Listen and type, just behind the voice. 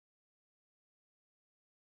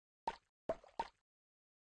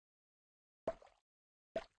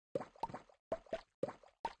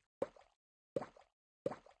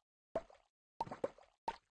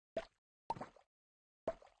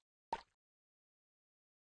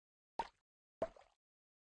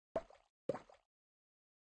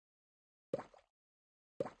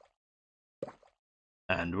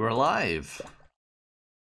And we're live.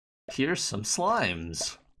 Here's some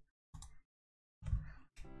slimes.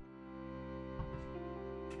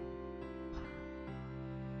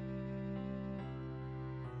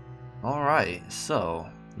 Alright, so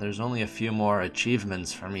there's only a few more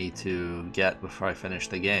achievements for me to get before I finish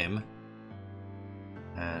the game.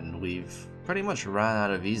 And we've pretty much ran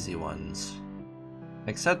out of easy ones.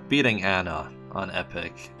 Except beating Anna on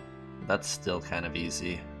Epic. That's still kind of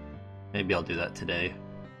easy. Maybe I'll do that today.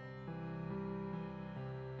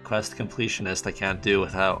 Quest completionist I can't do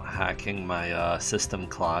without hacking my system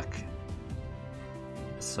clock.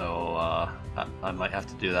 So I might have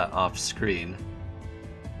to do that off screen.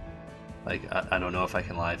 Like, I don't know if I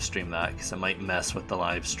can live stream that, because it might mess with the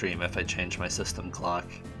live stream if I change my system clock.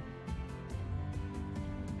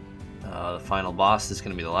 The final boss is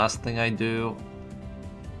going to be the last thing I do.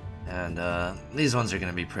 And these ones are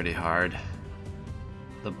going to be pretty hard.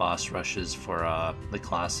 The boss rushes for the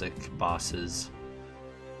classic bosses.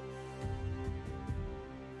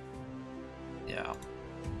 Yeah.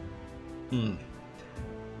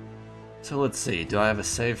 So let's see, do I have a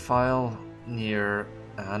save file near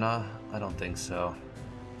Anna? I don't think so.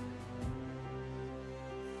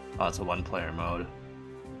 Oh, it's a one-player mode.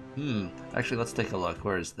 Actually, let's take a look.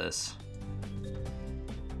 Where is this?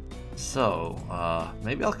 So,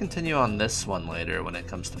 maybe I'll continue on this one later when it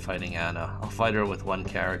comes to fighting Anna. I'll fight her with one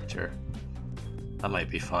character. That might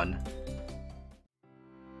be fun.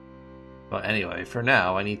 But anyway, for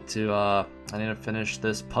now, I need to finish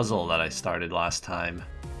this puzzle that I started last time.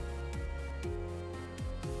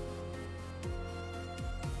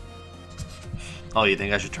 Oh, you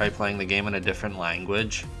think I should try playing the game in a different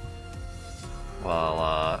language?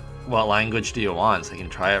 Well, what language do you want? So I can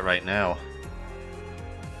try it right now.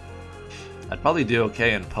 I'd probably do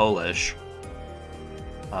okay in Polish.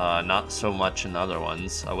 Not so much in the other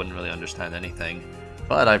ones. I wouldn't really understand anything.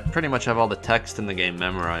 But I pretty much have all the text in the game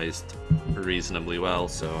memorized reasonably well,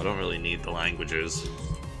 so I don't really need the languages.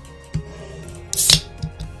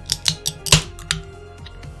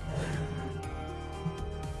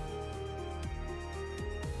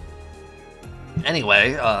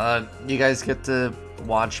 Anyway, you guys get to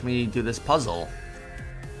watch me do this puzzle.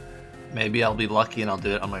 Maybe I'll be lucky and I'll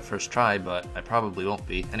do it on my first try, but I probably won't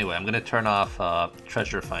be. Anyway, I'm going to turn off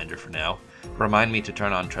Treasure Finder for now. Remind me to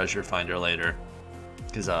turn on Treasure Finder later,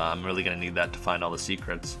 because I'm really going to need that to find all the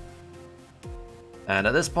secrets. And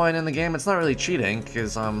at this point in the game, it's not really cheating,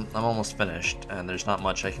 because I'm almost finished, and there's not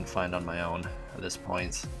much I can find on my own at this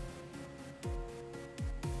point.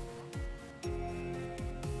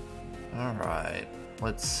 Alright,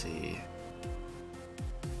 let's see.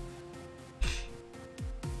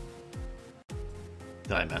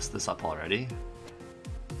 Did I mess this up already?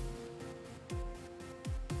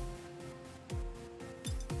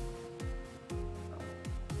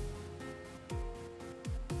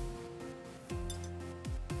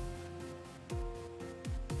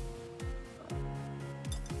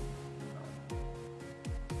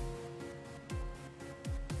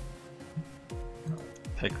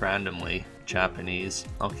 Pick randomly. Japanese.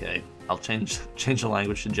 Okay, I'll change the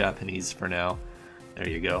language to Japanese for now. There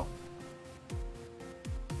you go.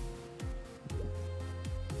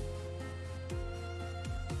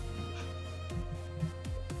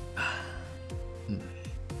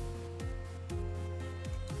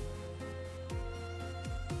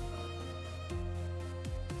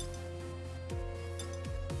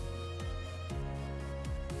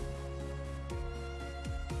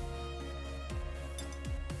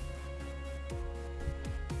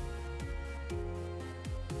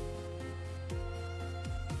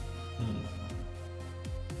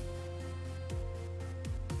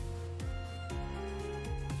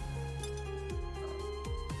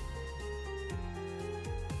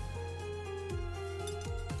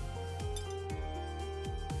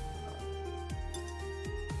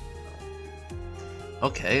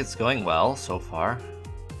 Okay, it's going well so far.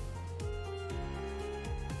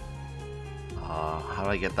 How do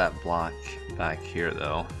I get that block back here,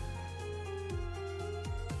 though?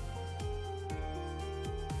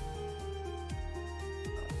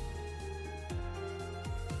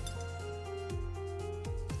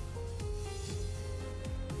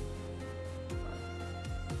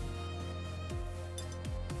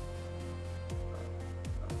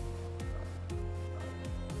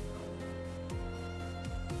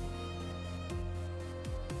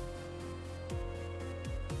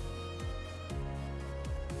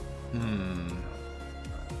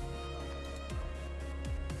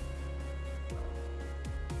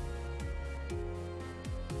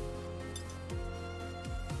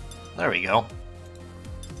 There we go.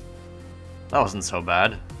 That wasn't so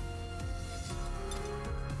bad.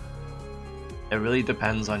 It really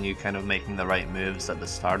depends on you kind of making the right moves at the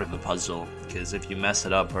start of the puzzle, because if you mess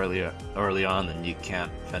it up early on, then you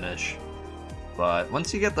can't finish. But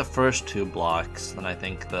once you get the first 2 blocks, then I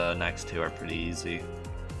think the next 2 are pretty easy.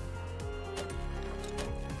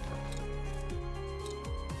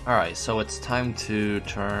 Alright, so it's time to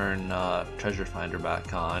turn Treasure Finder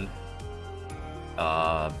back on.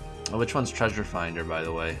 Which one's Treasure Finder, by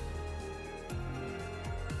the way?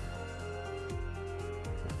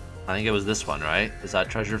 I think it was this one, right? Is that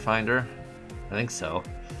Treasure Finder? I think so.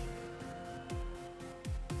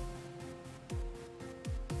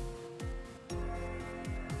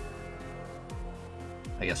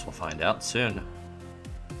 I guess we'll find out soon.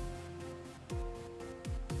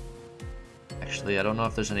 Actually, I don't know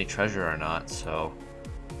if there's any treasure or not, so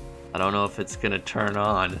I don't know if it's gonna turn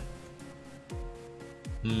on.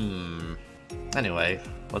 Anyway,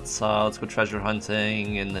 let's go treasure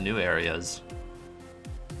hunting in the new areas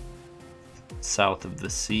south of the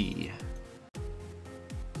sea.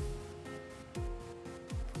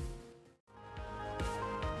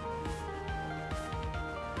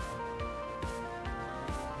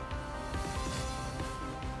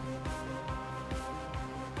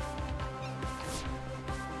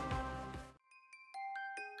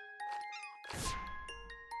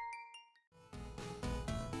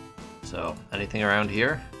 So, anything around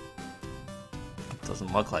here?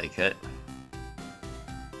 Doesn't look like it.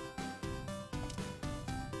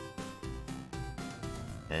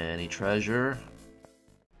 Any treasure?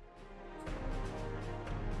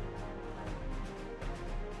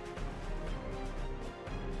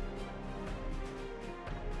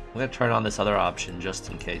 I'm gonna turn on this other option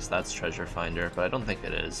just in case that's Treasure Finder, but I don't think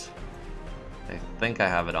it is. I think I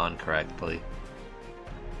have it on correctly.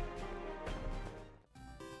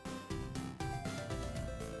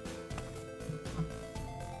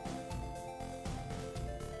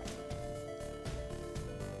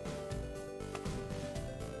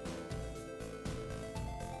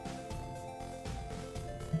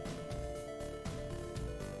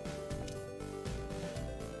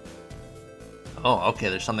 Oh, okay,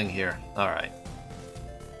 there's something here. Alright.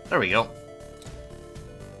 There we go.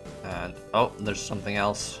 And, oh, there's something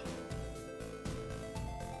else.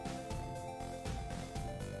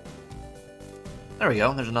 There we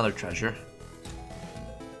go, there's another treasure.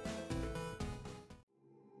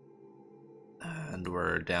 And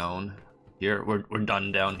we're down here. We're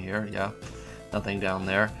done down here, yeah. Nothing down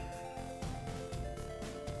there.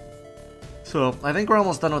 So, I think we're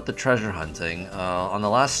almost done with the treasure hunting. On the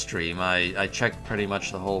last stream, I checked pretty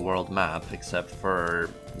much the whole world map, except for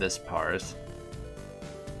this part.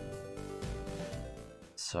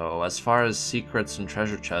 So, as far as secrets and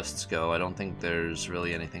treasure chests go, I don't think there's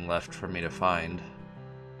really anything left for me to find.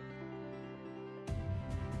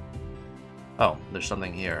 Oh, there's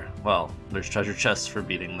something here. Well, there's treasure chests for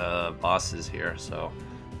beating the bosses here, so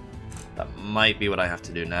that might be what I have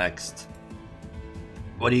to do next.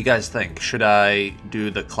 What do you guys think? Should I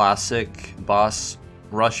do the classic boss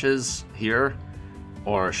rushes here?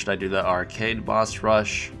 Or should I do the arcade boss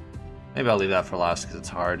rush? Maybe I'll leave that for last because it's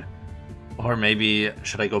hard. Or maybe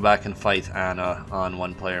should I go back and fight Anna on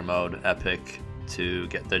 1-player mode, epic, to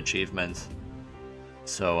get the achievement?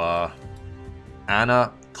 So,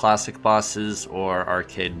 Anna, classic bosses, or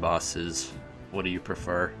arcade bosses? What do you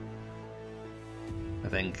prefer? I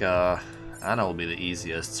think Anna will be the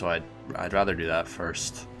easiest, so I'd rather do that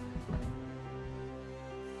first.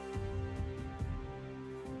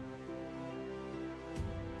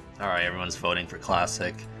 Alright, everyone's voting for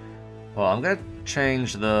classic. Well, I'm gonna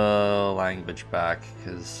change the language back,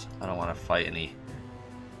 because I don't want to fight any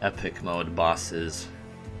epic mode bosses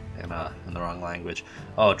in the wrong language.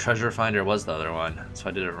 Oh, Treasure Finder was the other one, so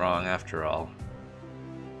I did it wrong after all.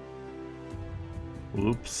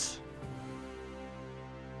 Oops.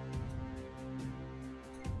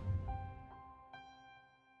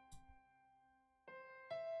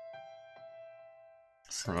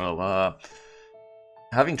 So,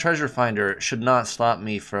 having Treasure Finder should not stop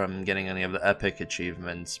me from getting any of the epic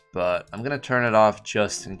achievements, but I'm gonna turn it off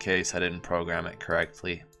just in case I didn't program it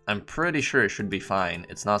correctly. I'm pretty sure it should be fine.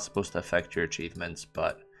 It's not supposed to affect your achievements,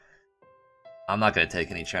 but I'm not gonna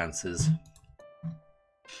take any chances.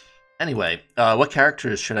 Anyway, what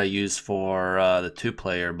characters should I use for the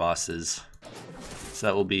 2-player bosses? So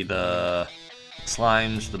that will be the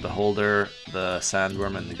Slimes, the Beholder, the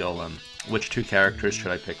Sandworm, and the Golem. Which 2 characters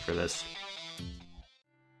should I pick for this?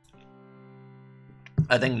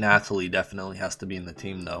 I think Natalie definitely has to be in the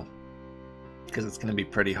team, though, because it's going to be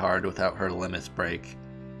pretty hard without her limits break.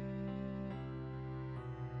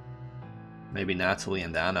 Maybe Natalie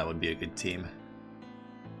and Anna would be a good team.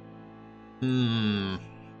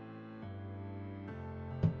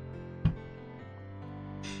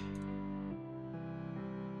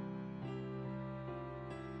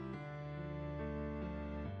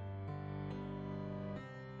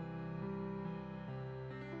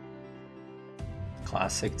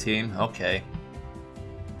 Classic team, okay.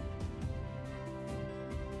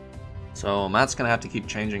 So Matt's gonna have to keep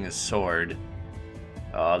changing his sword.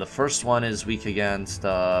 The first one is weak against,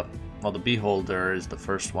 well, the Beholder is the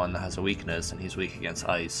first one that has a weakness, and he's weak against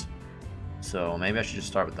ice. So maybe I should just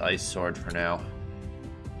start with the ice sword for now.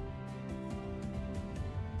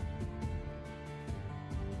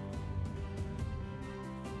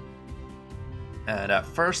 And at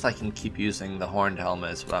first I can keep using the horned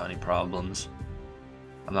helmets without any problems.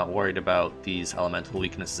 I'm not worried about these elemental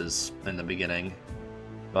weaknesses in the beginning.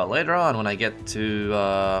 But later on, when I get to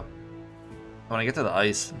the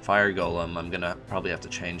ice and fire golem, I'm gonna probably have to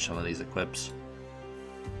change some of these equips.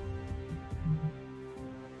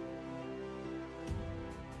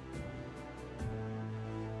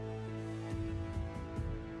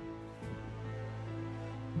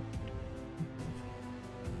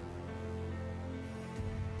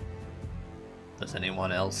 Does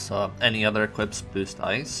anyone else, any other equips boost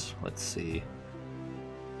ice? Let's see.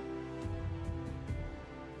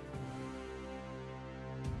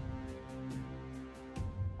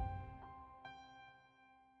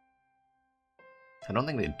 I don't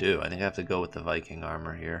think they do. I think I have to go with the Viking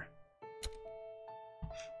armor here.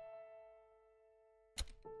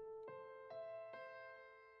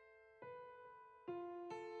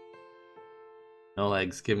 No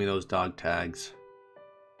legs, give me those dog tags.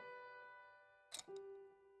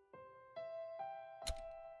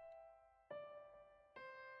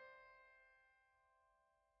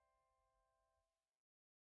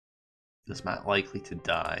 Is Matt likely to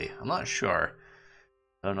die? I'm not sure.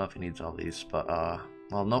 I don't know if he needs all these, but,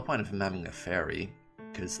 well, no point of him having a fairy,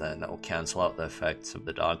 because then that will cancel out the effects of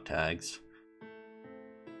the dog tags.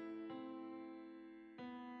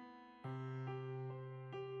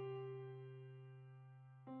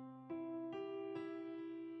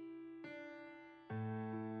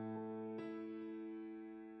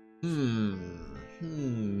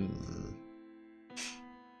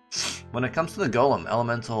 When it comes to the golem,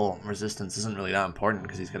 elemental resistance isn't really that important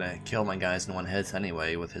because he's gonna kill my guys in one hit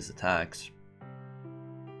anyway with his attacks.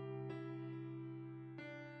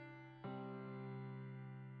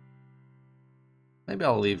 Maybe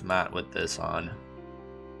I'll leave Matt with this on.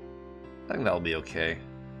 I think that'll be okay.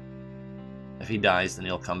 If he dies, then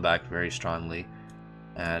he'll come back very strongly.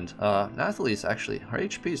 And Nathalie's actually, her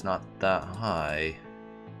HP is not that high.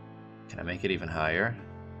 Can I make it even higher?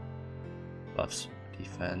 Buffs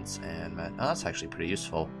defense and Matt. Oh, that's actually pretty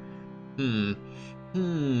useful. Boost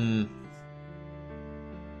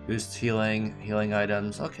healing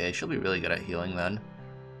items. Okay, she'll be really good at healing then.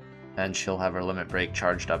 And she'll have her limit break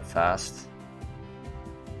charged up fast.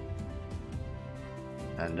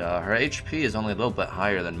 And her HP is only a little bit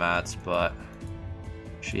higher than Matt's, but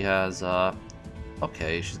she has,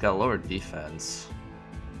 okay, she's got a lower defense.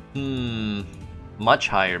 Much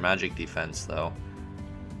higher magic defense, though.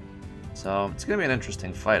 So, it's gonna be an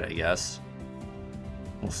interesting fight, I guess.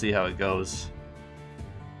 We'll see how it goes.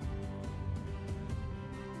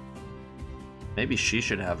 Maybe she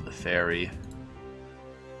should have the fairy.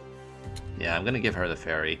 Yeah, I'm gonna give her the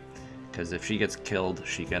fairy, because if she gets killed,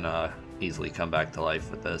 she can easily come back to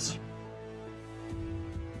life with this.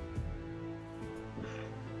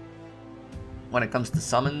 When it comes to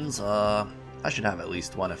summons, I should have at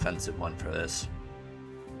least one offensive one for this.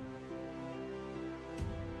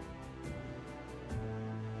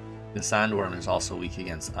 The Sandworm is also weak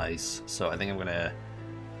against ice, so I think I'm gonna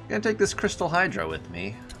take this Crystal Hydra with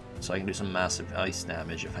me, so I can do some massive ice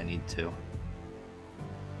damage if I need to.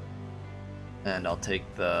 And I'll take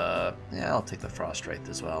the Frost Wraith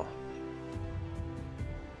as well.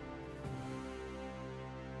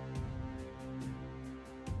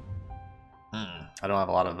 I don't have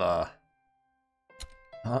a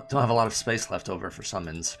lot of space left over for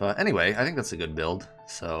summons, but anyway, I think that's a good build.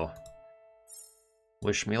 So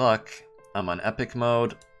wish me luck. I'm on epic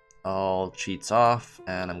mode. All cheats off,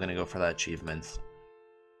 and I'm gonna go for that achievement.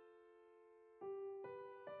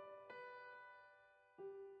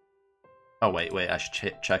 Oh wait, I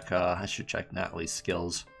should check Natalie's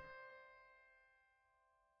skills.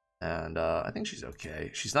 And I think she's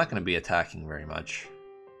okay. She's not gonna be attacking very much.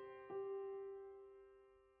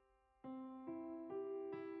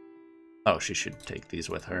 Oh, she should take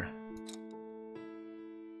these with her.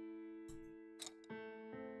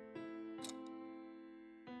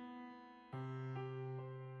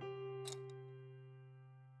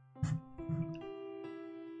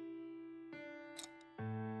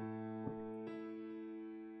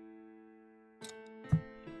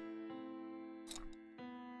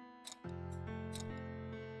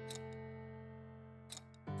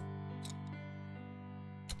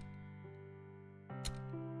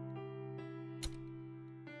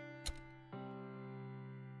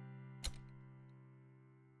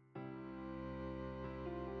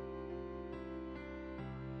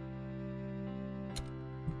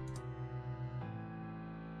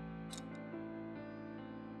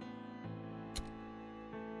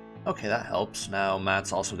 Okay, that helps. Now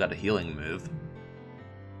Matt's also got a healing move.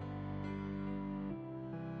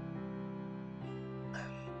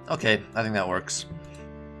 Okay, I think that works.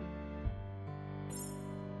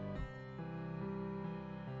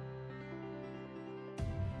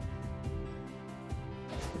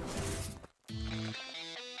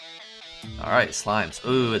 Alright, slimes.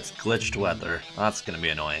 Ooh, it's glitched weather. That's gonna be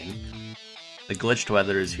annoying. The glitched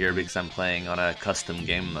weather is here because I'm playing on a custom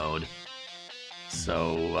game mode.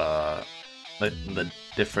 So, the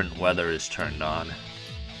different weather is turned on,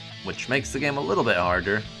 which makes the game a little bit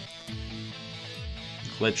harder.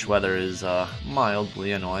 Glitch weather is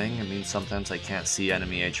mildly annoying. It means sometimes I can't see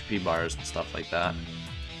enemy HP bars and stuff like that.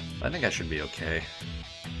 But I think I should be okay.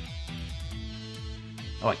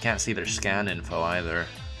 Oh, I can't see their scan info either.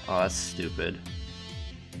 Oh, that's stupid.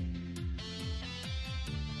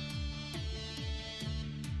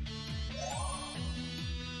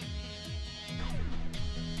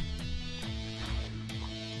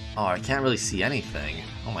 Oh, I can't really see anything.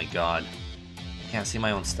 Oh my god. I can't see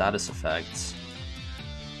my own status effects.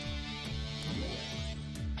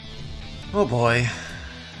 Oh boy.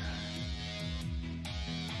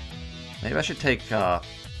 Maybe I should take,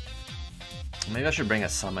 maybe I should bring a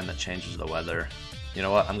summon that changes the weather. You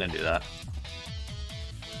know what? I'm gonna do that.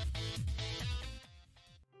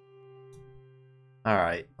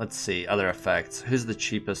 Alright, let's see. Other effects. Who's the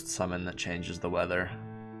cheapest summon that changes the weather?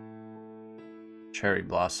 Cherry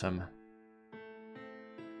Blossom.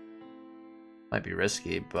 Might be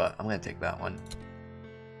risky, but I'm gonna take that one.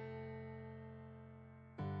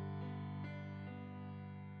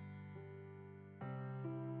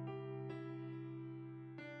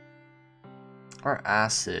 Or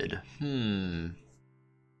Acid. No,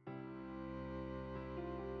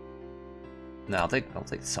 I'll take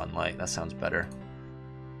Sunlight. That sounds better.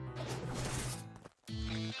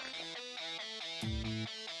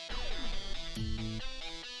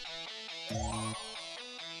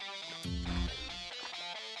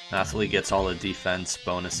 Nathalie gets all the defense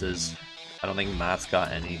bonuses. I don't think Matt's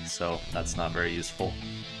got any, so that's not very useful.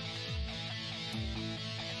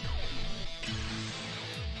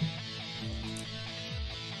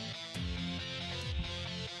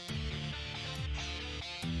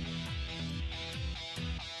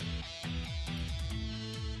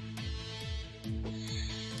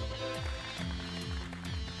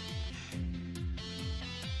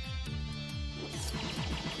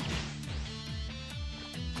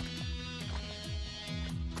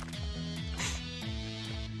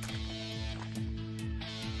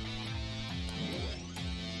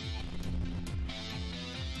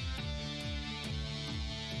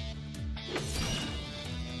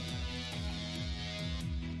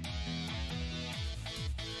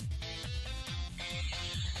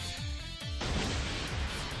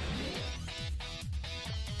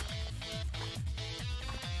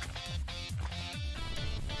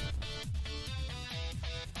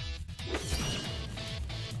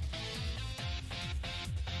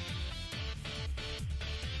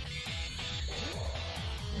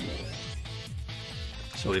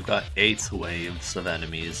 So we've got 8 waves of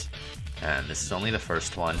enemies, and this is only the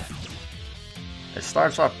first one. It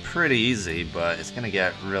starts off pretty easy, but it's going to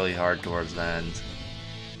get really hard towards the end.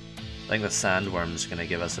 I think the sandworm is going to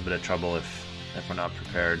give us a bit of trouble if we're not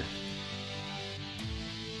prepared.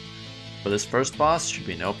 But this first boss should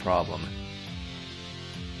be no problem.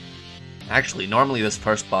 Actually, normally this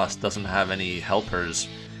first boss doesn't have any helpers,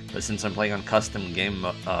 but since I'm playing on custom game,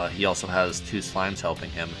 he also has 2 slimes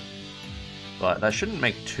helping him. But that shouldn't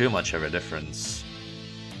make too much of a difference.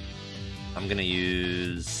 I'm gonna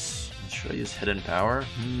use... should I use Hidden Power?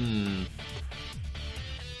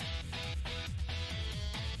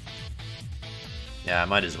 Yeah, I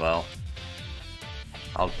might as well.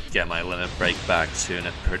 I'll get my limit break back soon,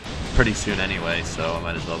 pretty soon anyway, so I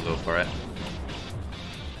might as well go for it.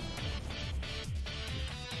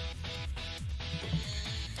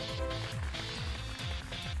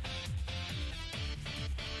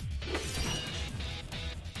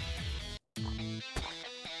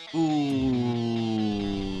 Ooh,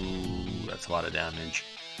 that's a lot of damage.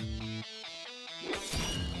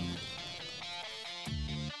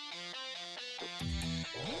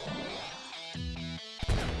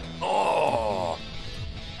 Oh!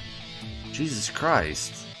 Jesus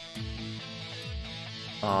Christ.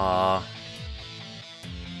 That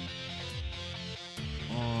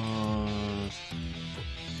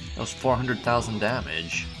was 400,000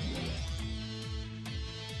 damage.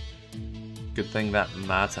 Good thing that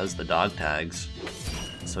Matt has the dog tags,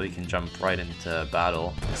 so he can jump right into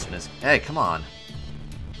battle as soon as... Hey, come on!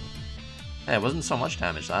 Hey, it wasn't so much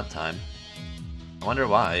damage that time. I wonder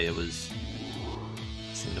why it was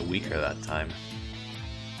Seemed weaker that time.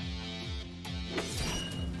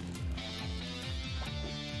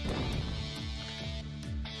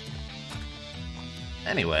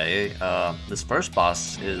 Anyway, this first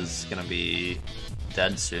boss is gonna be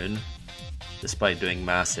dead soon, despite doing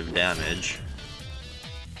massive damage.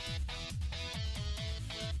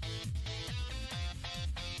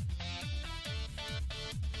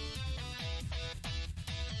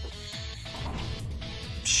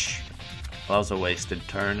 Well, that was a wasted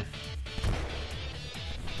turn.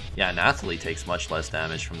 Yeah, Nathalie takes much less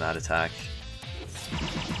damage from that attack.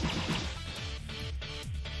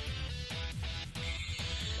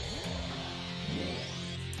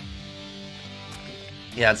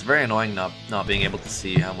 Yeah, it's very annoying not being able to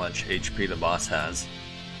see how much HP the boss has.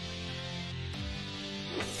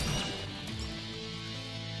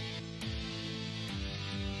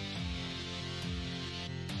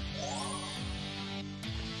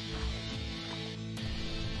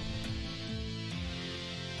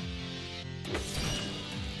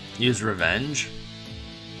 Use Revenge?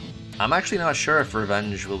 I'm actually not sure if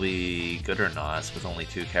Revenge will be good or not with only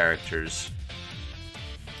 2 characters.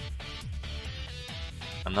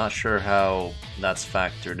 I'm not sure how that's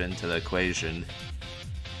factored into the equation.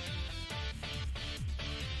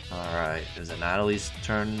 Alright, is it Natalie's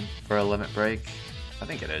turn for a limit break? I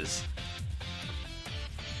think it is.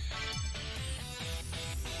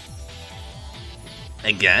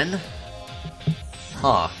 Again?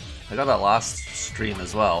 Huh. I got that last stream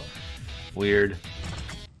as well. Weird.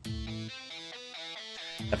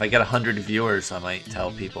 If I get 100 viewers, I might tell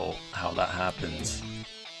people how that happens.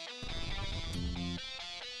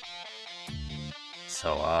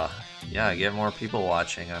 So, yeah, get more people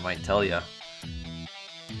watching, I might tell you.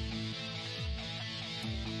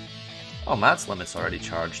 Oh, Matt's limit's already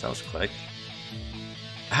charged, that was quick.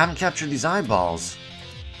 I haven't captured these eyeballs!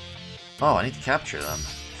 Oh, I need to capture them.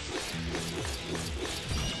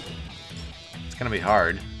 It's gonna be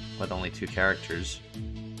hard, with only 2 characters.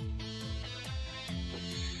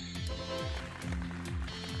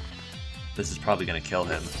 This is probably gonna kill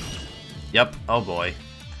him. Yep, oh boy.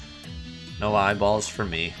 No eyeballs for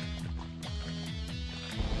me.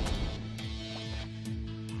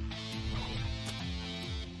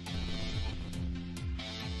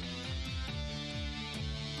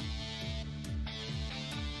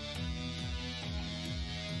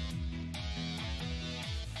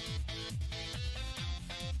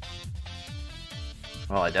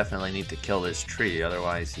 Well, I definitely need to kill this tree,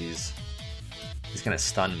 otherwise he's gonna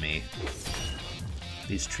stun me.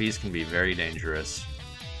 These trees can be very dangerous.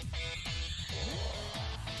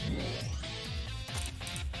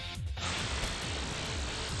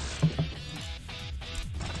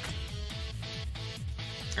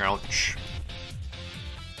 Ouch.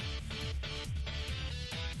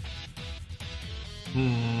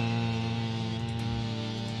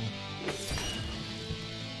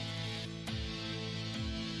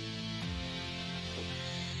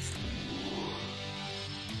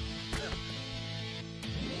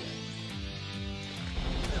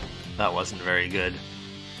 That wasn't very good.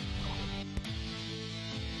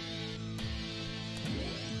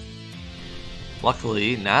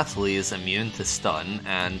 Luckily, Nathalie is immune to stun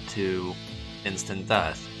and to instant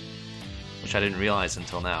death, which I didn't realize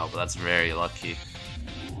until now, but that's very lucky.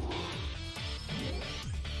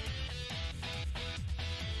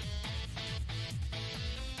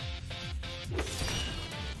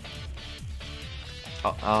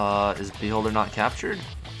 Oh, is Beholder not captured?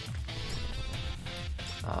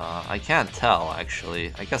 I can't tell,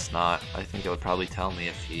 actually. I guess not. I think it would probably tell me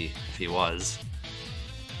if he was.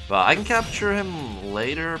 But I can capture him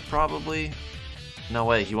later, probably. No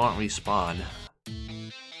way, he won't respawn.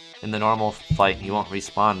 In the normal fight, he won't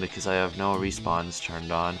respawn because I have no respawns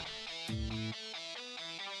turned on.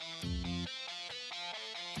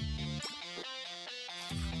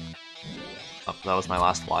 Oh, that was my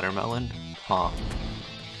last watermelon? Huh.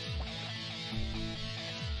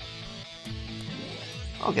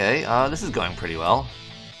 Okay, this is going pretty well.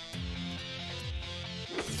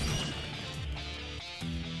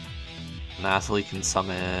 Nathalie can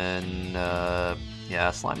summon,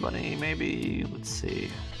 yeah, Slime Bunny, maybe? Let's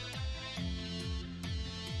see.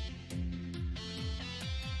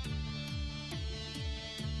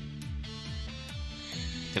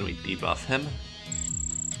 Can we debuff him?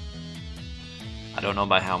 I don't know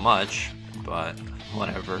by how much, but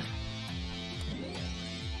whatever.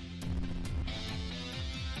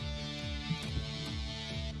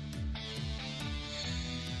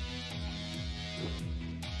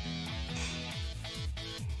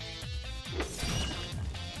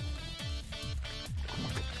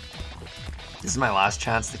 This is my last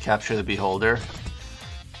chance to capture the Beholder.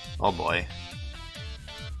 Oh boy.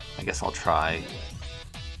 I guess I'll try.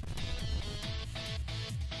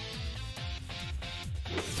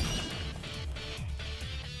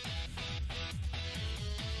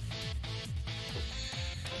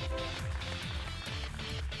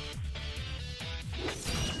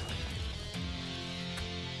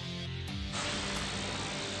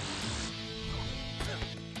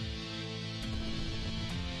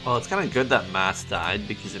 Well, it's kind of good that Matt died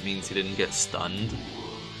because it means he didn't get stunned,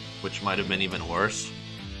 which might have been even worse.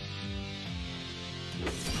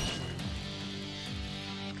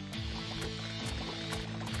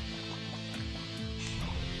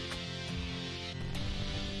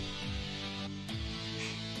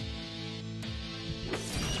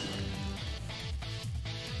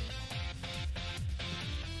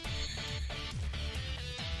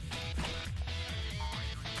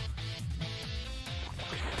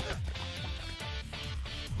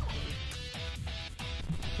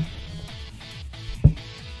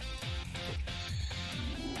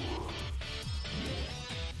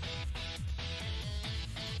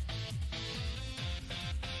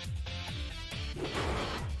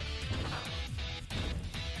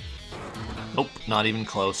 Nope, not even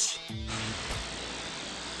close.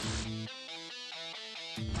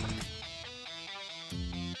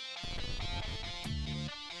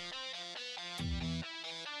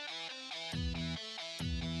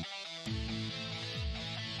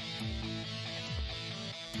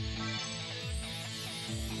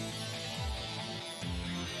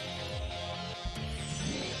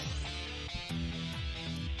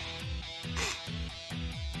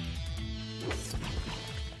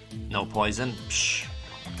 No poison? Psh.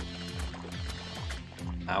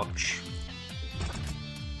 Ouch.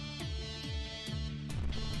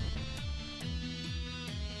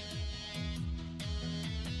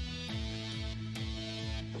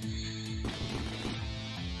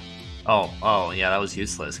 Oh, yeah, that was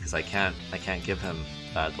useless because I can't give him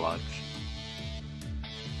bad luck.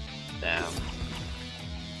 Damn.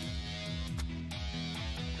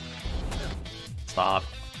 Stop.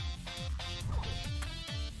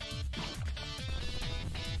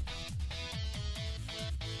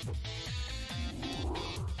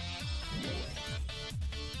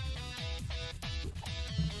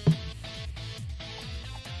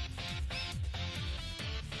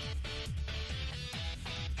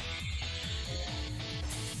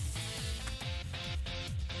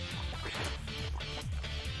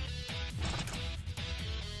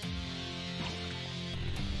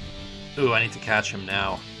 Ooh, I need to catch him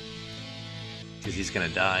now. Because he's gonna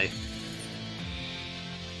die.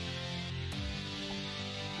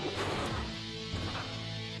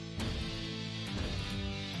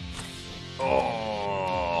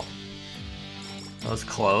 Oh, that was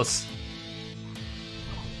close.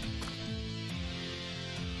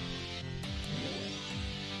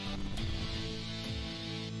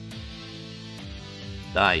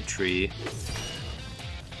 Die, tree.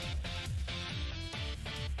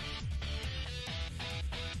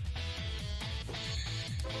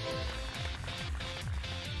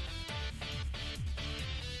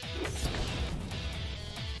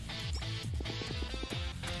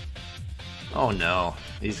 Oh no,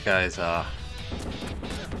 these guys, oh,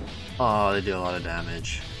 they do a lot of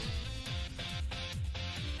damage.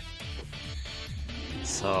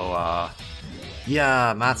 So,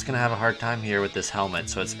 yeah, Matt's gonna have a hard time here with this helmet,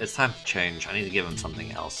 so it's time to change. I need to give him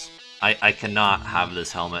something else. I cannot have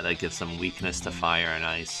this helmet that gives him weakness to fire and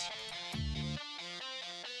ice.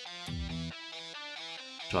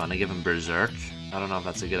 Do I want to give him Berserk? I don't know if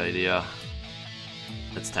that's a good idea.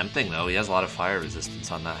 It's tempting though, he has a lot of fire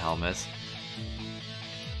resistance on that helmet.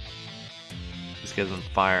 This gives him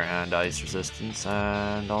fire and ice resistance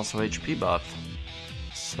and also HP buff.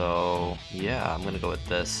 So yeah, I'm gonna go with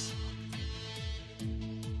this.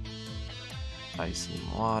 Ice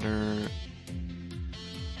and water.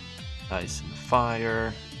 Ice and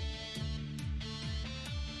fire.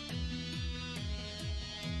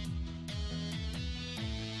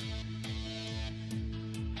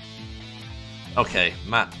 Okay,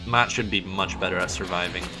 Matt should be much better at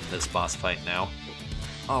surviving this boss fight now.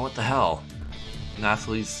 Oh, what the hell?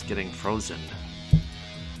 Nathalie's getting frozen.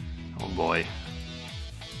 Oh boy.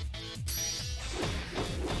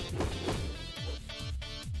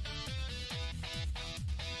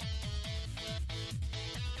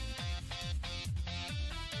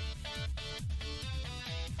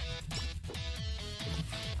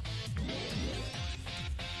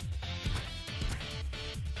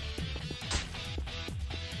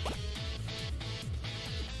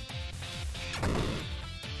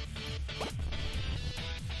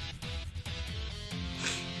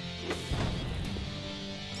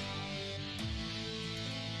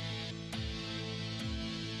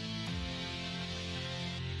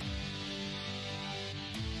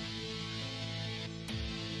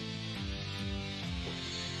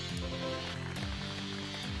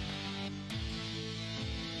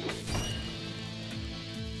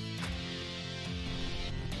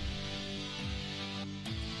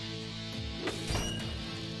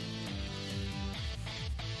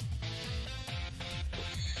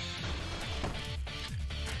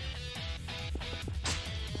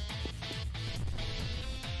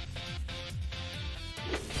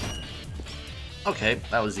 Okay,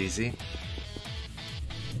 that was easy.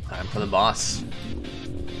 Time for the boss.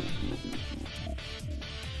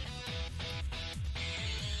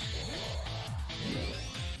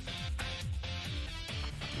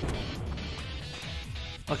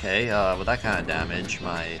 Okay, with that kind of damage,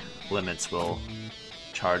 my limits will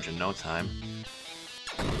charge in no time.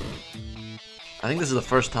 I think this is the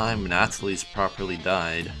first time Natalie's properly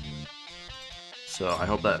died, so I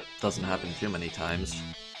hope that doesn't happen too many times,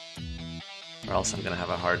 or else I'm gonna have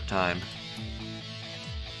a hard time.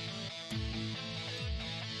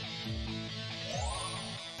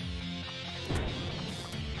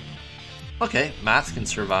 Okay, Matt can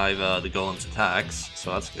survive the golem's attacks,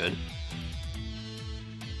 so that's good.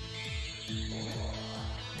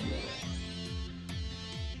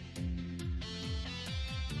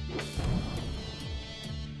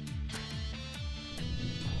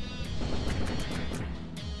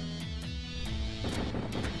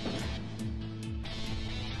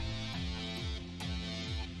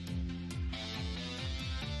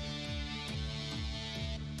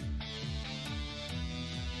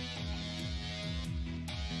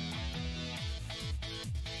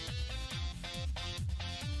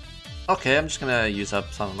 Okay, I'm just gonna use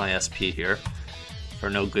up some of my SP here for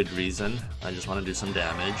no good reason. I just want to do some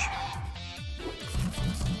damage.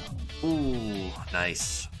 Ooh,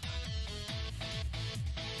 nice.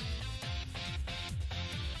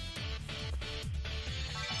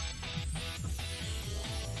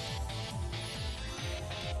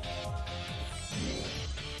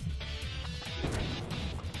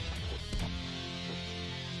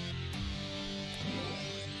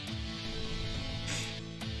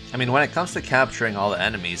 I mean, when it comes to capturing all the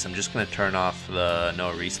enemies, I'm just going to turn off the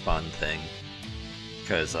no respawn thing,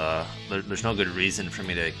 because there's no good reason for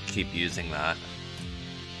me to keep using that.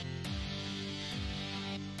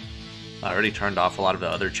 I already turned off a lot of the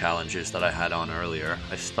other challenges that I had on earlier.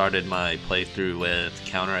 I started my playthrough with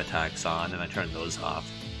counterattacks on, and I turned those off.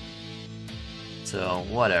 So,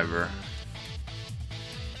 whatever.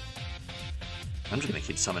 I'm just going to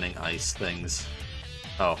keep summoning ice things.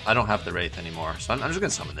 Oh, I don't have the Wraith anymore, so I'm just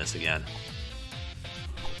gonna summon this again.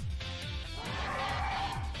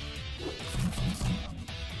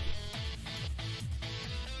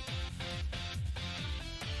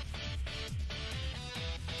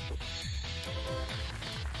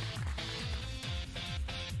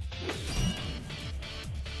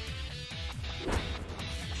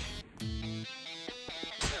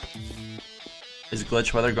 Is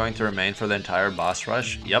glitch weather going to remain for the entire boss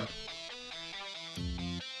rush? Yep.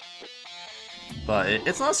 But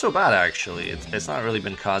it's not so bad, actually. It's not really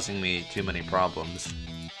been causing me too many problems.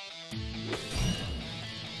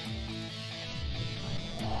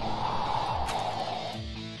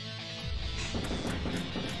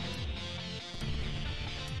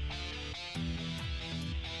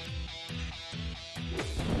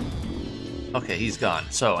 Okay, he's gone.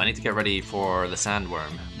 So, I need to get ready for the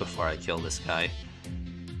sandworm before I kill this guy.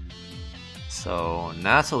 So,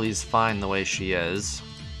 Natalie's fine the way she is,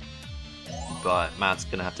 but Matt's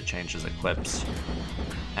gonna have to change his equips.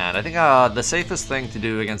 And I think the safest thing to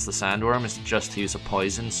do against the sandworm is just to use a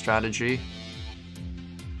poison strategy.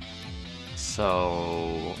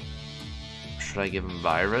 So, should I give him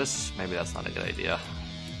virus? Maybe that's not a good idea.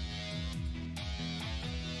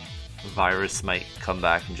 Virus might come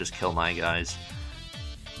back and just kill my guys.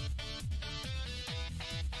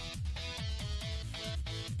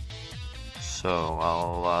 So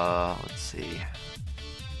I'll let's see.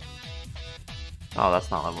 Oh,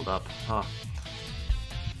 that's not leveled up. Huh.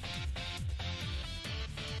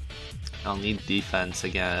 I'll need defense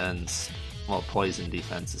against... Well, poison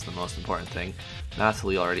defense is the most important thing.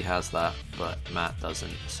 Natalie already has that, but Matt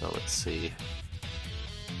doesn't, so let's see.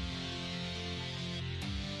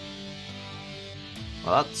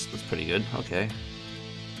 Well, that's pretty good. Okay.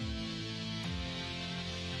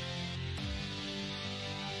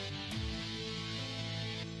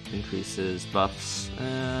 Increases buffs,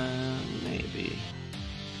 maybe.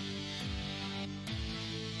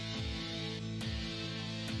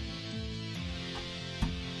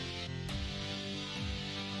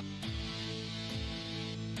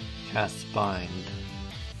 Cast bind.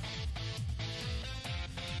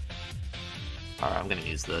 Alright, I'm gonna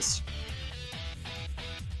use this.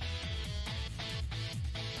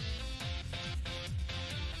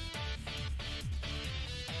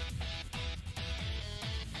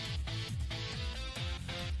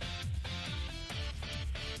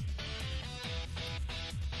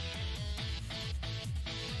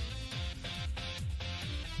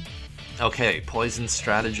 Okay, poison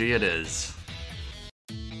strategy it is.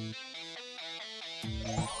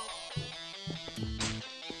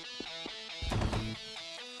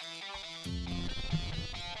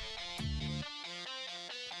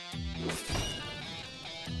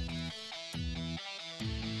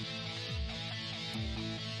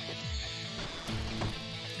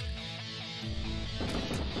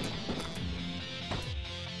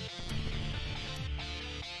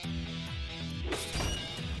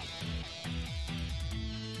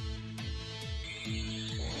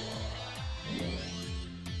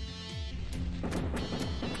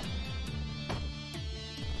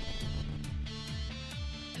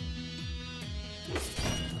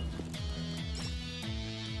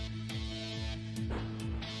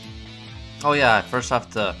 Oh yeah, I first have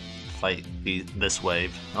to fight this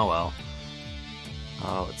wave. Oh well.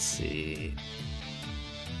 Let's see.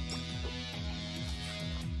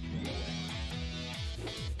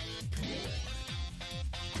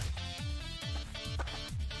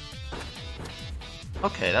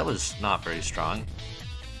 Okay, that was not very strong.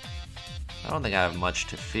 I don't think I have much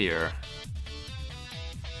to fear.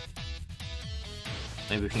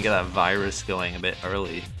 Maybe we can get that virus going a bit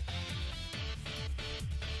early.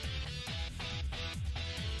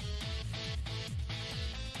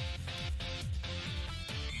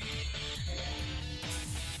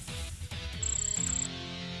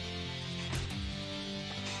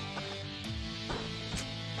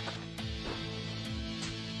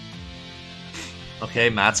 Okay,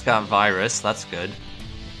 Matt's got virus, that's good.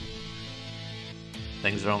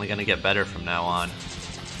 Things are only gonna get better from now on.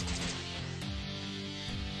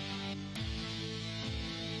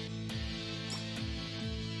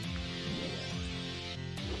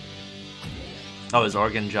 Oh, is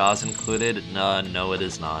Organ Jaws included? No, it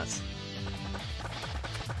is not.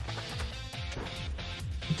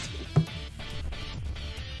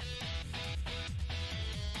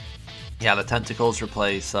 Yeah, the tentacles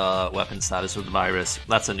replace weapon status with the virus.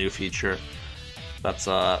 That's a new feature. That's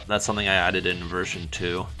something I added in version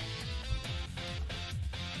 2.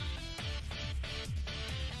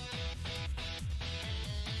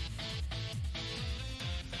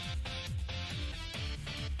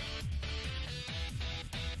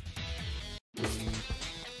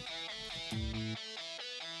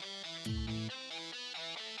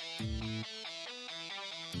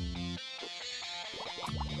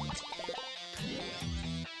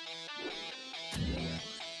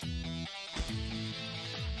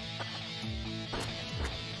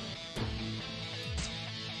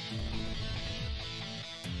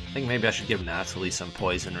 I think maybe I should give Natalie some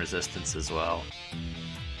poison resistance as well.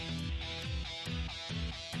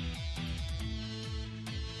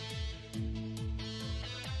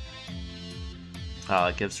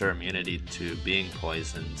 It gives her immunity to being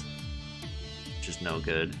poisoned, which is no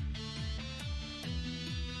good.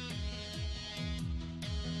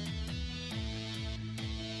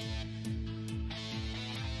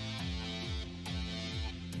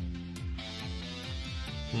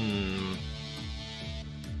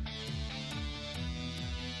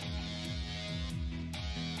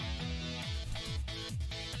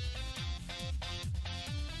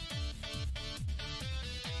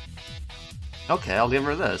 Okay, I'll give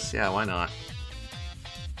her this. Yeah, why not?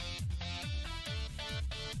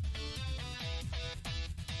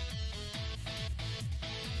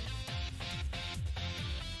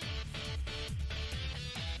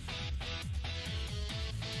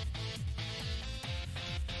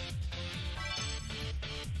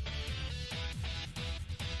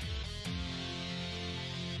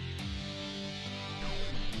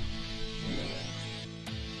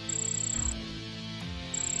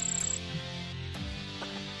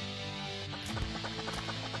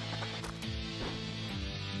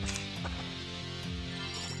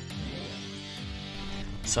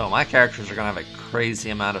 So my characters are gonna have a crazy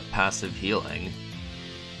amount of passive healing.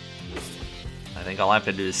 I think all I have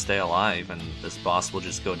to do is stay alive and this boss will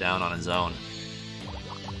just go down on his own.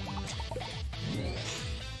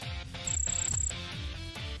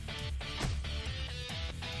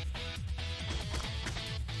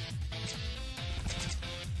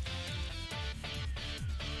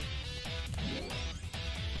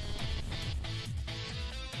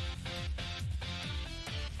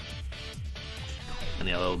 And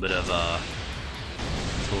yeah, a little bit of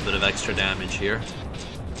extra damage here.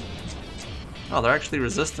 Oh, they're actually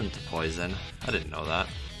resistant to poison. I didn't know that.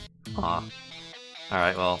 Aw.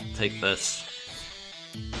 Alright, well, take this.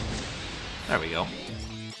 There we go.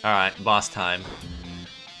 Alright, boss time.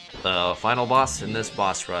 The final boss in this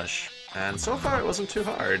boss rush. And so far it wasn't too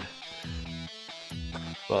hard.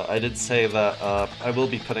 But I did say that I will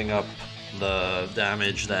be putting up the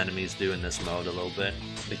damage the enemies do in this mode a little bit.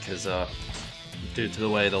 Because due to the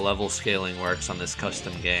way the level scaling works on this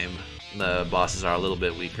custom game, the bosses are a little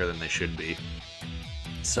bit weaker than they should be.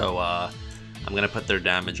 So I'm going to put their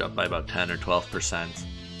damage up by about 10 or 12%,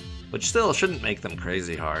 which still shouldn't make them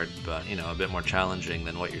crazy hard, but, you know, a bit more challenging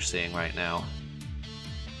than what you're seeing right now.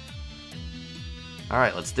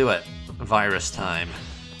 Alright, let's do it. Virus time.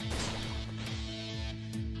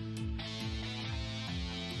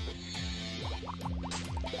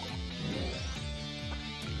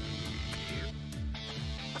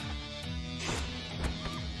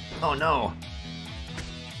 Oh no!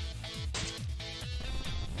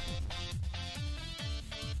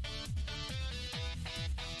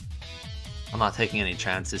 I'm not taking any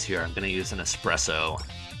chances here. I'm gonna use an espresso.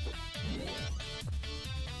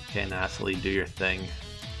 Okay, Nathalie, do your thing.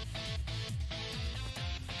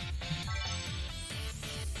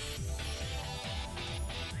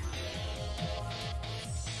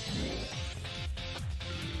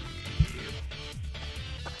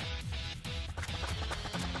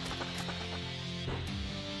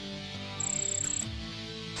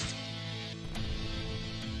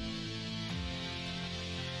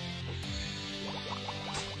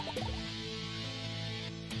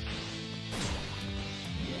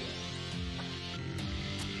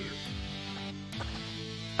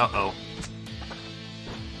 Uh-oh.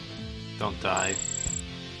 Don't die.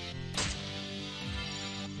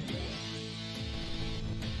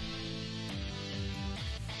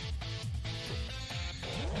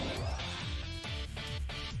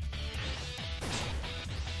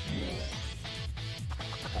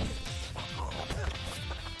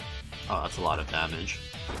 Oh, that's a lot of damage.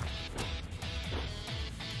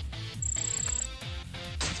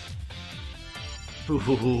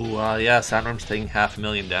 Ooh, yeah, Sandworm's taking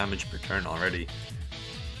 500,000 damage per turn already.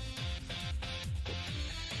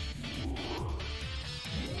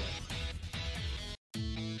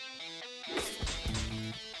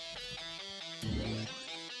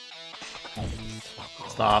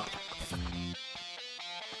 Stop.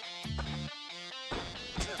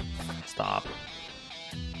 Stop.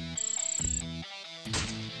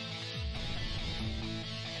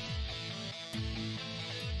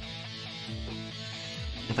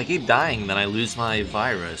 If I keep dying, then I lose my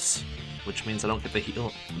virus, which means I don't get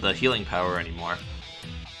the healing power anymore.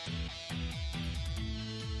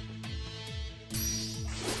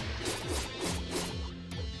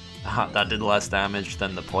 Ah, that did less damage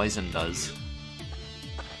than the poison does.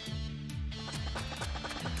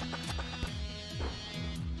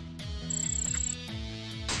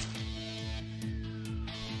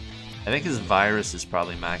 I think his virus is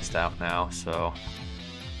probably maxed out now, so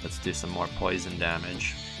let's do some more poison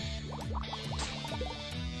damage.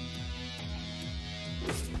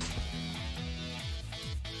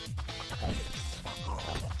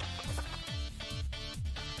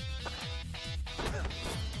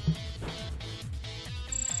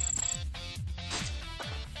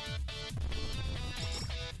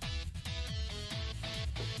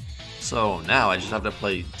 So now I just have to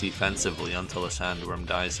play defensively until the Sandworm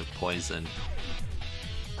dies of poison.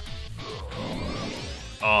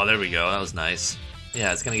 Oh, there we go, that was nice.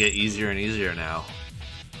 Yeah, it's gonna get easier and easier now.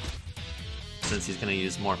 Since he's gonna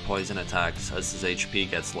use more poison attacks as his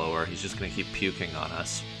HP gets lower, he's just gonna keep puking on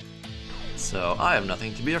us. So I have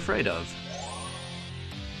nothing to be afraid of.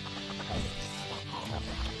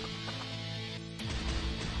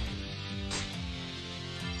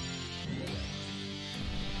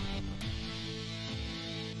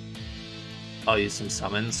 I'll use some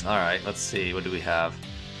summons. Alright, let's see, what do we have?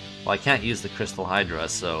 Well, I can't use the Crystal Hydra,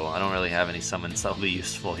 so I don't really have any summons that'll be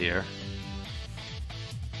useful here.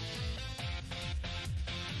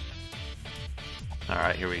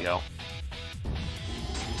 Alright, here we go.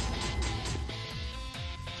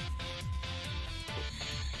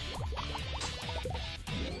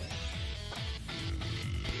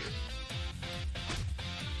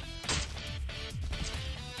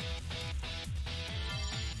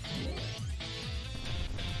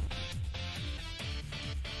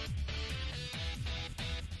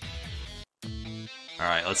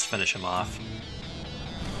 Alright, let's finish him off.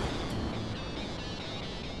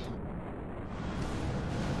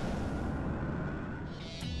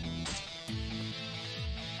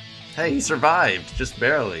 Hey, he survived! Just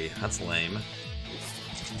barely. That's lame.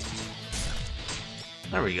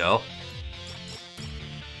 There we go.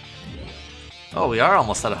 Oh, we are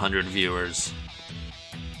almost at 100 viewers.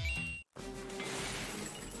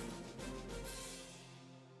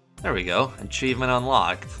 There we go. Achievement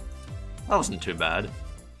unlocked. That wasn't too bad.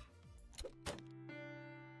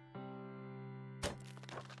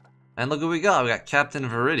 And look what we got. We got Captain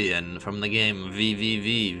Viridian from the game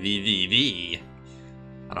VVV.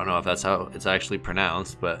 I don't know if that's how it's actually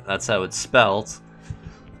pronounced, but that's how it's spelled.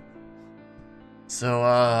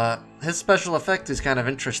 So, his special effect is kind of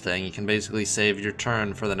interesting. You can basically save your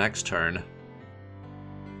turn for the next turn.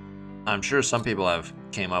 I'm sure some people have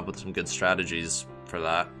came up with some good strategies for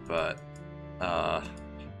that, but I'm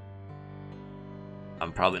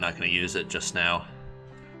probably not going to use it just now.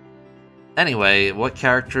 Anyway, what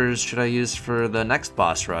characters should I use for the next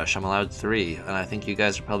boss rush? I'm allowed 3, and I think you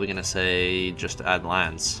guys are probably going to say just add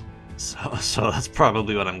Lance. So that's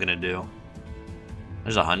probably what I'm going to do.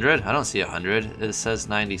 There's 100? I don't see 100. It says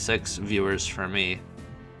 96 viewers for me.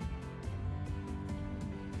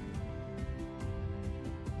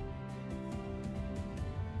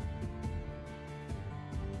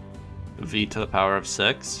 v to the power of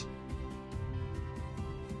 6.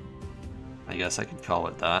 I guess I could call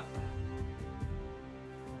it that.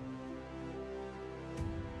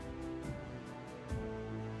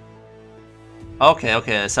 Okay,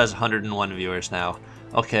 it says 101 viewers now.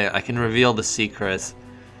 Okay, I can reveal the secret.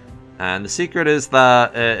 And the secret is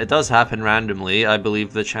that it does happen randomly. I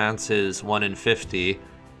believe the chance is 1 in 50.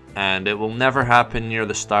 And it will never happen near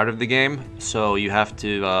the start of the game. So you have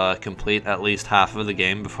to complete at least half of the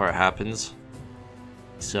game before it happens.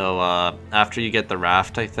 So after you get the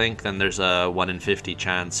raft, I think, then there's a 1 in 50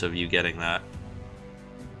 chance of you getting that.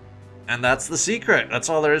 And that's the secret. That's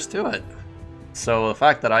all there is to it. So the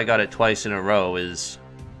fact that I got it twice in a row is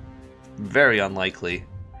very unlikely.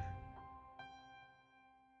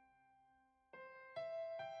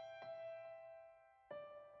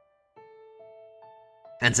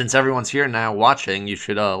 And since everyone's here now watching, you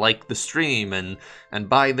should like the stream and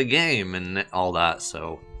buy the game and all that,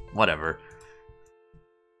 so whatever.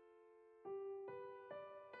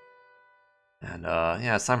 And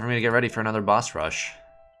yeah, it's time for me to get ready for another boss rush.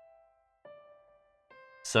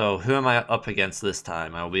 So who am I up against this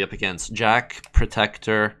time? I will be up against Jack,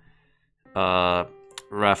 Protector,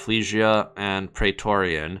 Rafflesia, and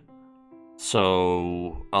Praetorian.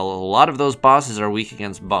 So a lot of those bosses are weak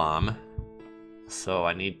against Bomb. So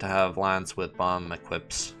I need to have Lance with Bomb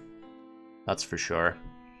equips. That's for sure.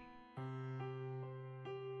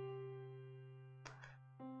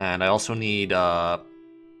 And I also need, I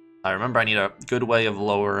remember I need a good way of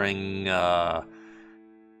lowering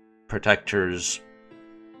Protector's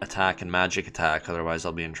attack and magic attack, otherwise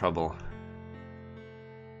I'll be in trouble.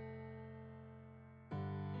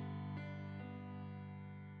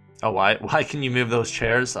 Oh, why can you move those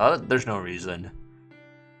chairs? There's no reason.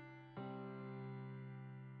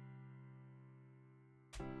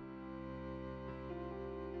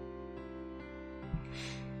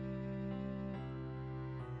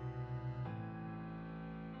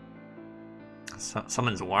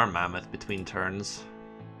 Summons War Mammoth between turns.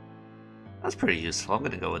 That's pretty useful. I'm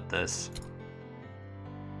gonna go with this.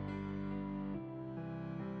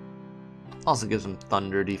 Also gives him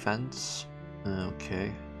Thunder defense.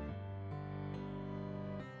 Okay.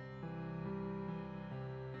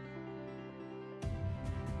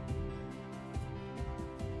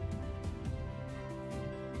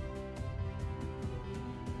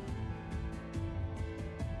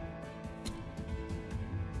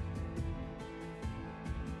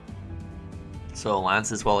 So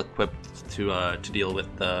Lance is well equipped to deal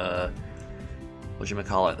with the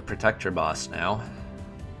the Protector boss now.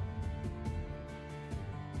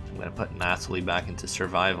 I'm gonna put Natalie back into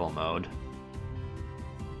survival mode.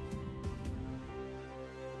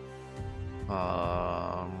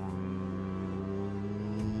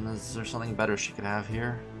 Is there something better she could have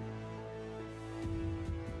here?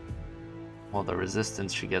 Well, the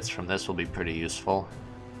resistance she gets from this will be pretty useful.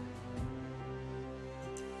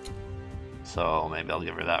 So maybe I'll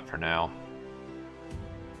give her that for now.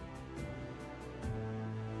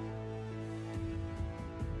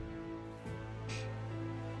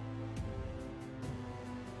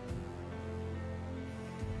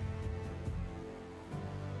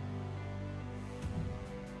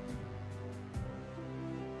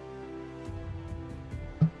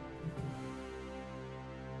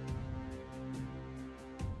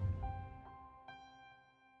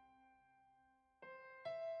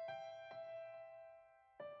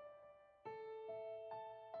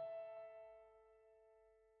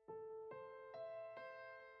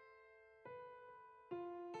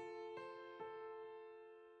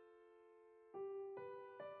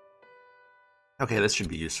 Okay, this should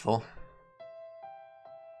be useful.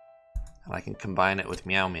 And I can combine it with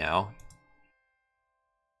Meow Meow.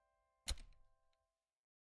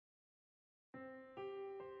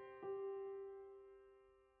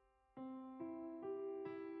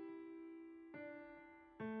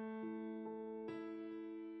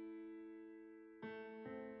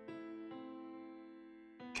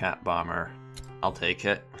 Cat Bomber. I'll take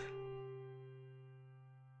it.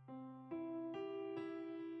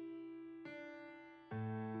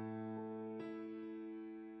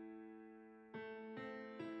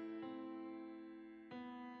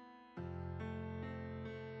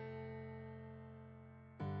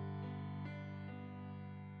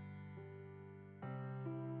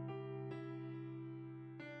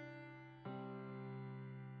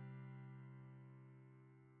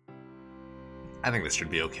 I think this should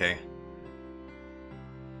be okay.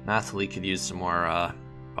 Nathalie could use some more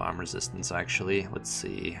bomb resistance, actually. Let's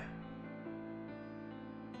see.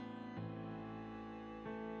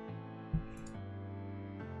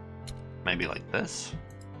 Maybe like this.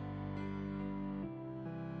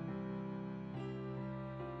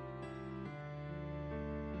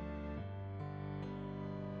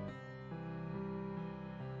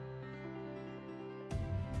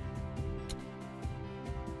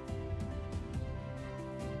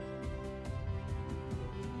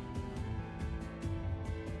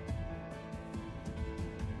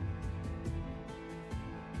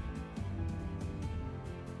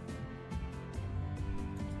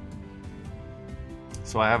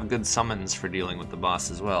 So I have good summons for dealing with the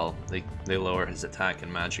boss as well. They lower his attack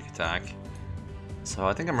and magic attack. So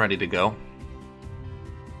I think I'm ready to go.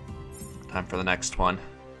 Time for the next one.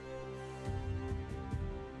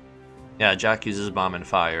 Yeah, Jack uses bomb and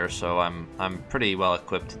fire, so I'm pretty well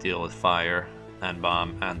equipped to deal with fire and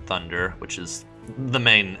bomb and thunder, which is the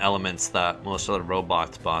main elements that most of the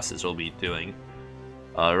robot bosses will be doing.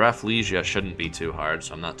 Rafflesia shouldn't be too hard,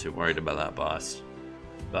 so I'm not too worried about that boss.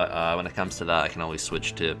 But when it comes to that, I can always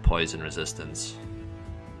switch to poison resistance.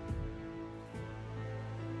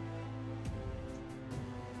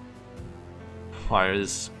 Why are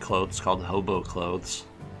his clothes called hobo clothes?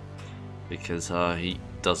 Because he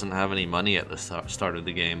doesn't have any money at the start of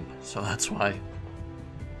the game, so that's why.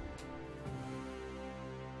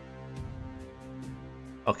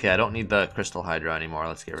 Okay, I don't need the Crystal Hydra anymore,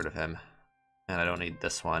 let's get rid of him. And I don't need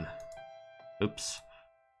this one. Oops.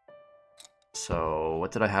 So,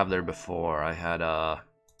 what did I have there before? I had,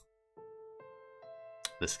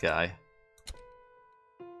 this guy.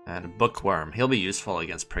 And a Bookworm. He'll be useful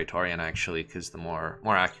against Praetorian, actually, because the more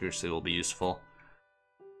accuracy will be useful.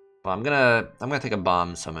 Well, I'm gonna take a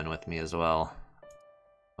bomb summon with me as well.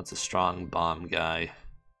 What's a strong bomb guy?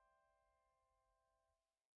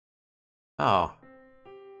 Oh.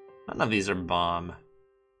 None of these are bomb.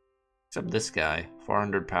 Except this guy.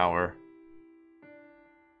 400 power.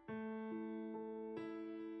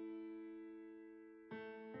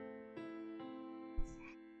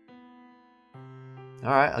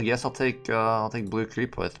 Alright, I guess I'll take Blue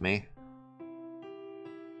Creep with me.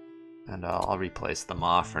 And I'll replace the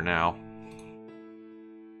Maw for now.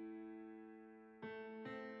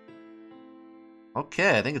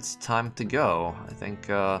 Okay, I think it's time to go. I think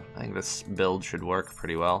this build should work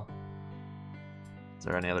pretty well. Is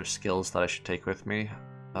there any other skills that I should take with me?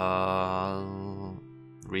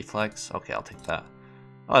 Reflex? Okay, I'll take that.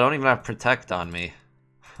 Oh, I don't even have Protect on me.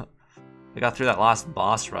 I got through that last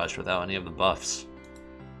boss rush without any of the buffs.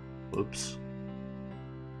 Oops.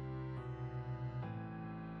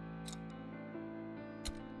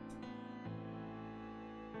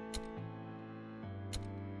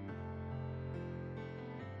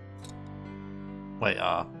 Wait,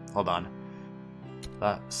 hold on.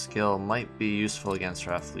 That skill might be useful against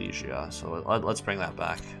Rafflesia, so let's bring that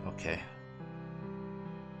back. Okay.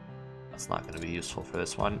 That's not going to be useful for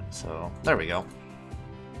this one, so there we go.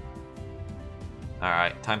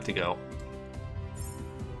 Alright, time to go.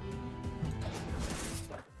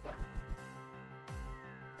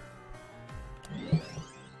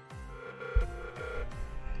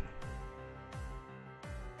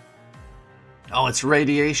 Oh, it's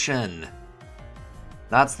radiation!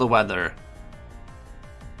 That's the weather.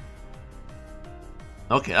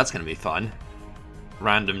 Okay, that's gonna be fun.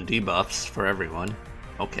 Random debuffs for everyone.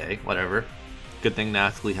 Okay, whatever. Good thing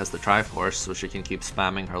Natalie has the Triforce, so she can keep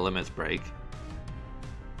spamming her limit break.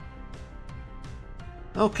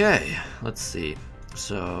 Okay, let's see.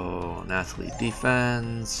 So, Natalie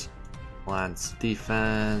defends. Lance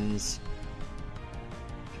defends.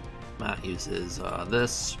 Matt uses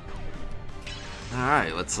this.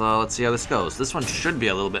 Alright, let's see how this goes. This one should be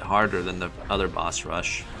a little bit harder than the other boss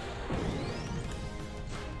rush.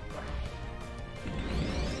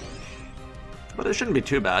 But it shouldn't be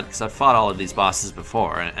too bad, because I've fought all of these bosses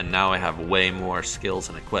before, and now I have way more skills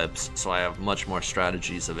and equips, so I have much more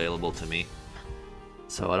strategies available to me.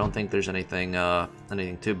 So I don't think there's anything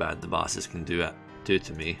too bad the bosses can do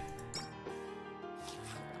to me.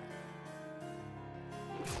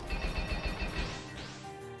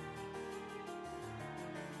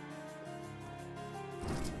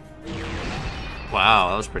 Wow,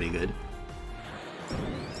 that was pretty good.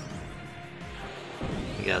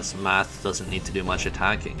 I guess Math doesn't need to do much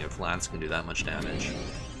attacking if Lance can do that much damage.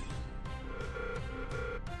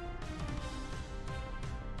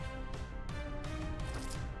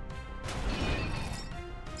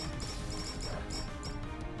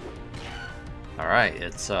 Alright,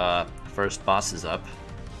 it's first boss is up.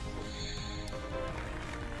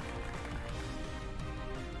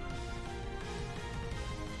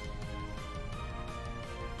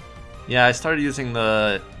 Yeah, I started using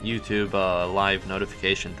the YouTube live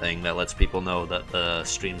notification thing that lets people know that the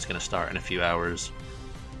stream's gonna start in a few hours.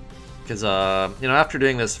 Because, you know, after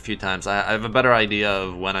doing this a few times, I have a better idea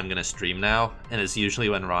of when I'm gonna stream now, and it's usually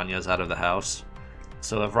when Ranya's out of the house.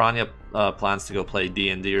 So if Ranya plans to go play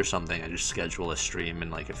D&D or something, I just schedule a stream in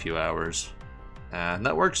like a few hours. And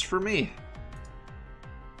that works for me.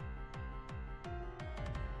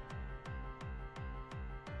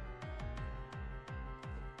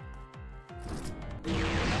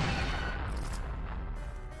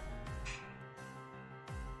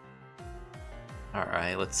 Alright.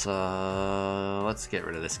 Alright, let's get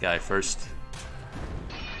rid of this guy first.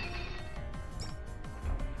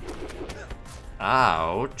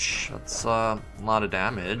 Ouch. That's a lot of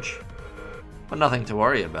damage. But nothing to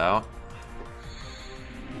worry about.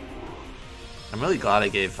 I'm really glad I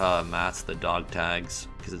gave Mats the dog tags,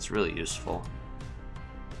 because it's really useful.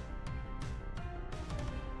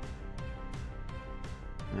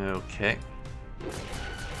 Okay.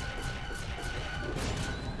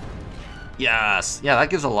 Yes! Yeah, that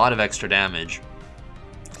gives a lot of extra damage.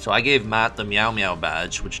 So I gave Matt the Meow Meow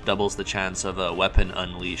badge, which doubles the chance of a weapon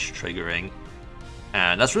unleash triggering.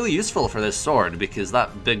 And that's really useful for this sword, because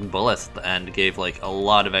that big bullet at the end gave like a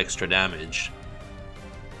lot of extra damage.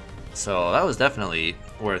 So that was definitely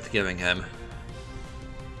worth giving him.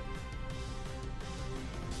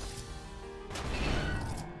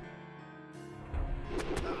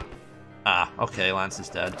 Ah, okay, Lance is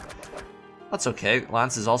dead. That's okay.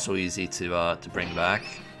 Lance is also easy to bring back.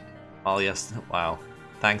 Oh yes, wow.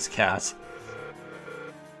 Thanks, Cat.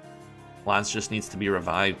 Lance just needs to be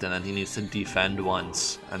revived, and then he needs to defend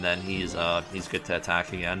once, and then he's good to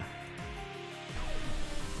attack again.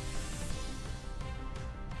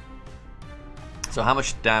 So how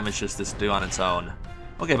much damage does this do on its own?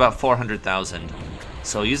 Okay, about 400,000.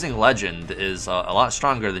 So using Legend is a lot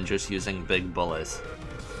stronger than just using Big Bullet.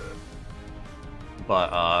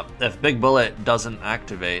 But if Big Bullet doesn't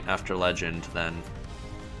activate after Legend, then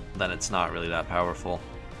it's not really that powerful.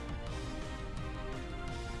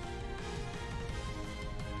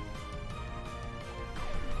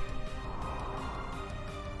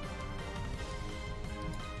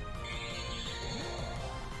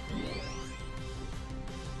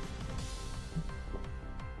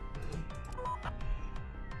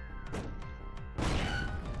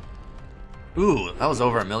 Ooh, that was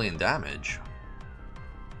over 1 million damage.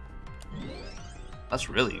 That's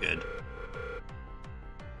really good.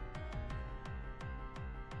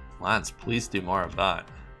 Lance, please do more of that.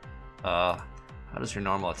 How does your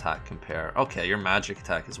normal attack compare? Okay, your magic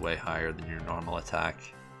attack is way higher than your normal attack.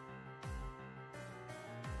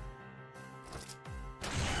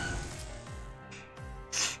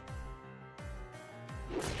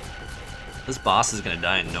 This boss is gonna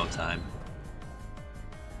die in no time.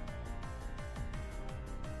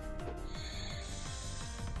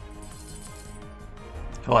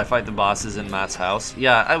 Will I fight the bosses in Matt's house?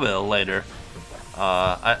 Yeah, I will later.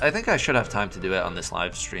 I think I should have time to do it on this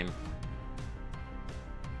live stream,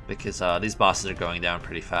 because these bosses are going down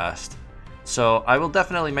pretty fast. So I will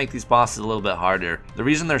definitely make these bosses a little bit harder. The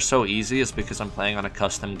reason they're so easy is because I'm playing on a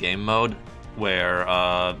custom game mode where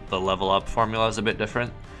the level up formula is a bit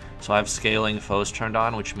different. So I have scaling foes turned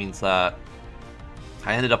on, which means that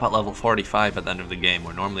I ended up at level 45 at the end of the game,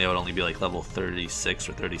 where normally I would only be like level 36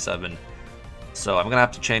 or 37. So I'm going to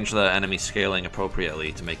have to change the enemy scaling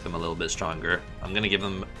appropriately to make them a little bit stronger. I'm going to give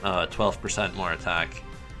them 12% more attack.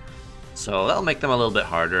 So that'll make them a little bit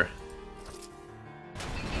harder,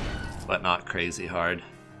 but not crazy hard.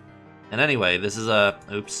 And anyway, this is a...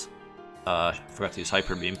 Oops. Forgot to use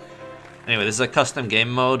Hyper Beam. Anyway, this is a custom game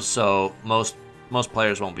mode, so most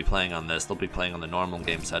players won't be playing on this. They'll be playing on the normal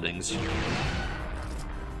game settings.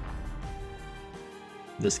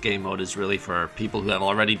 This game mode is really for people who have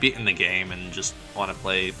already beaten the game and just want to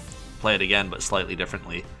play it again, but slightly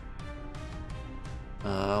differently.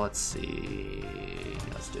 Let's see.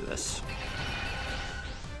 Let's do this.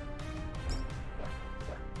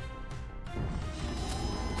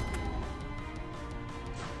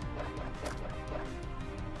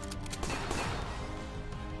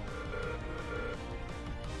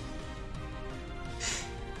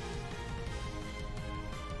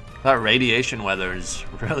 That radiation weather is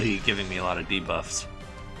really giving me a lot of debuffs.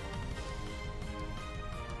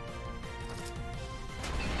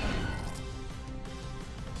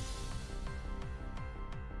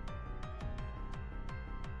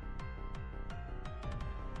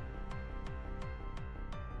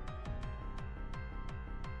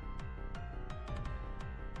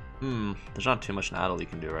 There's not too much Natalie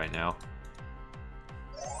can do right now.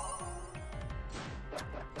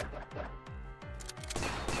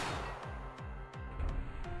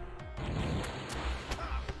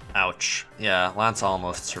 Ouch. Yeah, Lance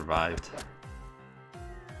almost survived.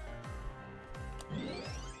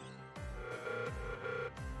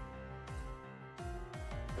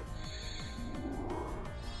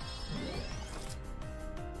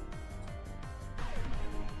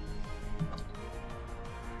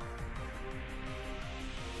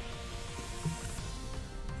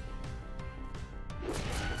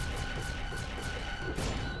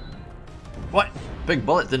 What? Big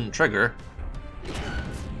bullet didn't trigger.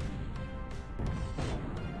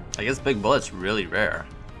 I guess Big Bullet's really rare.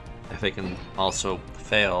 If it can also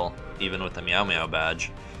fail even with the Meow Meow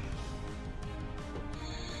badge.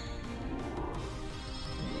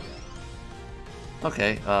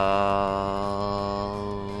 Okay,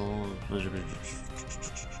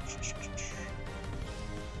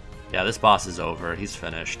 yeah, this boss is over. He's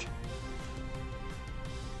finished.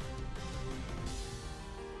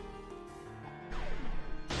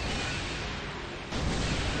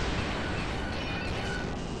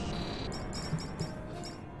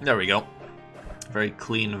 There we go. Very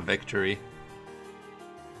clean victory.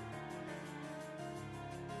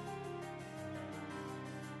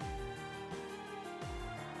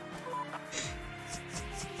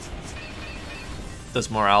 Does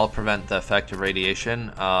morale prevent the effect of radiation?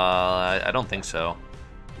 I don't think so.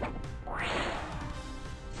 I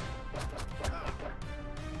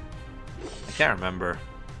can't remember.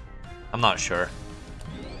 I'm not sure.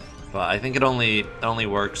 But I think it only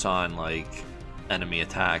works on like enemy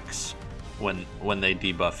attacks when they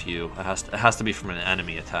debuff you. It has to be from an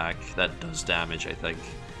enemy attack that does damage, I think.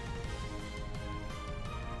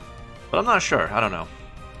 But I'm not sure. I don't know.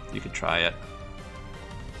 You could try it.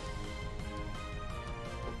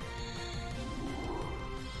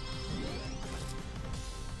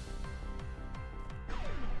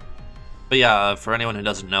 But yeah, for anyone who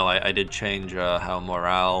doesn't know, I did change how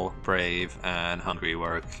Morale, Brave, and Hungry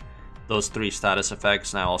work. Those 3 status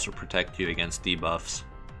effects now also protect you against debuffs.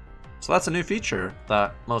 So that's a new feature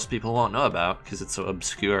that most people won't know about because it's so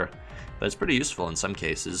obscure. But it's pretty useful in some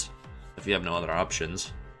cases, if you have no other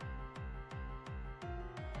options.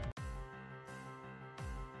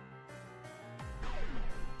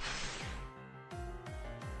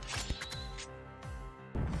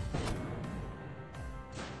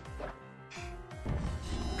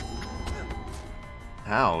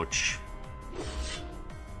 Ouch.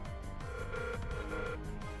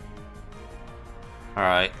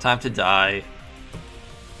 Alright, time to die.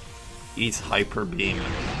 Eat Hyper Beam.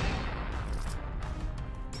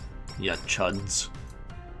 Yeah, chuds.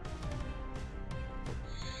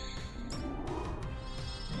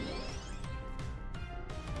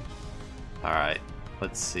 Alright,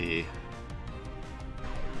 let's see.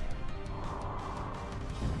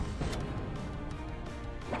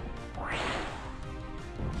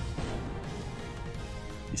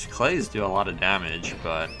 These clays do a lot of damage,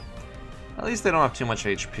 but at least they don't have too much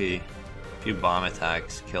HP. A few bomb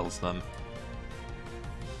attacks kills them.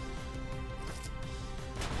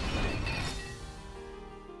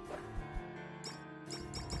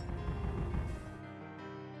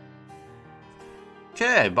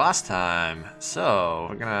 Okay, boss time. So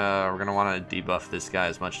we're gonna want to debuff this guy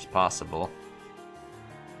as much as possible,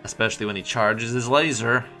 especially when he charges his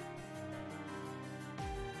laser.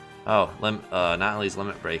 Oh, Natalie's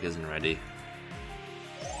Limit Break isn't ready.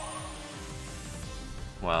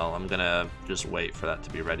 Well, I'm gonna just wait for that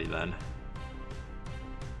to be ready then.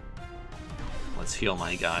 Let's heal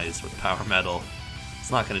my guys with Power Metal.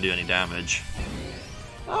 It's not gonna do any damage.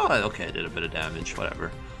 Oh, okay, it did a bit of damage,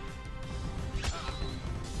 whatever.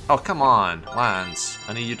 Oh, come on, Lance.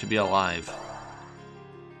 I need you to be alive.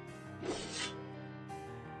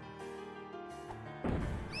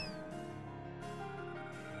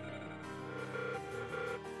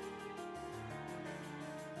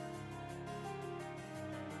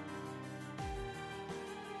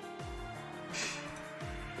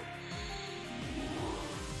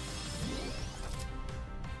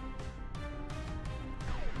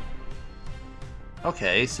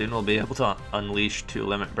 Okay, soon we'll be able to unleash 2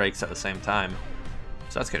 limit breaks at the same time.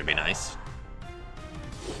 So that's gonna be nice.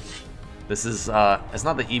 This is, it's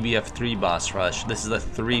not the EBF3 boss rush, this is the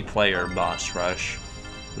 3-player boss rush,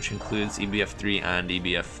 which includes EBF3 and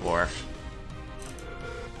EBF4.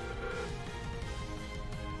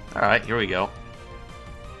 Alright, here we go.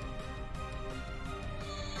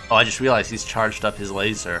 Oh, I just realized he's charged up his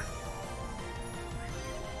laser.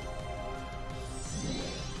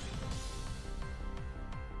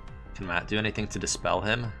 Can Matt do anything to dispel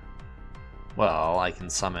him? Well, I can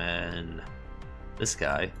summon this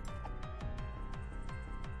guy.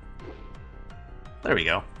 There we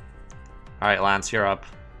go. Alright, Lance, you're up.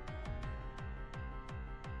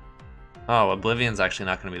 Oh, Oblivion's actually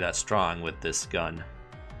not going to be that strong with this gun.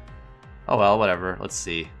 Oh well, whatever. Let's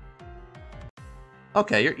see.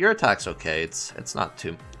 Okay, your attack's okay. It's not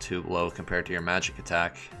too low compared to your magic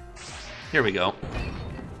attack. Here we go.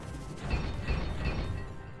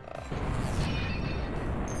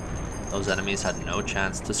 Those enemies had no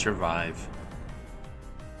chance to survive.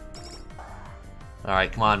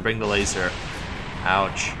 Alright, come on, bring the laser.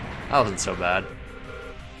 Ouch. That wasn't so bad.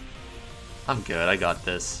 I'm good, I got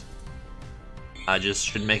this. I just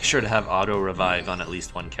should make sure to have auto revive on at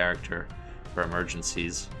least one character for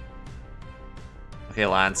emergencies. Okay,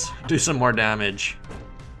 Lance, do some more damage.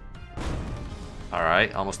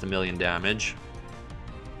 Alright, almost 1,000,000 damage.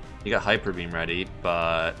 You got Hyper Beam ready,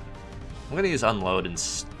 but I'm gonna use Unload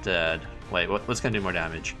instead. Wait, what's gonna do more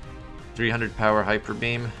damage? 300 power Hyper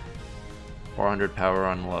Beam, 400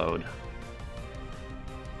 power Unload.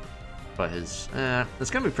 But his,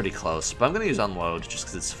 it's gonna be pretty close, but I'm gonna use Unload just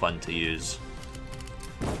because it's fun to use.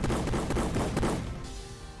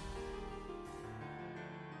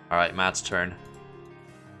 Alright, Matt's turn.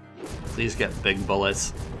 Please get big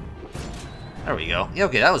bullets. There we go. Yeah,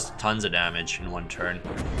 okay, that was tons of damage in one turn.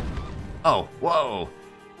 Oh, whoa!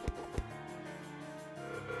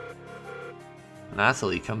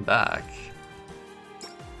 Nathalie, come back.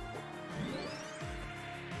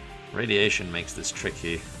 Radiation makes this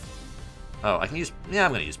tricky. Oh, I can use... Yeah,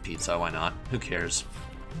 I'm gonna use pizza, why not? Who cares?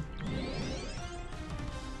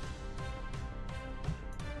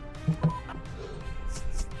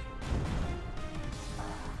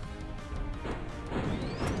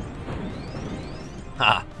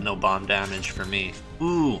 Ha! No bomb damage for me.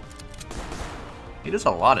 Ooh! He does a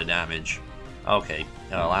lot of damage. Okay,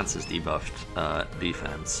 Lance is debuffed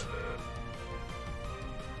defense.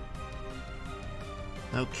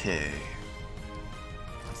 Okay.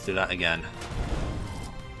 Let's do that again.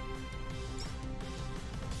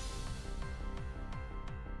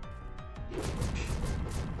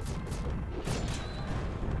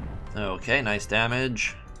 Okay, nice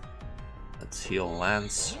damage. Let's heal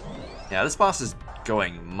Lance. Yeah, this boss is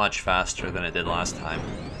going much faster than it did last time.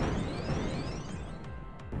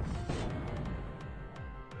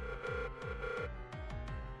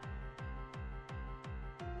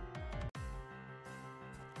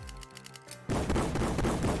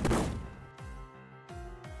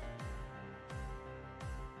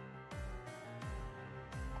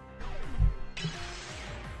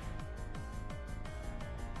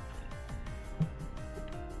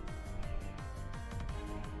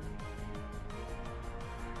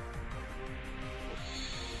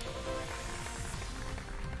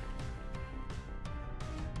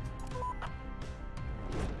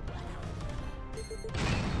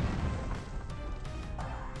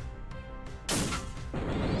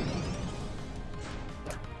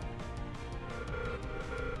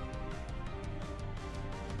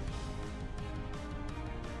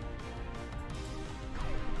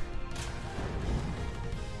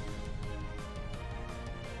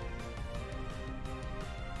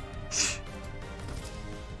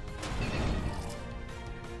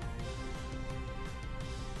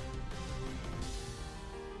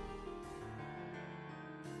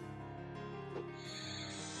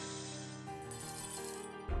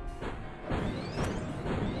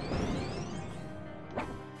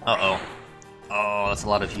 Uh-oh. Oh, that's a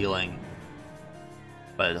lot of healing.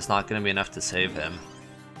 But it's not going to be enough to save him.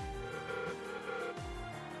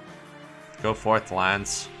 Go forth,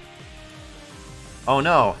 Lance. Oh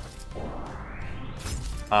no!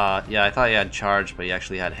 Yeah, I thought he had charge, but he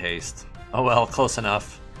actually had haste. Oh well, close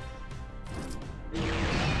enough.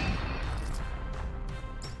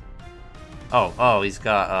 Oh, he's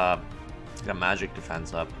got magic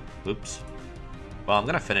defense up. Oops. Well, I'm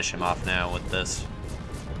gonna finish him off now with this.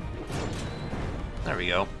 There we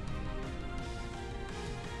go.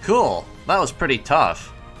 Cool. That was pretty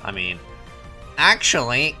tough. I mean,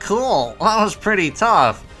 actually, cool. That was pretty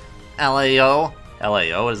tough. LAO.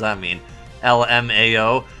 LAO, what does that mean?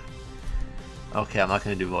 LMAO. Okay, I'm not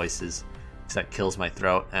gonna do voices, because that kills my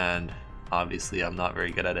throat, and obviously I'm not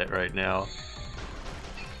very good at it right now.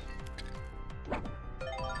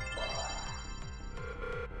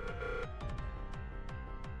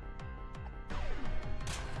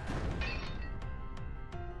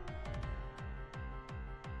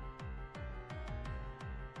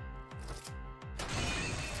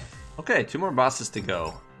 Okay, 2 more bosses to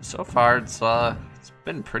go. So far, it's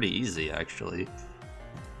been pretty easy, actually.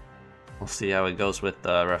 We'll see how it goes with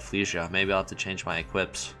Rafflesia. Maybe I'll have to change my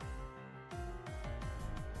equips.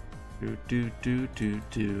 Do.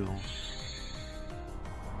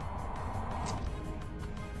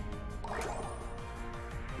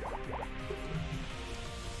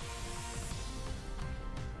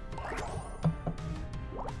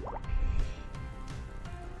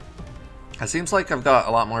 It seems like I've got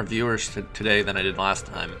a lot more viewers today than I did last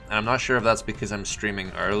time, and I'm not sure if that's because I'm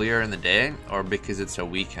streaming earlier in the day or because it's a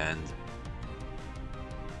weekend.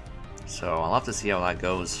 So I'll have to see how that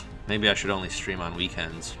goes. Maybe I should only stream on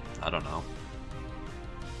weekends. I don't know.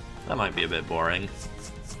 That might be a bit boring.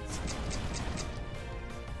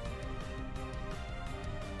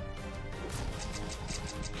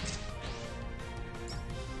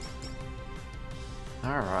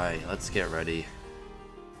 Alright, let's get ready.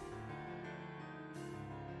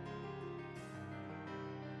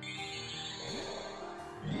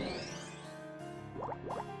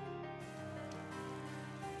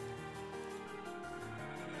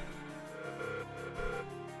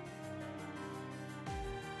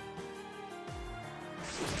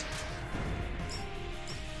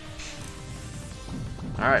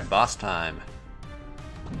 Alright, boss time.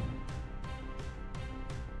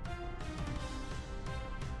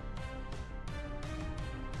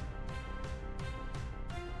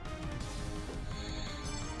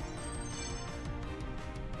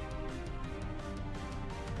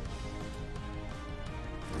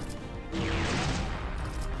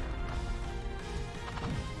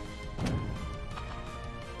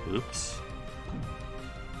 Oops.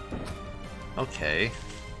 Okay.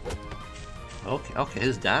 Okay,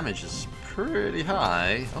 his damage is pretty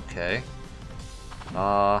high. Okay.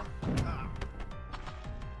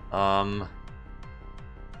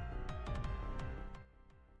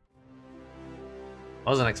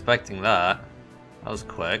 Wasn't expecting that. That was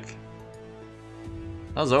quick.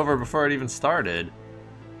 That was over before it even started.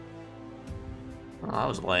 Oh, that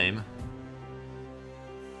was lame.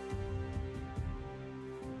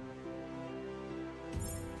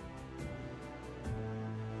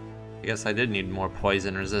 I guess I did need more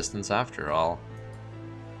poison resistance after all.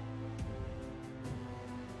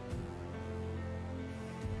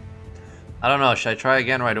 I don't know, should I try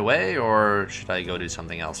again right away, or should I go do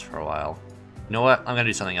something else for a while? You know what? I'm gonna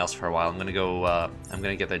do something else for a while. I'm gonna go, I'm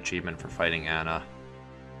gonna get the achievement for fighting Anna.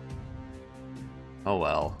 Oh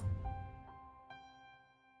well.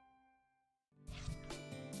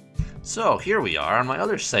 So, here we are on my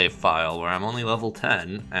other save file, where I'm only level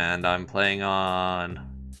 10, and I'm playing on...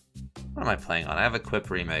 What am I playing on? I have Equip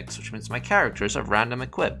Remix, which means my characters have random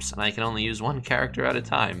equips, and I can only use one character at a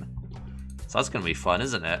time. So that's gonna be fun,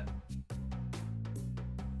 isn't it?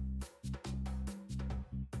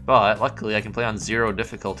 But, luckily, I can play on 0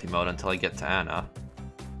 difficulty mode until I get to Anna.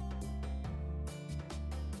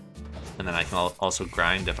 And then I can also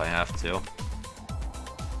grind if I have to.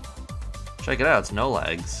 Check it out, it's no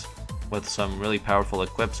lags, with some really powerful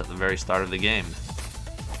equips at the very start of the game.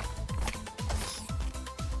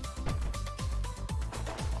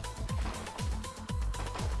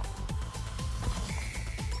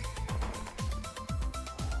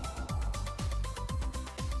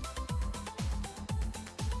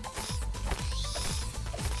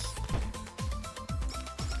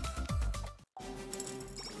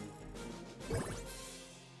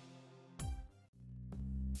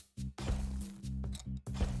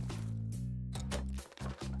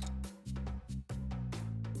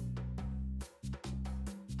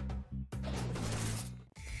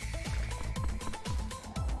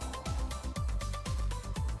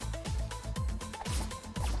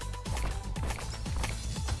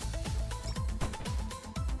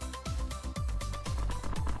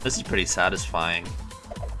 This is pretty satisfying.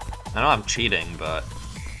 I know I'm cheating, but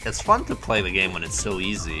it's fun to play the game when it's so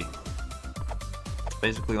easy. It's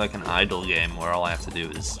basically like an idle game where all I have to do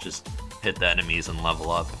is just hit the enemies and level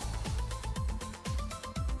up.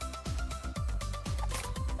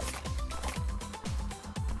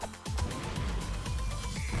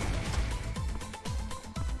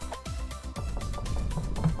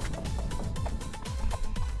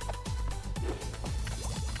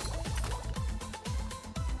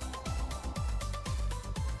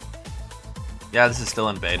 Yeah, this is still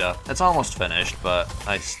in beta. It's almost finished, but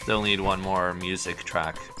I still need one more music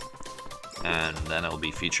track, and then it'll be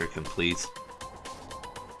feature complete.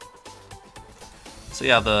 So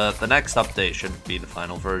yeah, the next update should be the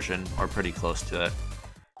final version, or pretty close to it.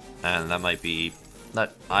 And that might be...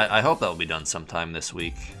 I hope that will be done sometime this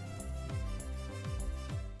week.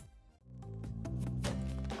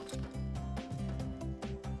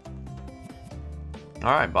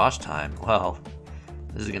 Alright, boss time. Well,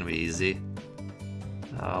 this is gonna be easy.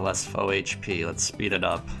 Less faux HP, let's speed it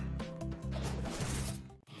up.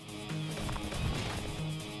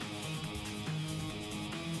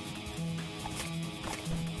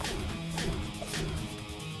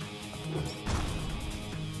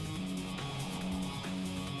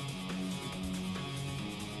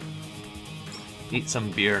 Eat some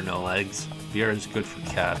beer, no legs. Beer is good for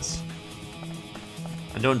cats.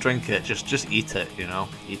 And don't drink it, just eat it, you know?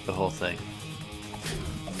 Eat the whole thing.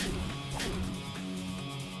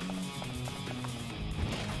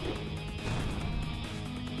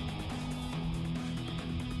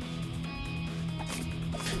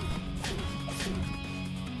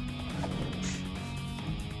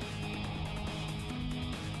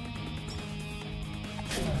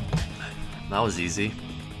 That was easy.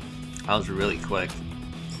 That was really quick.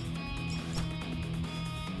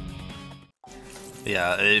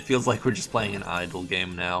 Yeah, it feels like we're just playing an idle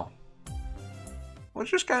game now.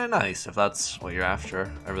 Which is kind of nice, if that's what you're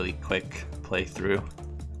after. A really quick playthrough.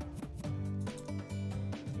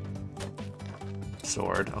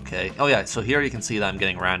 Sword, okay. Oh yeah, so here you can see that I'm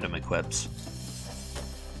getting random equips.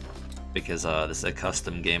 Because this is a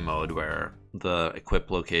custom game mode where the equip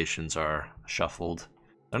locations are shuffled.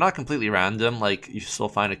 They're not completely random, like you still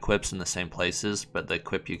find equips in the same places, but the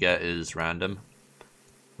equip you get is random.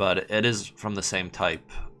 But it is from the same type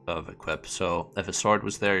of equip, so if a sword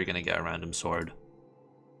was there, you're gonna get a random sword.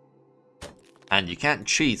 And you can't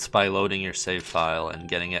cheat by loading your save file and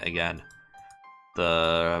getting it again.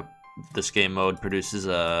 This game mode produces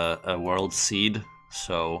a world seed,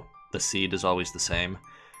 so the seed is always the same,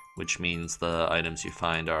 which means the items you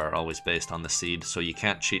find are always based on the seed, so you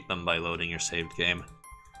can't cheat them by loading your saved game.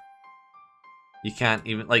 You can't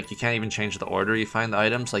even change the order you find the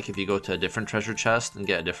items. Like if you go to a different treasure chest and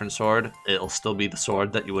get a different sword, it'll still be the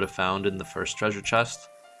sword that you would have found in the first treasure chest.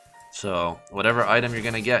 So whatever item you're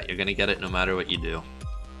gonna get it no matter what you do.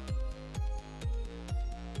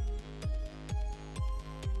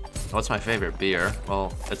 What's my favorite beer?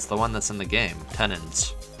 Well, it's the one that's in the game,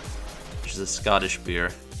 Tennent's, which is a Scottish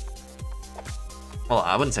beer. Well,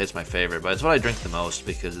 I wouldn't say it's my favorite, but it's what I drink the most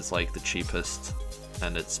because it's like the cheapest,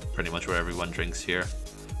 and it's pretty much what everyone drinks here.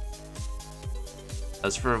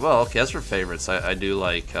 As for favorites, I do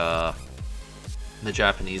like the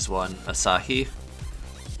Japanese one, Asahi.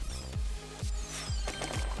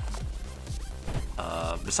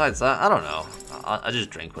 Besides that, I don't know. I just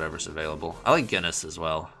drink whatever's available. I like Guinness as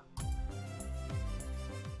well.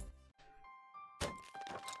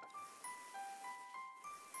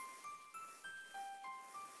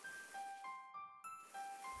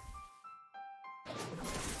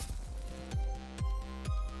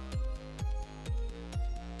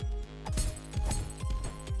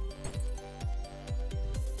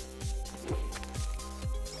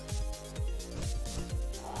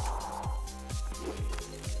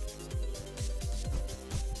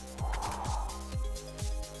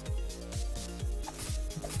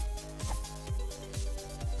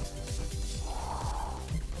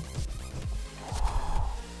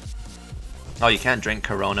 Oh, you can't drink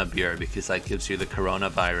Corona beer because that gives you the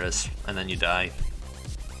coronavirus and then you die.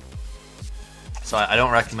 So I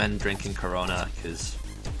don't recommend drinking Corona because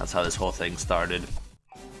that's how this whole thing started.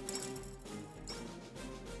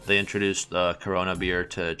 They introduced the Corona beer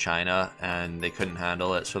to China and they couldn't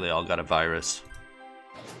handle it, so they all got a virus.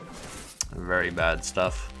 Very bad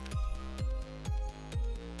stuff.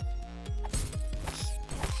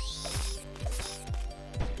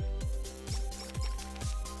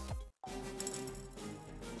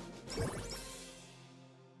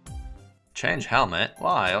 Change helmet?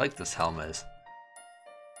 Why? I like this helmet.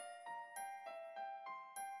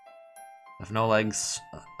 If no legs,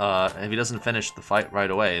 if he doesn't finish the fight right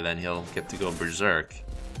away, then he'll get to go berserk.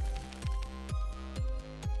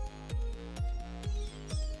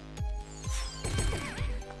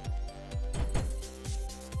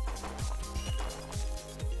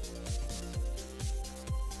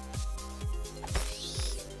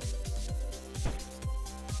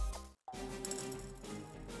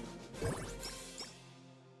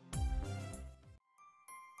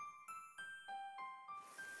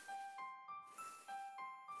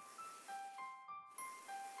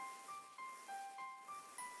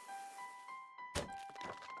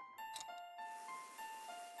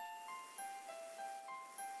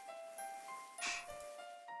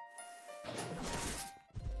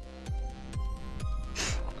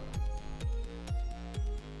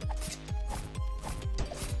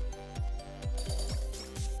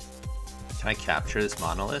 Can I capture this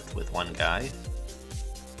monolith with one guy?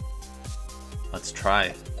 Let's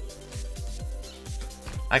try.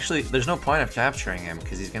 Actually, there's no point of capturing him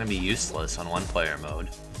because he's going to be useless on one player mode.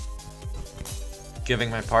 Giving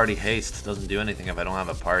my party haste doesn't do anything if I don't have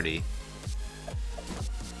a party.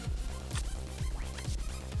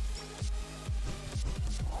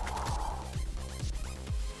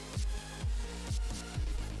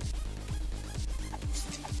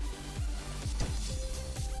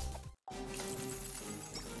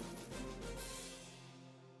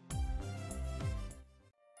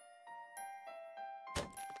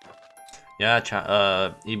 Yeah,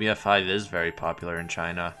 EBF5 is very popular in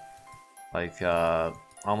China. Like,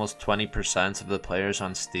 almost 20% of the players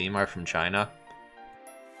on Steam are from China.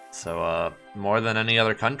 So, more than any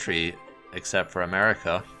other country except for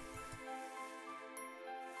America.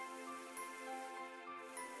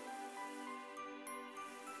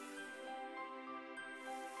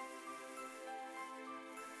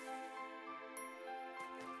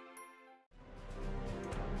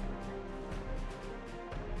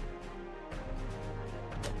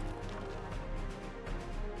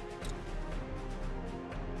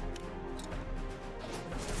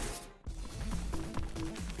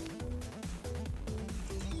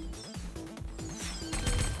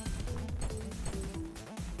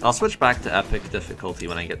 I'll switch back to epic difficulty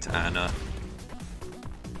when I get to Anna.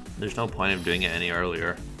 There's no point of doing it any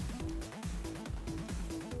earlier.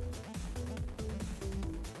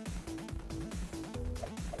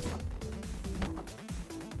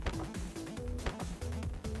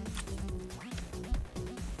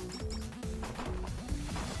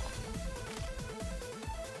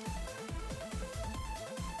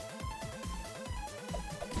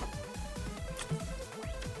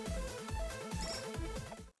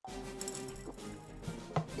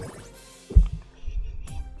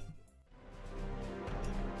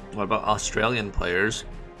 What about Australian players?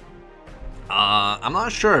 I'm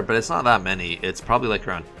not sure, but it's not that many. It's probably like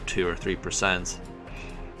around 2 or 3%.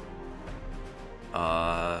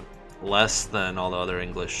 Less than all the other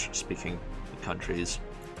English-speaking countries.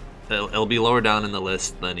 It'll be lower down in the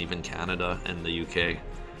list than even Canada and the UK.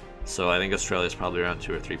 So I think Australia's probably around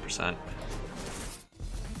 2 or 3%.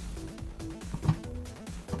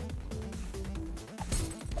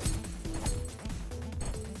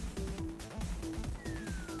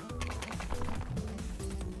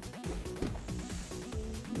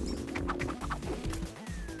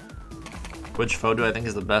 Which foe do I think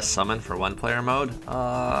is the best summon for one-player mode?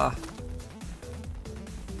 I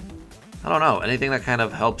don't know. Anything that kind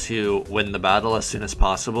of helps you win the battle as soon as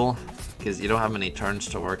possible, because you don't have many turns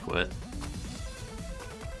to work with.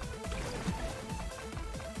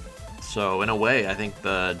 So in a way, I think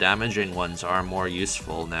the damaging ones are more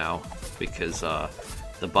useful now, because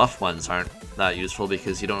the buff ones aren't that useful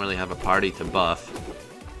because you don't really have a party to buff.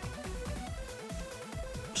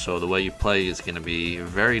 So the way you play is going to be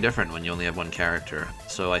very different when you only have one character.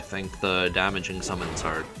 So I think the damaging summons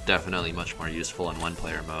are definitely much more useful in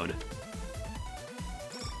one-player mode.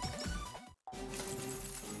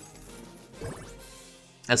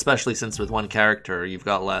 Especially since with one character, you've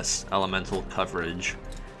got less elemental coverage,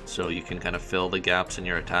 so you can kind of fill the gaps in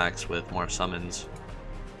your attacks with more summons.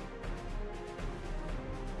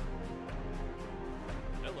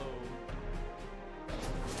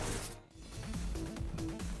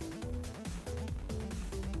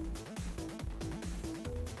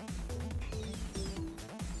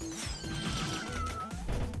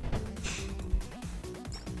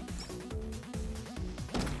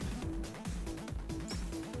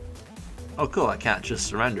 Oh cool, that cat just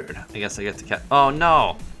surrendered. I guess I get to cat. Oh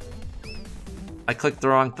no! I clicked the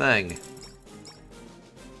wrong thing.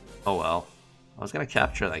 Oh well. I was gonna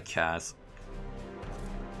capture that cat.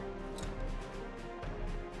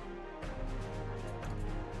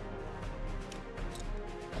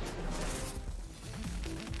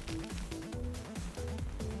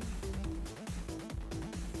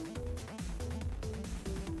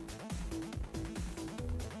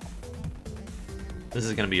 This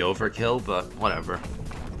is gonna be overkill, but whatever.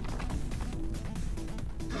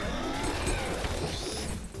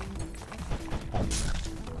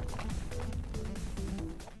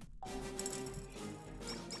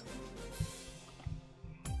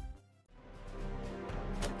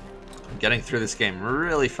 I'm getting through this game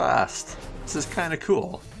really fast. This is kinda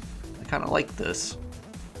cool. I kinda like this.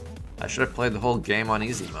 I should have played the whole game on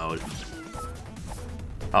easy mode.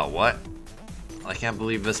 Oh, what? I can't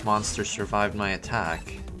believe this monster survived my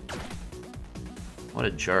attack. What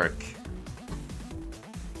a jerk.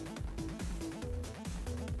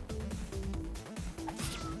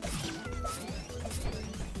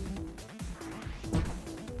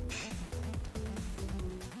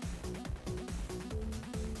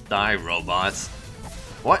 Die, robots.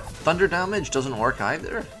 What? Thunder damage doesn't work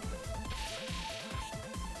either?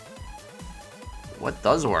 What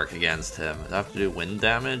does work against him? Does it have to do wind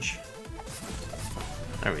damage?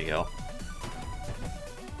 There we go.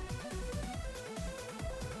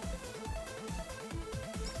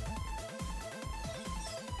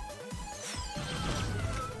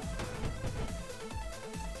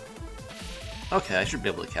 Okay, I should be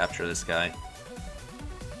able to capture this guy.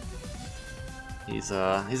 He's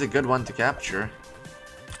a good one to capture.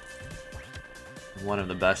 One of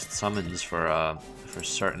the best summons for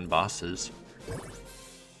certain bosses.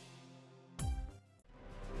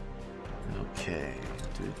 Okay.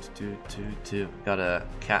 Got a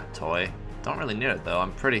cat toy. Don't really need it though.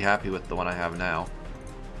 I'm pretty happy with the one I have now.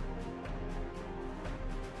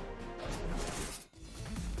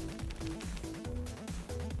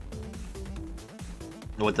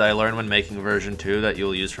 What did I learn when making version 2 that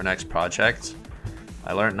you'll use for next projects?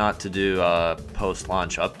 I learned not to do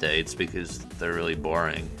post-launch updates because they're really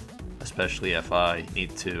boring, especially if I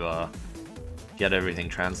need to get everything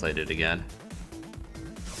translated again.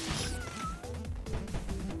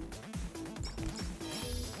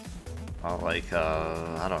 Like,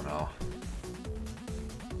 I don't know.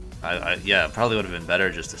 Yeah, it probably would have been better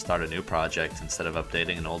just to start a new project instead of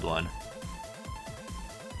updating an old one.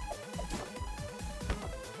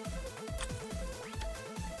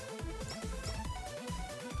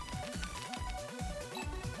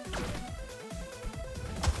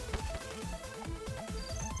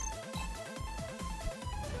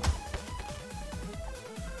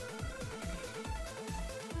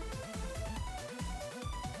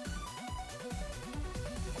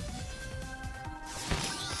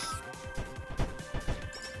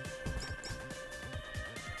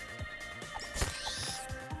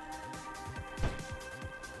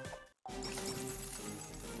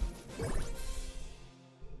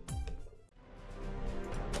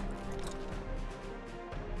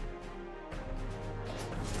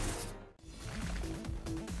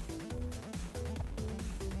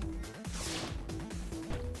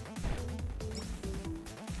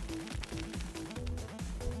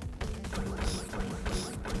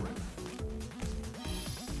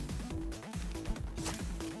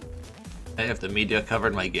 Hey, if the media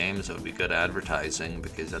covered my games, it would be good advertising,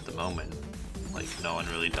 because at the moment, like, no one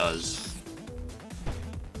really does.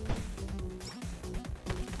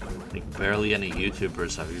 Like, barely any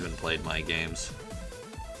YouTubers have even played my games.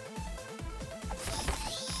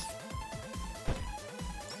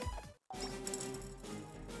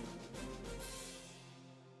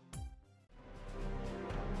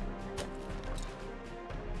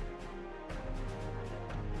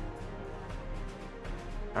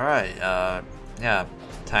 Alright, yeah,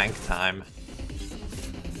 tank time.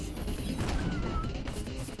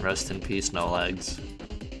 Rest in peace, no legs.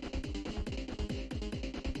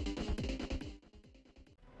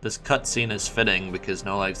 This cutscene is fitting because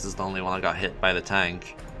no legs is the only one that got hit by the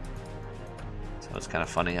tank. So it's kind of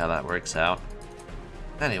funny how that works out.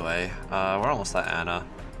 Anyway, we're almost at Anna.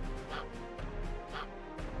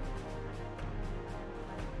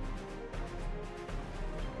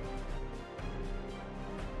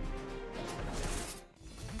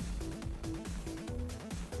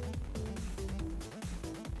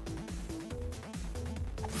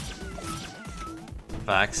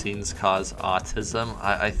 Vaccines cause autism.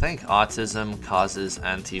 I think autism causes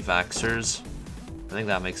anti-vaxxers. I think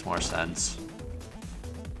that makes more sense.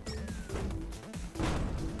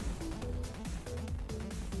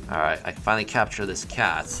 Alright, I can finally capture this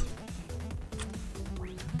cat.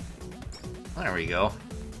 There we go.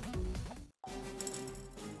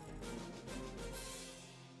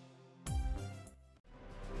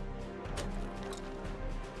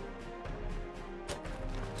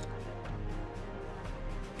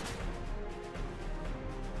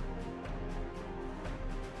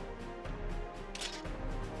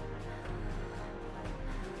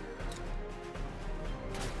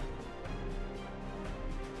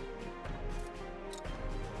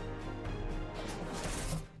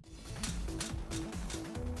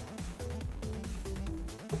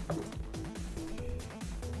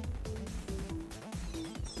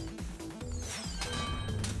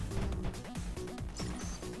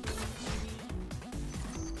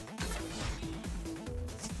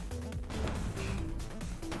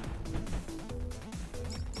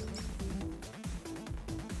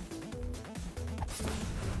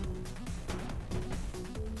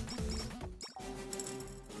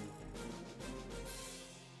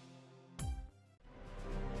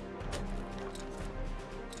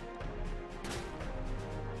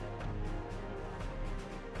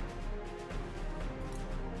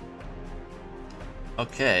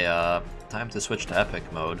 Okay, time to switch to epic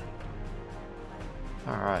mode.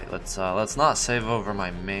 Alright, let's not save over my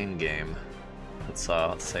main game. Let's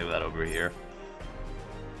save that over here.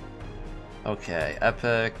 Okay,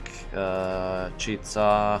 epic, cheats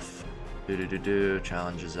off,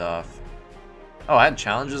 challenges off. Oh, I had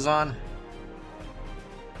challenges on?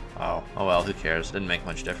 Oh well, who cares? Didn't make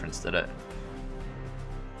much difference, did it?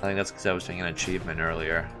 I think that's because I was doing an achievement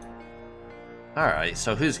earlier. Alright,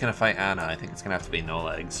 so who's gonna fight Anna? I think it's gonna have to be No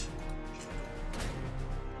Legs.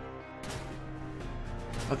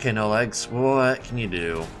 Okay, No Legs, what can you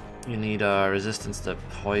do? You need resistance to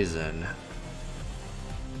poison.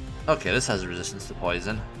 Okay, this has resistance to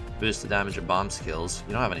poison. Boost the damage of bomb skills.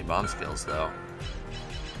 You don't have any bomb skills, though.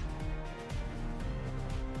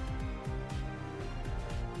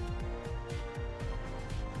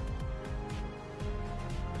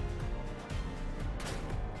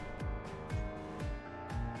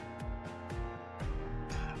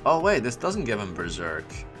 Oh wait, this doesn't give him Berserk.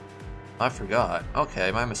 I forgot.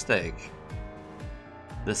 Okay, my mistake.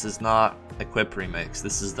 This is not Equip Remix,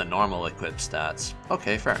 this is the normal Equip stats.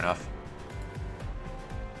 Okay, fair enough.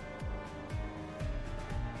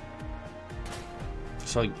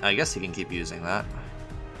 So I guess he can keep using that.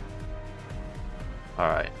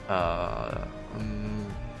 Alright,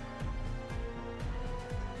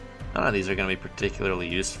 none of these are going to be particularly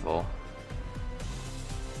useful.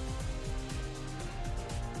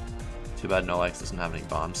 Too bad Nolex doesn't have any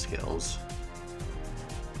bomb skills.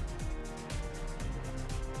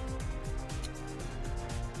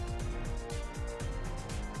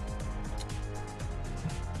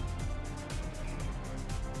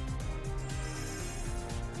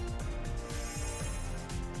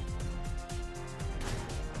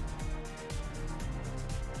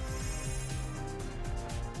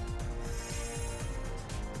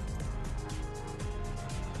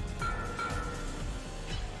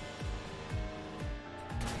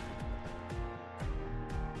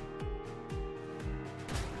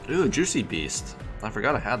 Ooh, Juicy Beast. I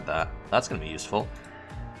forgot I had that. That's going to be useful.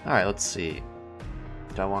 Alright, let's see.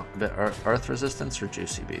 Do I want a bit Earth Resistance or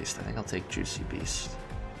Juicy Beast? I think I'll take Juicy Beast.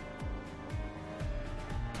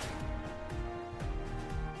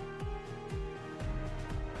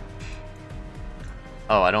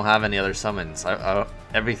 Oh, I don't have any other summons.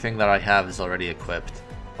 Everything that I have is already equipped.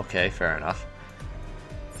 Okay, fair enough.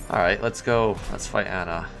 Alright, let's go. Let's fight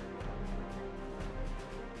Anna.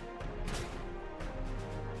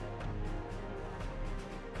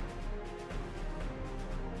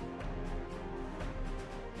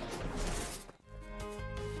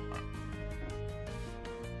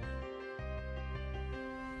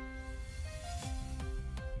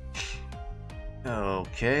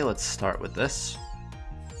 Okay, let's start with this.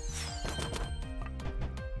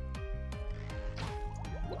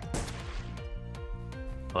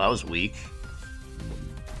 Well, that was weak.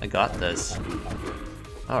 I got this.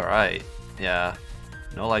 Alright, yeah.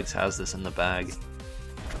 Nolex has this in the bag.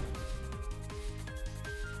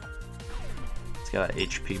 Let's get an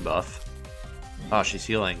HP buff. Oh, she's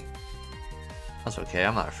healing. That's okay,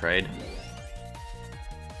 I'm not afraid.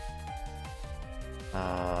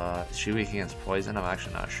 Is she weak against poison? I'm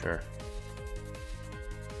actually not sure.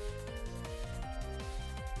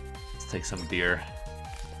 Let's take some beer.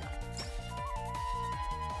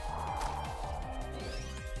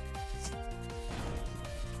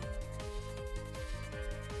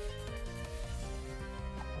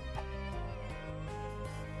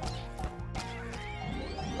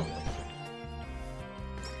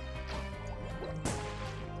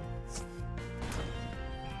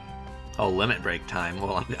 Oh, limit break time.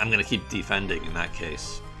 Well, I'm gonna keep defending in that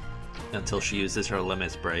case until she uses her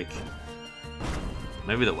limits break.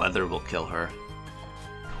 Maybe the weather will kill her.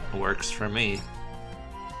 Works for me.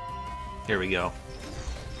 Here we go.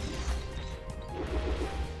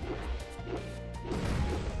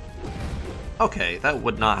 Okay, that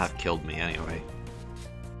would not have killed me anyway.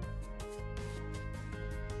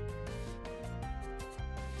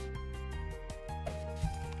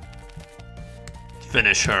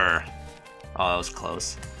 Finish her. Oh, that was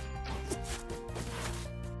close.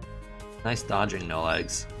 Nice dodging,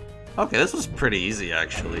 Nolex. Okay, this was pretty easy,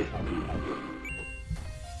 actually.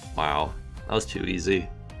 Wow, that was too easy.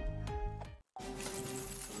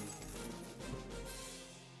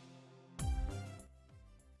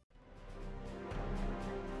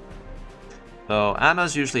 So,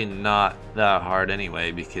 Anna's usually not that hard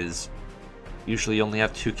anyway, because usually you only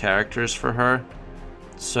have 2 characters for her.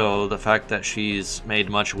 So the fact that she's made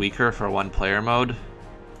much weaker for 1-player mode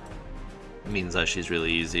means that she's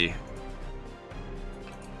really easy.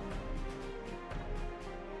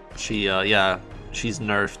 Yeah, she's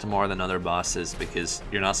nerfed more than other bosses because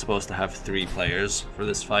you're not supposed to have 3 players for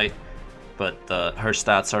this fight, but her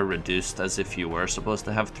stats are reduced as if you were supposed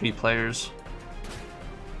to have 3 players.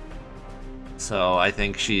 So I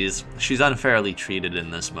think she's unfairly treated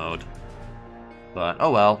in this mode. But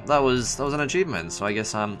oh well, that was an achievement, so I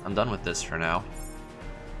guess I'm done with this for now.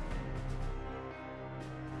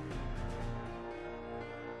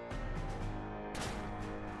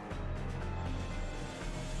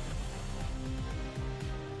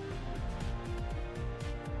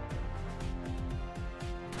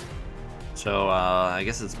 So I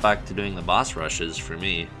guess it's back to doing the boss rushes for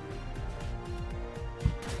me.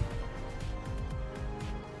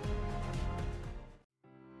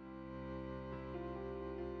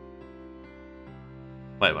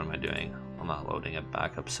 Wait, what am I doing? I'm not loading a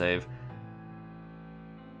backup save.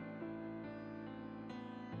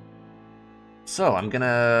 So I'm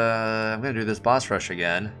gonna do this boss rush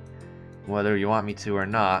again. Whether you want me to or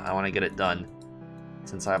not, I want to get it done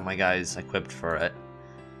since I have my guys equipped for it.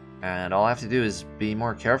 And all I have to do is be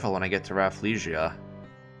more careful when I get to Rafflesia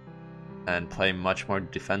and play much more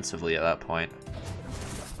defensively at that point.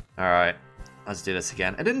 Alright, let's do this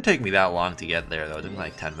again. It didn't take me that long to get there though, it took me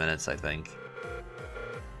like 10 minutes I think.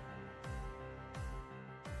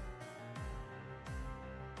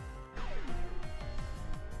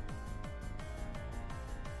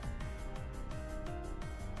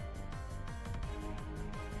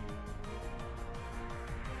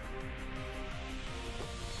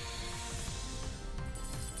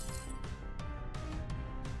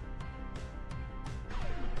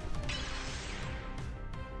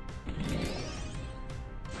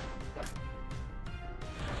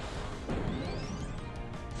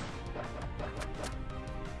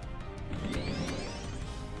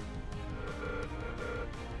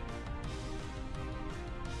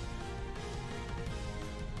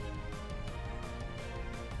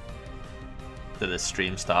 Did the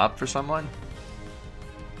stream stop for someone?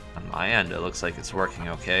 On my end, it looks like it's working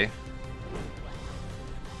okay.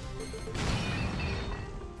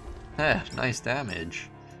 Eh, nice damage.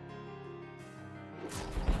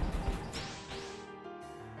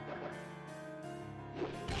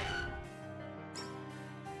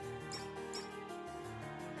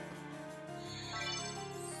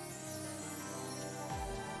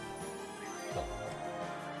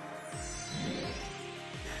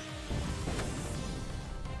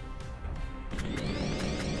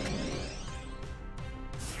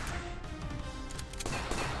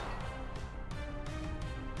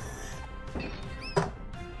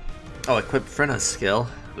 Oh, equip Frina's skill.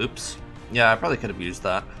 Oops. Yeah, I probably could have used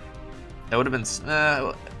that. It would have been...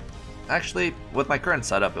 actually, with my current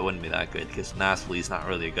setup, it wouldn't be that good, because Nastali's not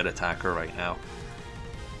really a good attacker right now.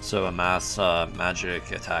 So a mass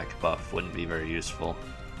magic attack buff wouldn't be very useful.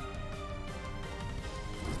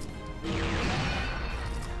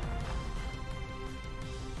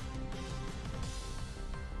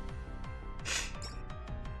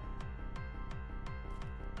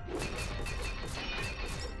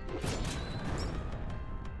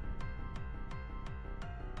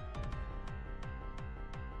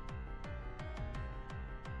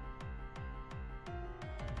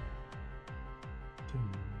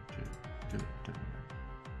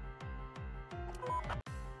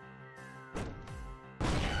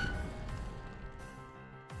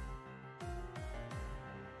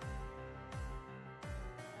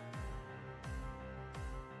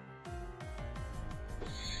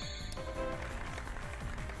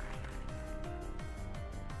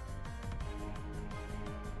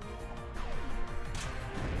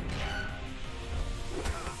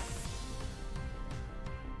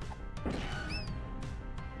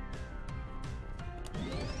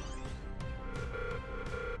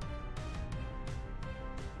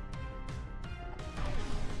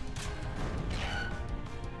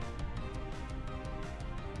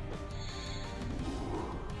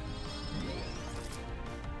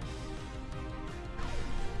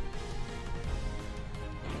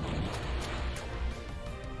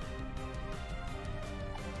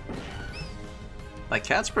 My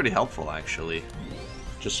cat's pretty helpful, actually.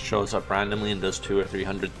 Just shows up randomly and does 200,000 or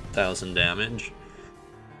 300,000 damage.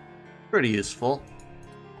 Pretty useful.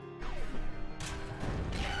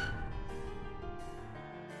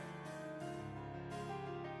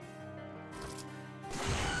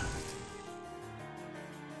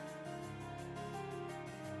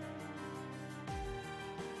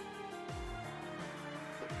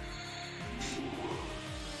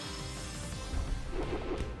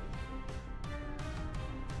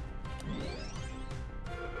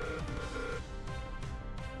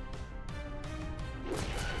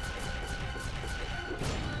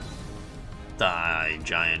 Die,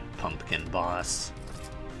 giant pumpkin boss.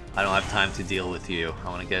 I don't have time to deal with you. I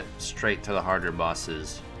want to get straight to the harder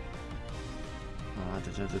bosses.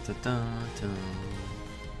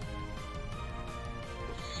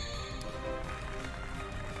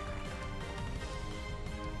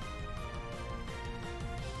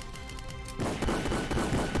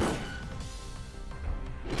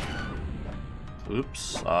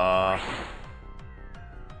 Oops. That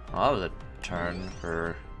was a turn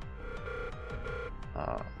for...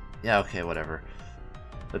 yeah, okay, whatever.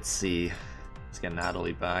 Let's see. Let's get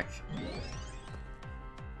Natalie back.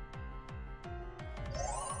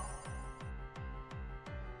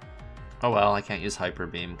 Oh well, I can't use Hyper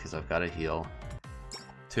Beam because I've got a heal.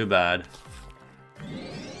 Too bad.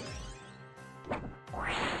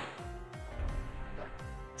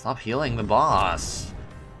 Stop healing the boss.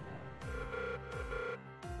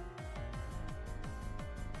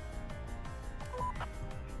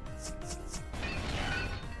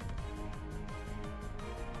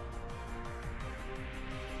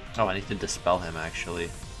 Oh, I need to dispel him,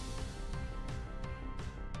 actually.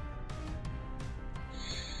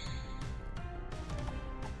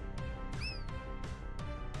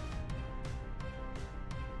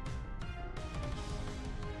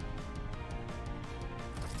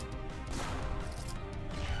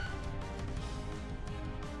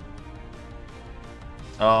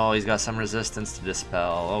 Oh, he's got some resistance to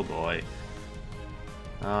dispel. Oh boy.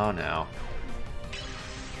 Oh no.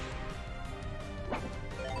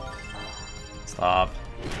 Stop.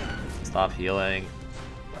 Stop healing.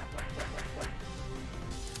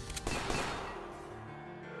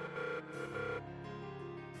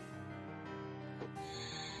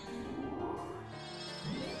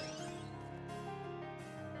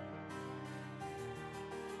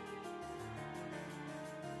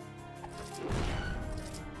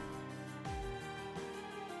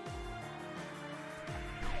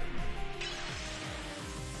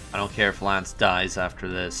 don't care if Lance dies after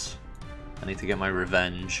this. I need to get my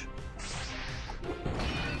revenge.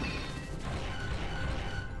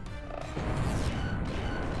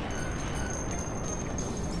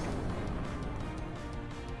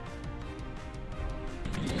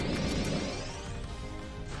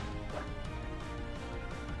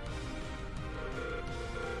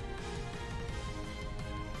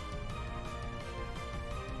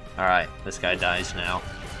 Alright, this guy dies now.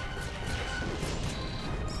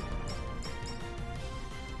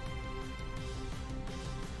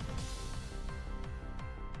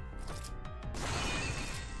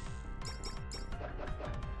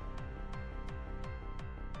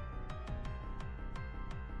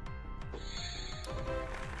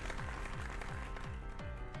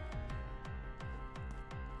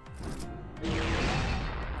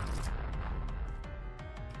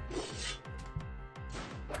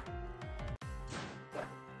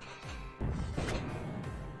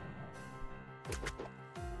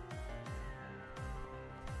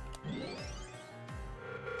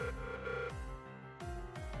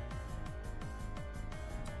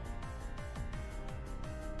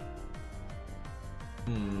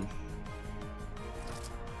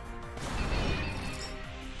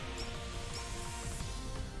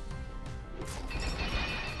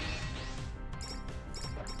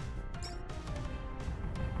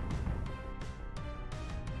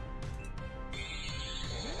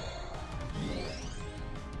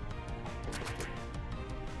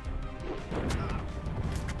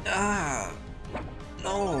 Ah,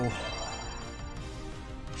 no.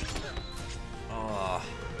 Oh,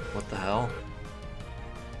 what the hell?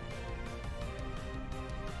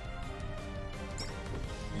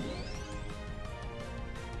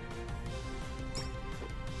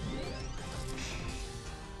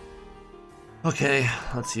 Okay,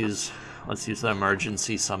 let's use the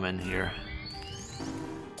emergency summon here.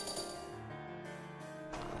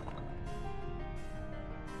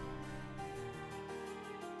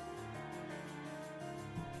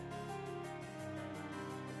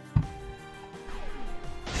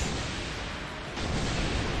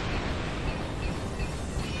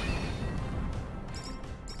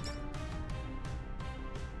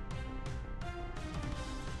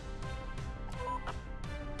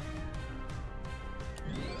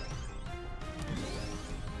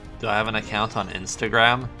 Do I have an account on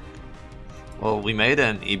Instagram? Well, we made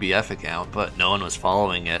an EBF account, but no one was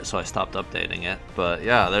following it, so I stopped updating it. But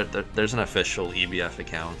yeah, there's an official EBF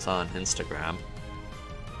account on Instagram.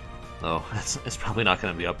 Though, it's probably not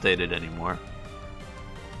going to be updated anymore.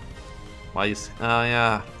 Why use... Oh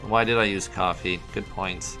yeah, why did I use coffee? Good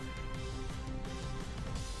points.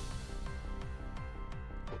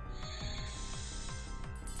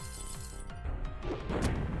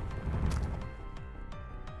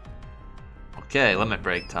 Okay, limit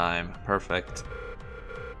break time. Perfect.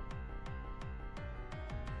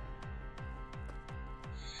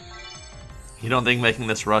 You don't think making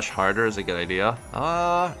this rush harder is a good idea?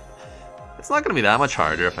 It's not going to be that much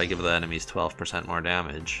harder if I give the enemies 12% more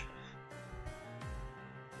damage.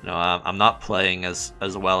 No, I'm not playing as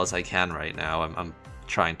well as I can right now. I'm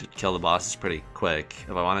trying to kill the bosses pretty quick.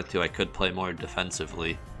 If I wanted to, I could play more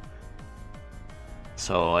defensively.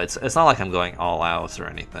 So it's not like I'm going all out or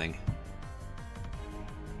anything.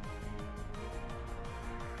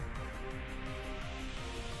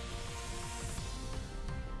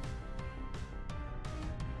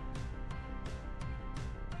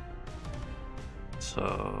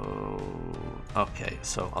 So, okay,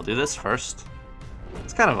 so I'll do this first.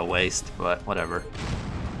 It's kind of a waste, but whatever.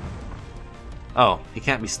 Oh, he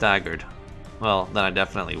can't be staggered. Well, then I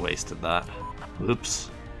definitely wasted that. Oops.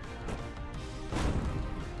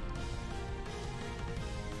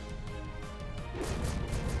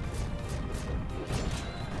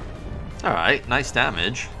 Alright, nice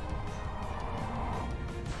damage.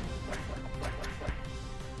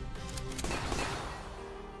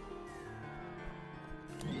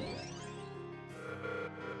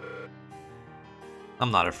 I'm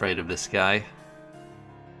not afraid of this guy.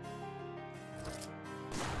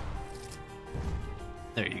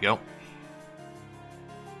 There you go.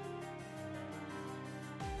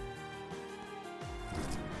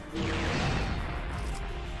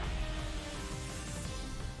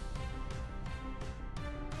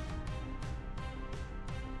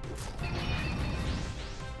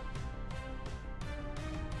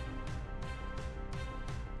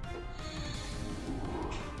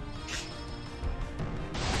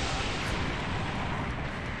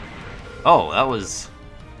 Oh, that was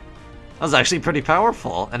actually pretty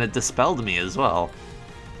powerful, and it dispelled me as well.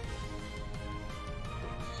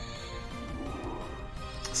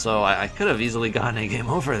 So I could have easily gotten a game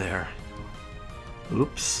over there.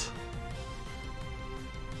 Oops.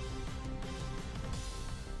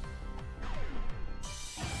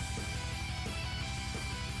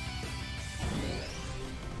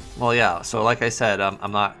 Well, yeah, so like I said,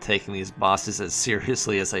 I'm not taking these bosses as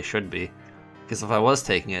seriously as I should be. Because if I was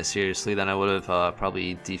taking it seriously, then I would have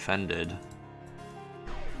probably defended.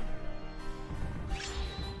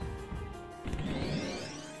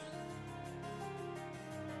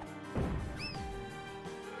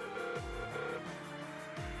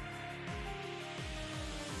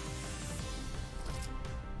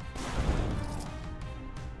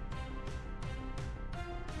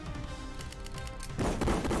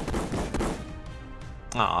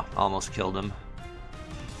 Aw, almost killed him.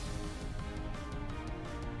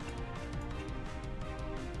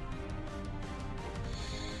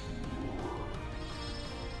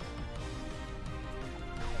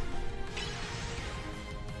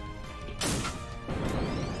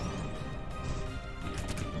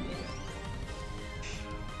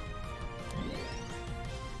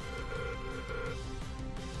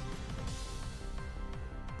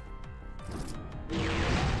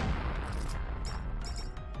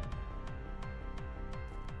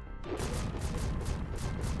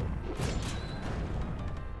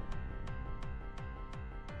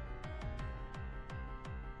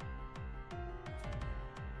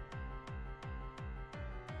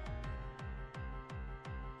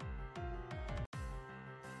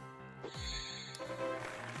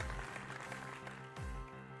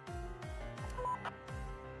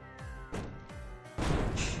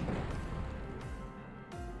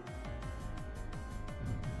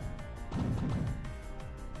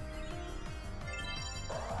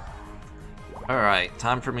 Alright,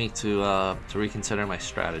 time for me to reconsider my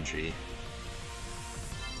strategy.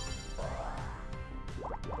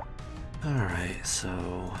 Alright,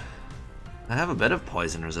 so... I have a bit of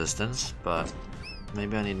poison resistance, but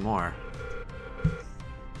maybe I need more.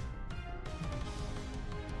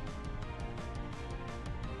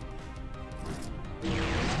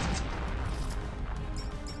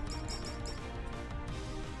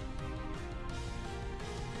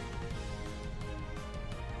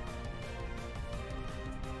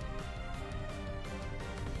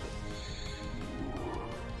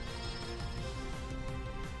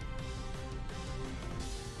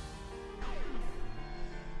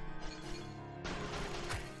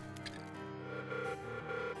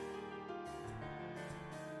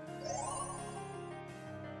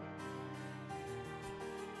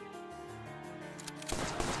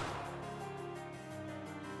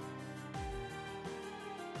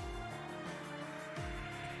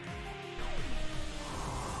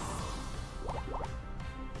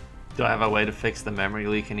 Do I have a way to fix the memory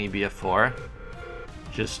leak in EBF4?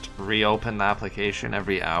 Just reopen the application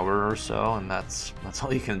every hour or so, and that's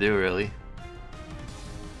all you can do, really.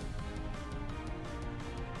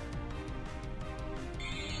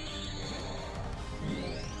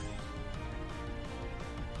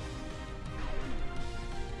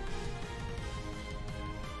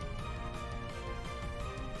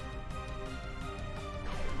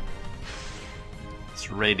 This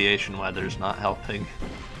radiation weather's not helping.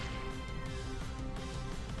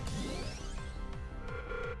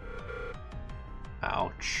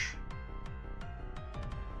 Ouch.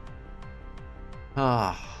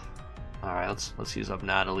 Ah. Alright, let's use up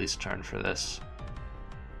Natalie's turn for this.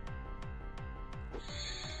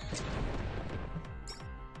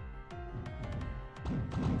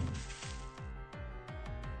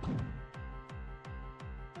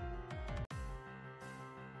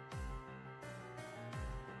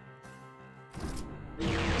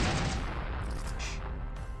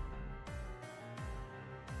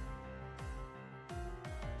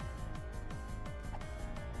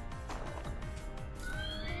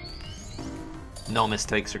 No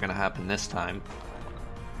mistakes are gonna happen this time.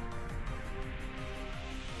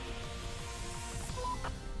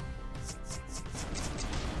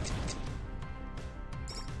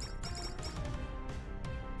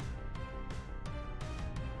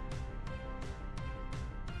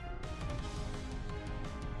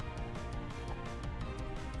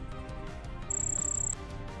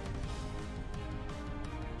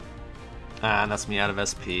 Ah, that's me out of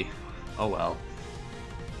SP. Oh well.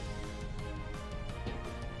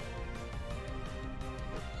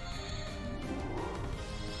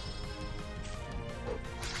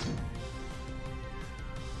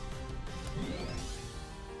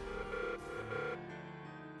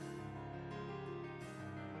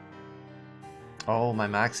 Oh, my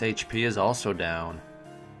max HP is also down.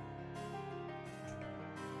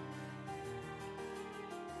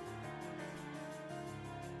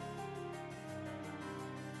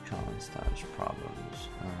 status problems.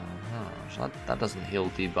 So that doesn't heal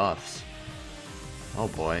debuffs. Oh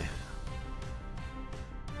boy.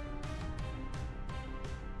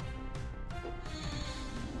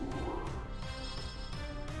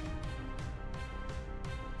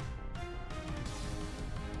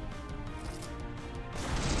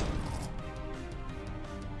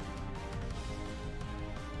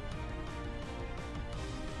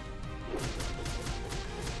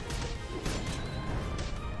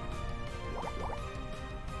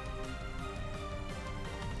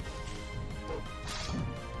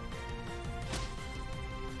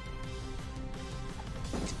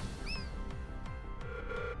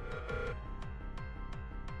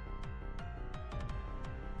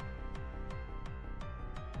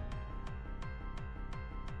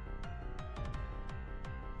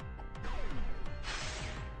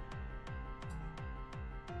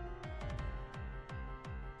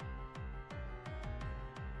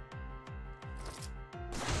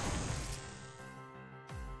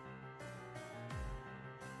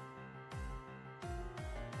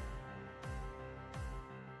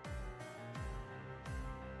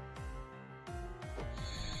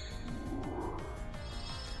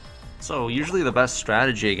 So usually the best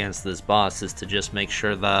strategy against this boss is to just make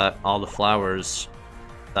sure that all the flowers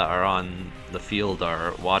that are on the field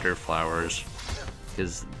are water flowers,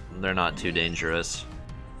 because they're not too dangerous.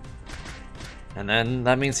 And then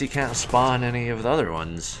that means he can't spawn any of the other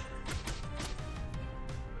ones.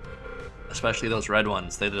 Especially those red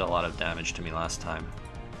ones, they did a lot of damage to me last time.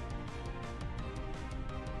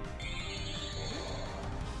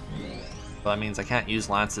 But that means I can't use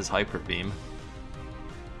Lance's Hyper Beam.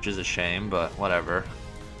 Which is a shame, but whatever.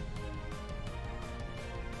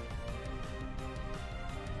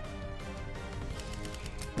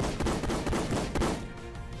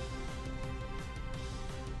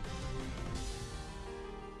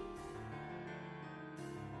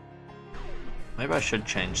 Maybe I should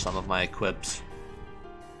change some of my equips.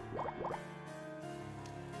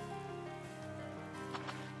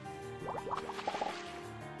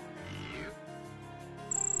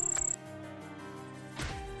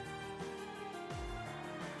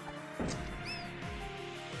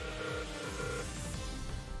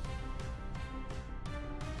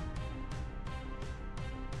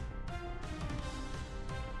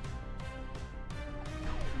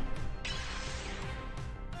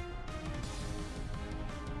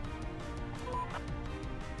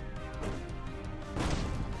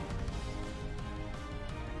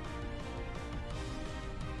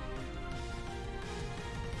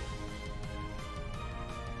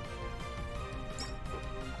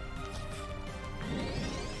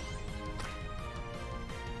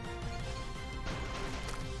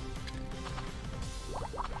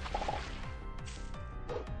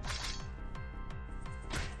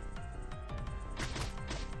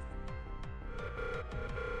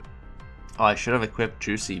 Oh, I should have equipped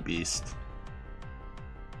Juicy Beast.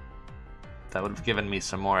 That would have given me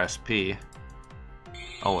some more SP.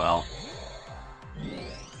 Oh well.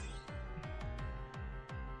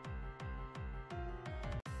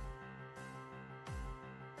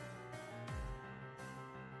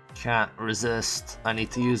 Can't resist. I need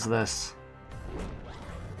to use this.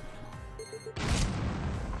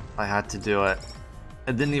 I had to do it.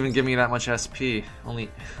 It didn't even give me that much SP. Only...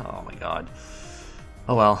 oh my god.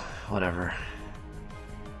 Oh well, whatever.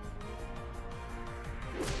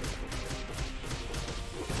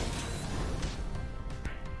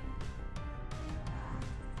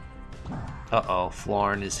 Uh-oh,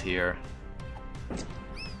 Florin is here.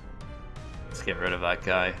 Let's get rid of that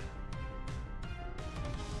guy.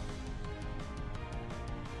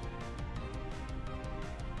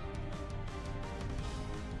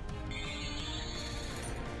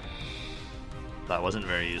 That wasn't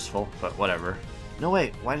very useful, but whatever. No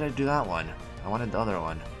wait, why did I do that one? I wanted the other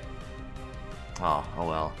one. Oh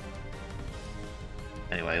well.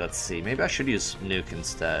 Anyway, let's see. Maybe I should use Nuke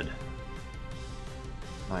instead.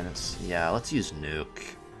 Minus... yeah, let's use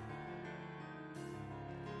Nuke.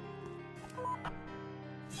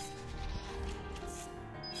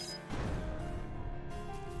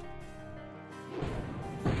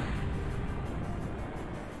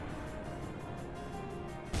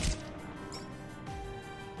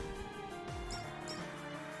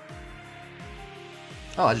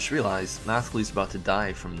 Oh, I just realized Nathalie's about to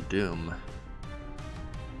die from Doom.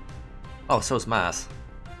 Oh, so is Mass.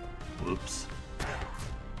 Whoops.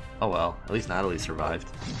 Oh well, at least Natalie survived.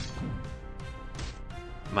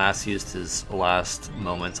 Mass used his last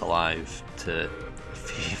moment alive to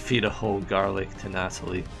feed a whole garlic to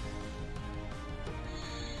Natalie.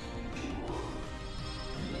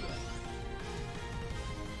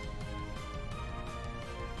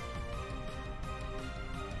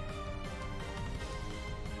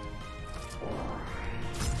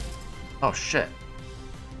 Oh shit.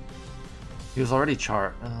 He was already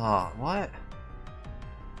charged. Oh, what?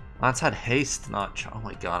 Lance had haste, not oh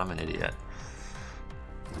my god, I'm an idiot.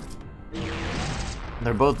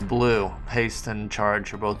 They're both blue. Haste and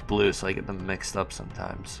charge are both blue, so I get them mixed up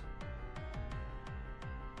sometimes.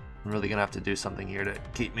 I'm really gonna have to do something here to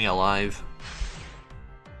keep me alive.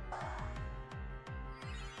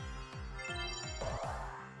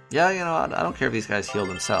 Yeah, you know, I don't care if these guys heal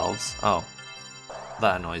themselves. Oh.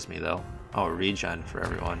 That annoys me, though. Oh, regen for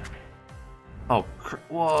everyone. Oh,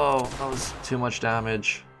 whoa, that was too much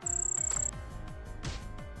damage.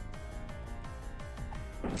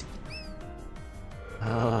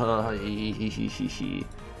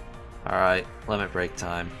 Alright, limit break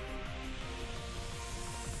time.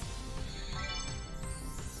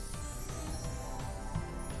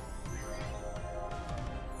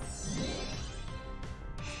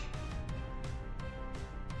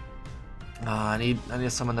 I need to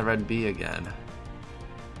summon the red bee again.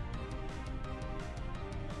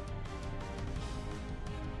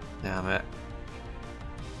 Damn it.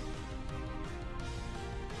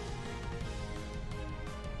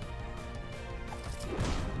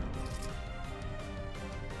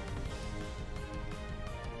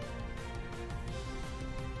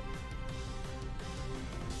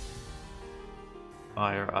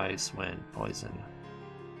 Fire, ice, wind, poison.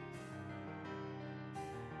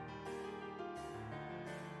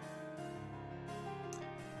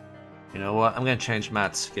 You know what? I'm gonna change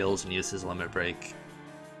Matt's skills and use his limit break.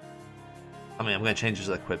 I mean, I'm gonna change his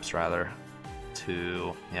equips rather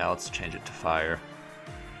to, yeah, let's change it to fire.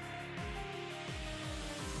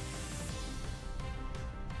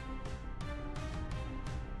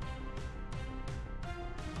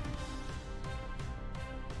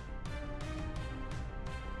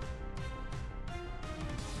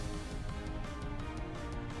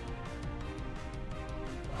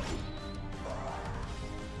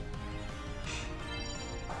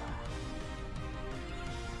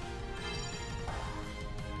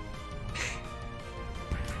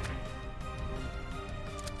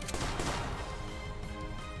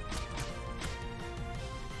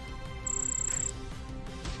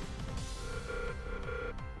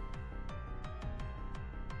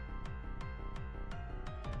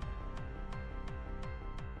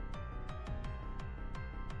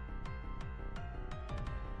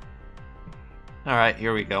 Alright,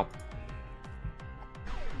 here we go.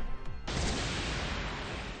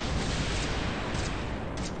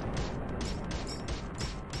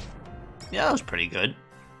 Yeah, that was pretty good.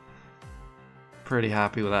 Pretty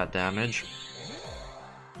happy with that damage.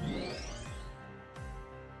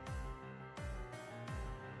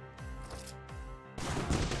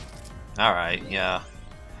 Alright, yeah.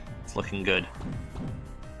 It's looking good.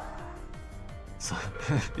 So,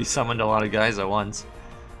 he summoned a lot of guys at once.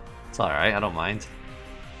 It's alright, I don't mind.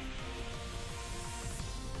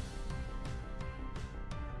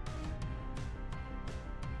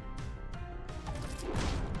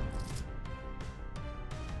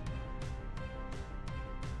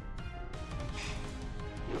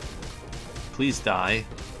 Please die.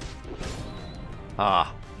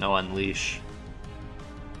 Ah, no unleash.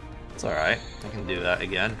 It's alright, I can do that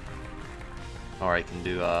again. Or I can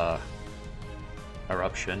do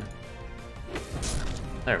eruption.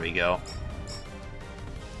 There we go.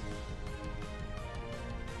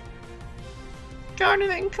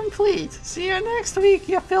 Gardening complete. See you next week,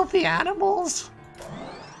 you filthy animals.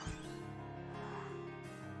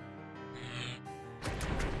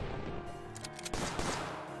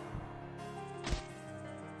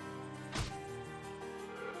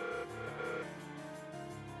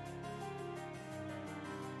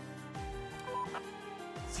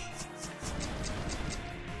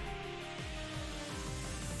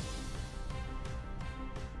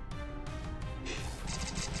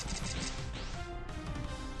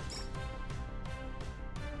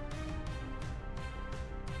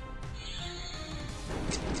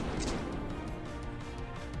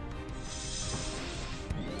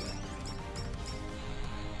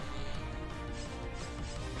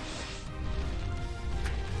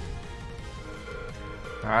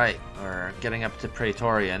 Alright, we're getting up to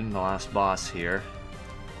Praetorian, the last boss here.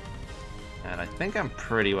 And I think I'm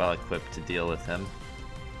pretty well equipped to deal with him.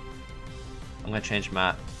 I'm gonna change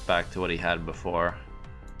Matt back to what he had before.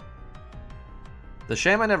 It's a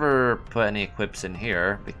shame I never put any equips in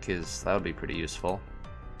here, because that would be pretty useful.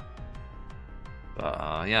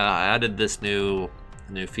 But yeah, I added this new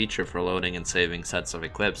feature for loading and saving sets of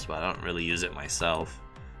equips, but I don't really use it myself.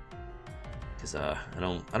 Because I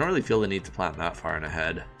don't really feel the need to plan that far in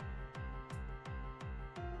ahead.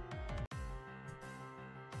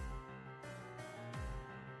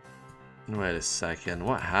 Wait a second,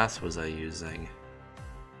 what hath was I using?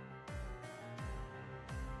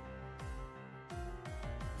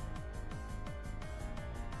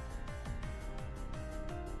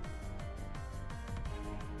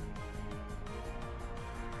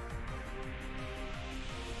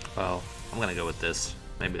 Well, I'm gonna go with this.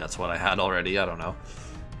 Maybe that's what I had already, I don't know.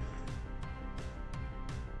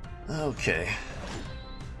 Okay.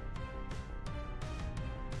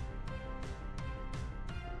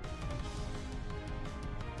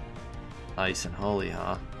 Ice and holy,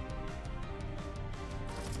 huh?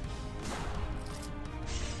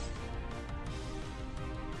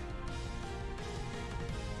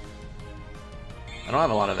 I don't have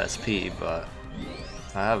a lot of SP, but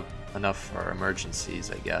I have enough for emergencies,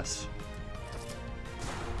 I guess.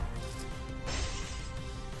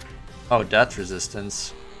 Oh, death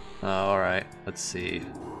resistance. Oh, alright, let's see.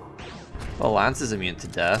 Well, Lance is immune to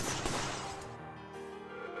death.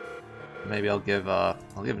 Maybe I'll give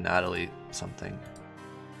Natalie something.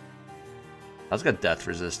 That's got death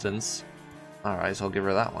resistance. Alright, so I'll give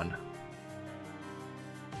her that one.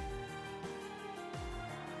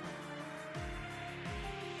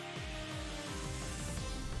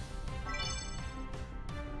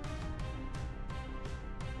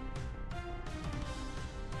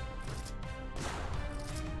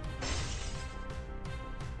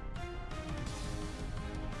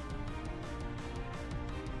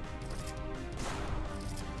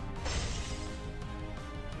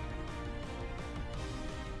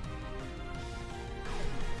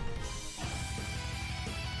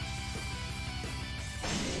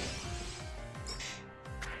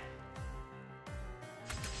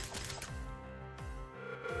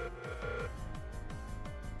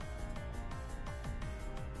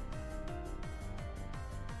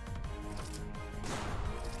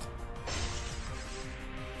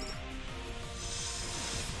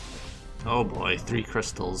 Oh boy, 3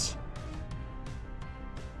 crystals.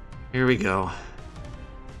 Here we go.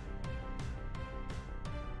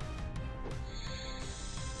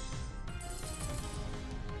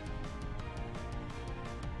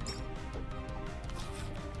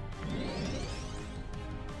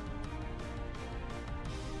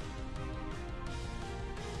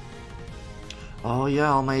 Oh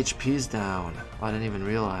yeah, all my HP's down. Oh, I didn't even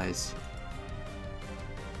realize.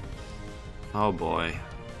 Oh boy.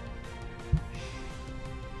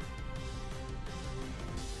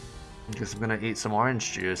 I guess I'm gonna eat some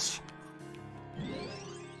orange juice.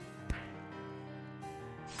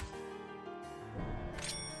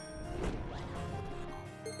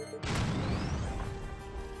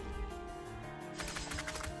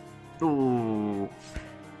 Ooh.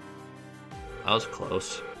 That was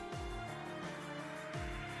close.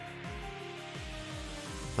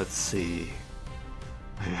 Let's see.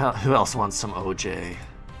 Who else wants some OJ?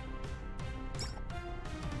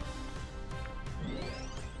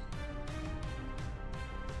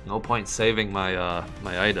 No point saving my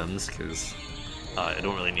my items because I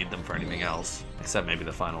don't really need them for anything else except maybe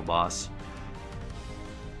the final boss.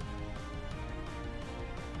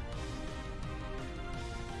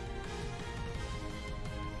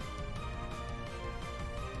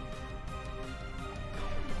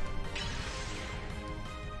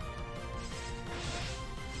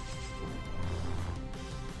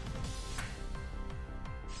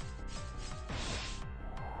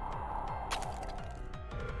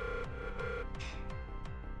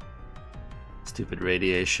 Stupid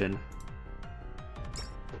radiation.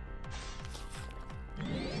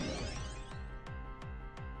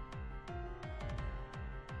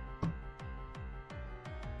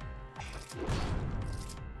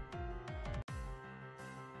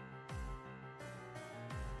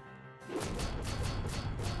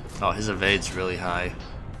 Oh, his evade's really high.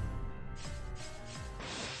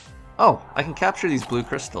 Oh, I can capture these blue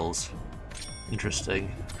crystals. Interesting.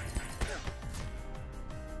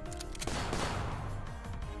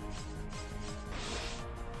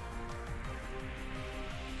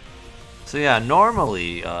 So yeah,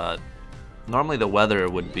 normally the weather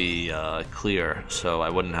would be clear, so I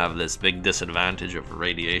wouldn't have this big disadvantage of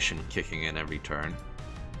radiation kicking in every turn.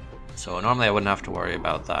 So normally I wouldn't have to worry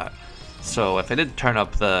about that. So if I did turn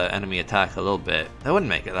up the enemy attack a little bit, that wouldn't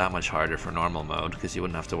make it that much harder for normal mode, because you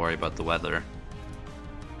wouldn't have to worry about the weather.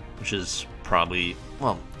 Which is probably,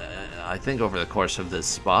 well, I think over the course of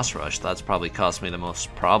this boss rush, that's probably caused me the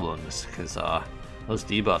most problems, because those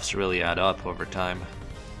debuffs really add up over time.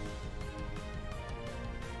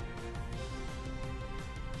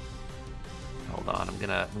 Hold on, I'm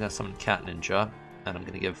gonna summon Cat Ninja, and I'm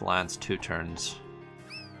gonna give Lance 2 turns.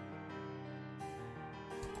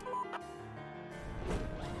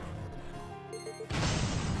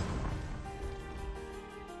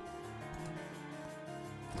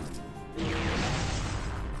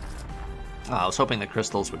 Oh, I was hoping the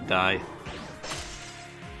crystals would die.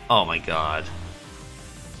 Oh my god.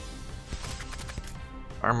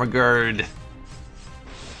 Armagerd.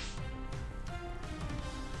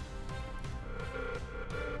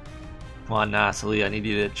 Come on, Natalie, I need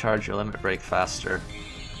you to charge your limit break faster.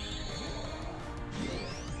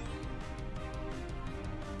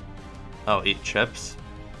 Oh, eat chips?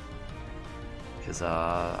 Because,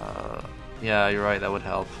 yeah, you're right, that would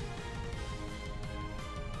help.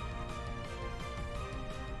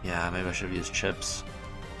 Yeah, maybe I should have used chips.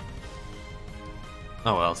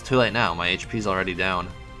 Oh well, it's too late now, my HP's already down.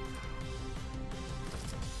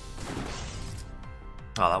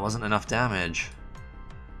 Oh, that wasn't enough damage.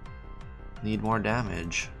 Need more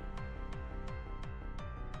damage.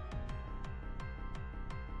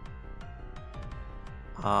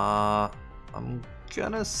 I'm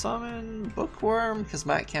gonna summon Bookworm, because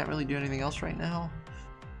Matt can't really do anything else right now.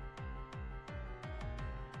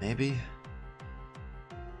 Maybe?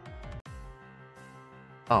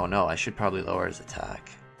 Oh no, I should probably lower his attack.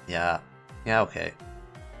 Yeah. Yeah, okay.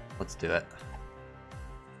 Let's do it.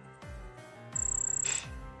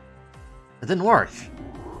 It didn't work!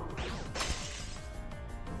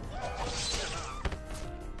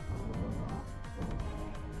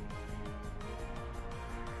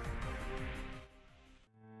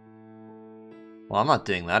 Well, I'm not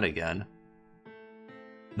doing that again.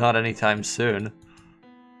 Not anytime soon.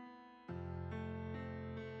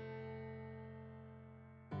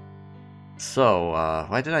 So,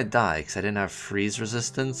 why did I die? Because I didn't have freeze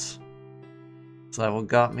resistance? Is that what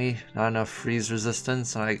got me? Not enough freeze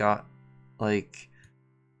resistance, and I got, like,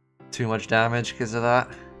 too much damage because of that?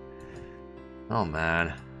 Oh,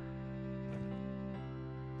 man.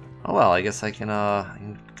 Oh well, I guess I can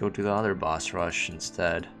go do the other boss rush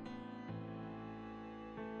instead.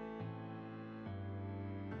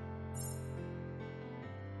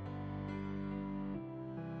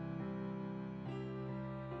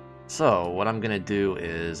 So, what I'm gonna do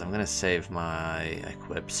is, I'm gonna save my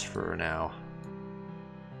equips for now.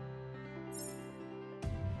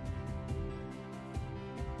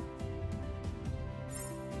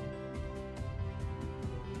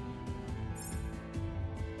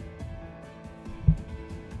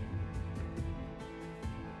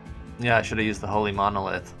 Yeah, I should have used the Holy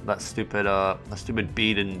Monolith. That stupid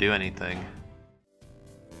bee didn't do anything.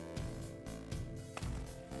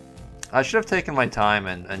 I should have taken my time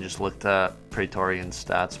and just looked at Praetorian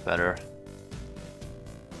stats better.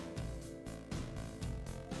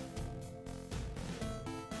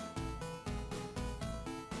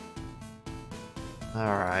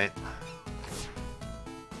 Alright.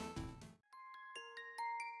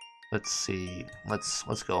 Let's see.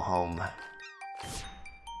 Let's go home.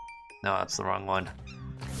 No, that's the wrong one.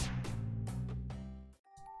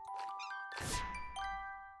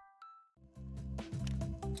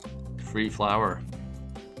 Free flower.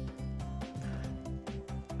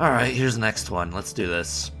 Alright, here's the next one. Let's do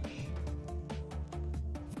this.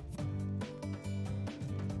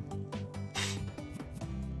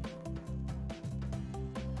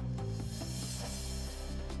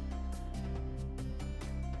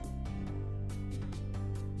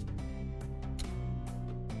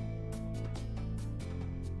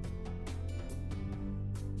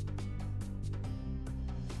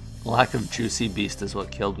 Lack of Juicy Beast is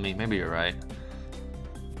what killed me. Maybe you're right.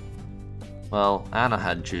 Well, Anna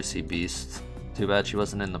had Juicy Beast. Too bad she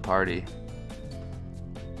wasn't in the party.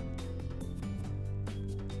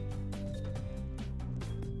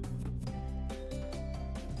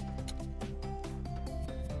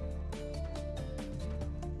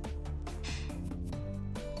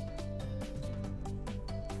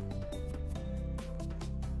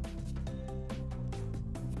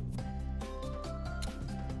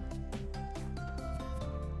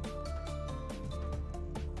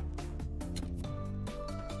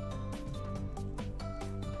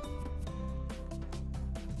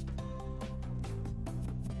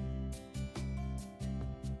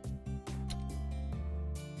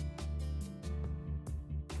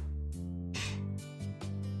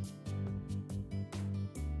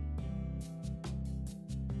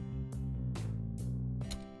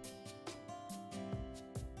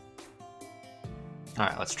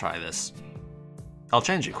 Alright, let's try this. I'll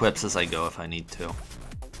change equips as I go if I need to.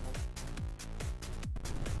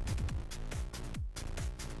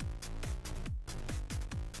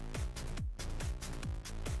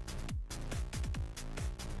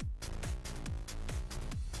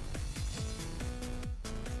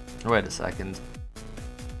 Wait a second.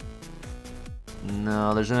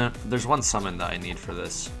 No, there's one summon that I need for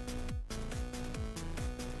this.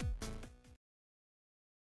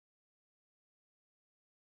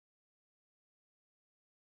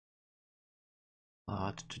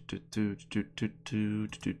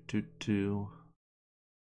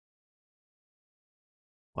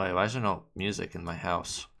 Wait, why is there no music in my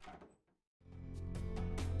house?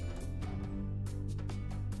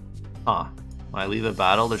 Huh. When I leave a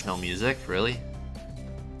battle, there's no music? Really?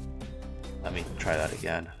 Let me try that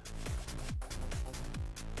again.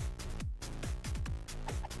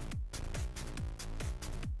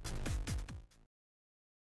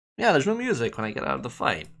 Yeah, there's no music when I get out of the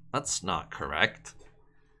fight. That's not correct.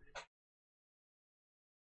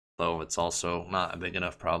 Though it's also not a big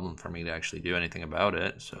enough problem for me to actually do anything about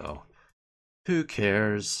it, so who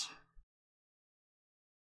cares?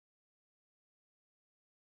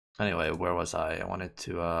 Anyway, where was I? I wanted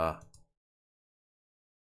to,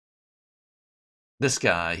 this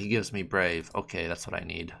guy, he gives me brave. Okay, that's what I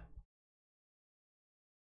need.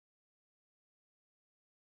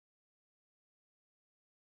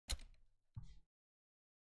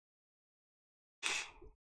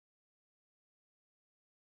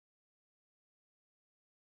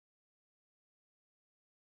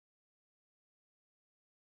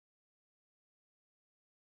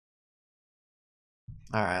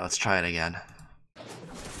 Alright, let's try it again.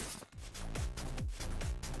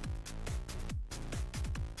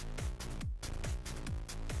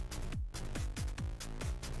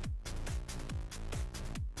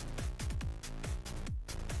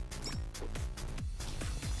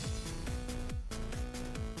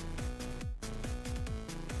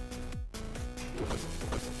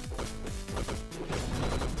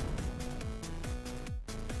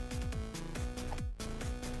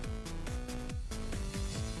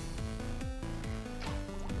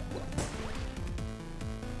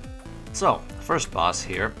 So, first boss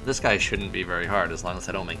here. This guy shouldn't be very hard as long as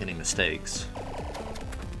I don't make any mistakes.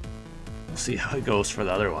 We'll see how it goes for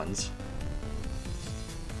the other ones.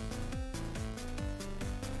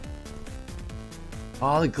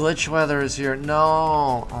 Oh, the glitch weather is here.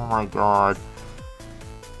 No! Oh my god.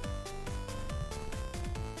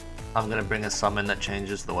 I'm gonna bring a summon that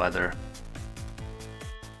changes the weather.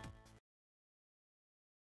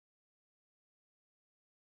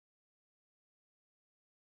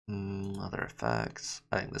 Other effects.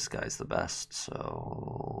 I think this guy's the best,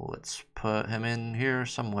 so let's put him in here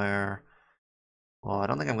somewhere. Well, I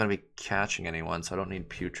don't think I'm going to be catching anyone, so I don't need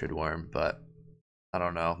Putrid Worm, but I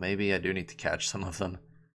don't know. Maybe I do need to catch some of them.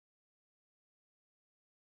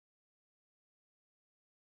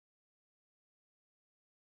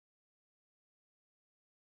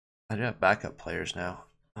 I do have backup players now.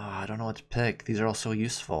 Oh, I don't know what to pick. These are all so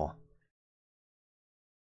useful.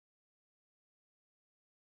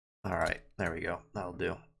 Alright, there we go. That'll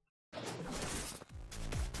do.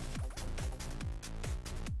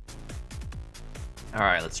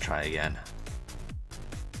 Alright, let's try again.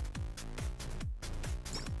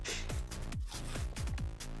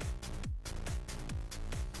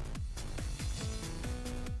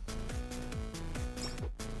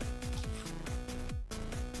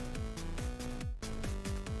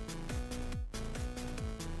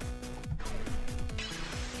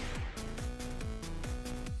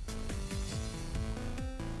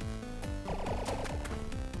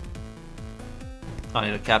 I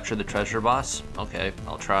need to capture the treasure boss? Okay,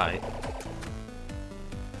 I'll try.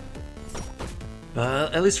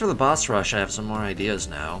 At least for the boss rush, I have some more ideas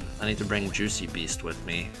now. I need to bring Juicy Beast with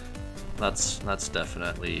me. That's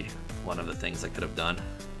definitely one of the things I could have done.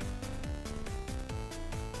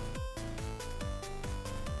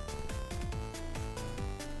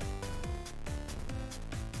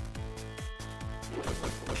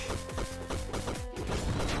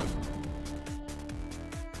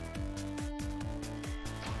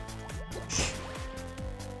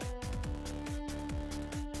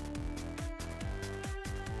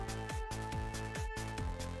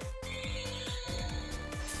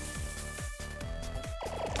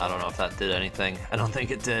 I don't know if that did anything. I don't think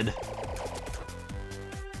it did.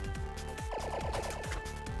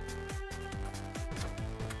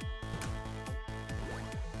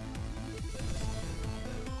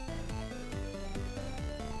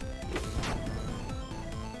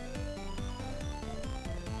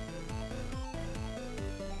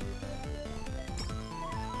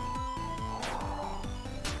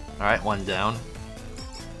 Alright, one down.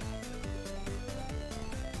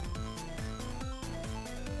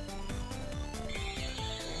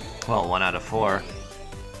 Well, 1 out of 4.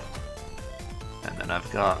 And then I've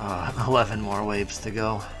got 11 more waves to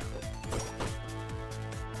go.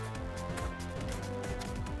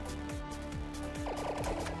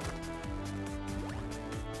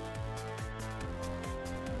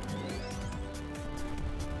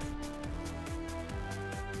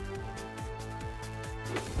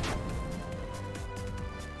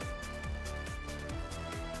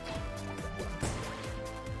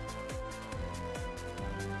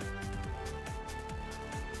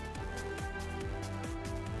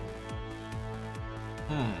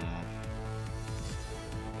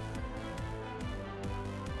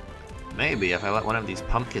 Maybe if I let one of these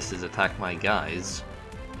pump kisses attack my guys,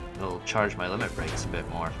 it'll charge my limit breaks a bit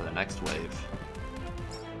more for the next wave.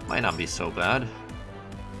 Might not be so bad.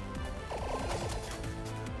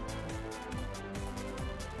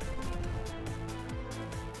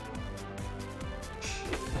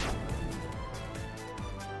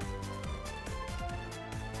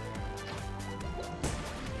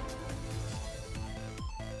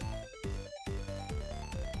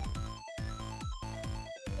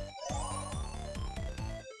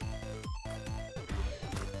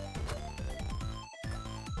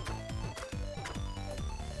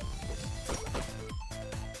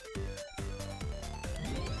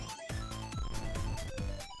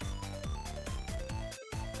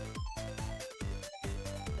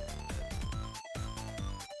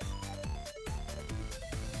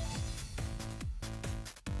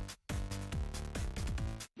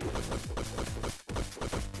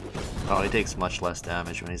 Oh, he takes much less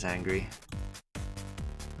damage when he's angry.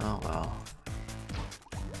 Oh well.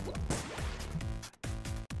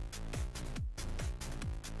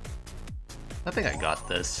 I think I got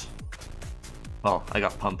this. Well, I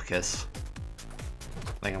got Pump Kiss.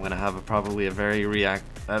 I think I'm gonna have probably a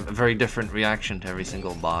very different reaction to every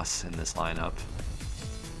single boss in this lineup.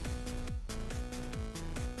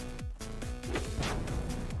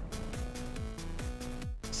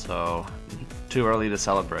 So, too early to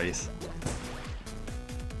celebrate.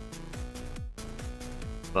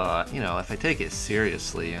 But, you know, if I take it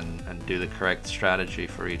seriously and do the correct strategy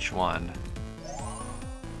for each one,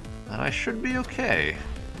 then I should be okay.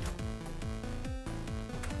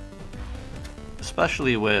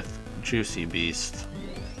 Especially with Juicy Beast.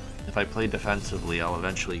 If I play defensively, I'll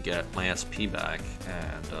eventually get my SP back,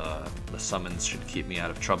 and the summons should keep me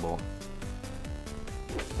out of trouble.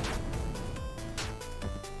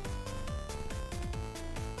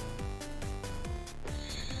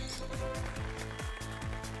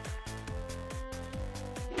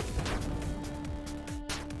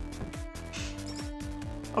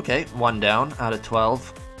 Okay, 1 down out of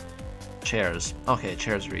 12. Chairs. Okay,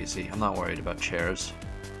 chairs are easy. I'm not worried about chairs.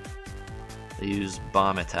 They use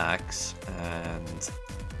bomb attacks, and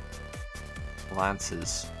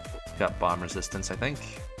Lance's got bomb resistance, I think.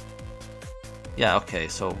 Yeah, okay,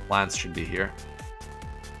 so Lance should be here.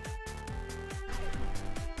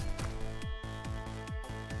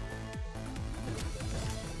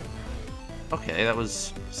 Okay, that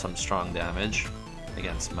was some strong damage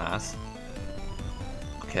against Math.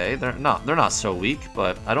 Okay, they're not so weak,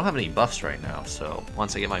 but I don't have any buffs right now, so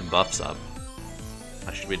once I get my buffs up,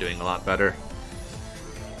 I should be doing a lot better.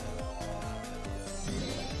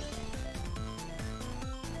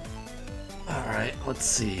 Alright, let's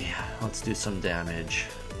see. Let's do some damage.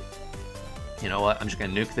 You know what? I'm just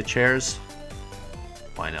gonna nuke the chairs.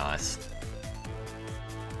 Why not?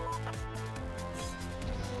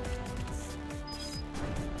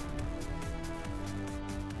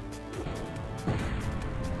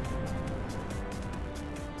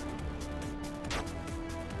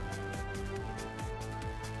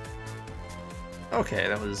 Okay,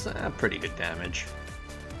 that was pretty good damage.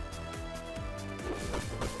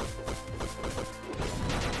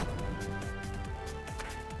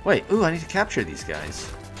 Wait, ooh, I need to capture these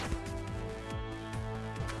guys.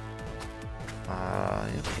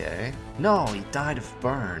 Okay. No, he died of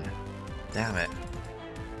burn. Damn it.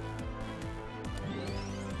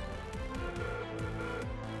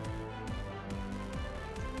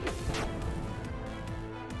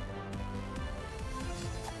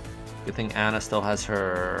 Good thing Anna still has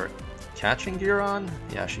her catching gear on?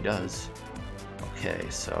 Yeah, she does. Okay,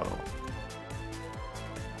 so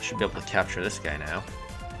I should be able to capture this guy now.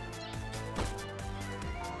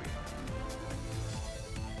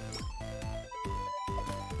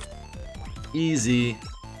 Easy.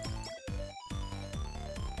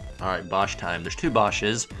 Alright, Bosch time. There's 2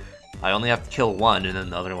 Bosches. I only have to kill one, and then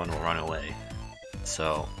the other one will run away.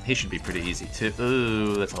 So, he should be pretty easy too.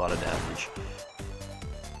 Ooh, that's a lot of damage.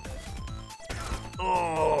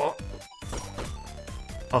 Oh.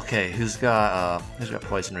 Okay, who's got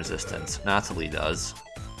poison resistance? Natalie does.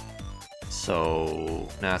 So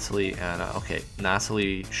Natalie and okay,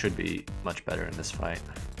 Natalie should be much better in this fight.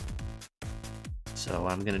 So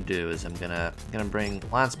what I'm gonna do is I'm gonna bring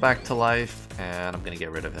Lance back to life, and I'm gonna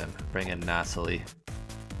get rid of him. Bring in Natalie.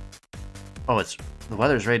 Oh, it's the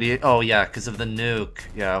weather's radiation. Oh yeah, because of the nuke.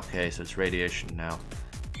 Yeah, okay, so it's radiation now.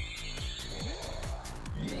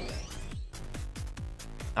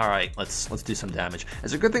 Alright, let's do some damage.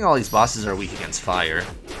 It's a good thing all these bosses are weak against fire.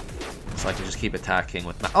 So I can just keep attacking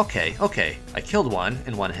with my... Okay, okay. I killed one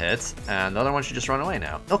in one hit, and the other one should just run away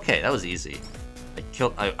now. Okay, that was easy.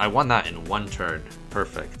 I won that in one turn.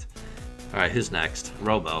 Perfect. Alright, who's next?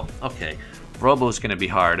 Robo. Okay. Robo's gonna be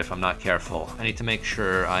hard if I'm not careful. I need to make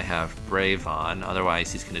sure I have Brave on,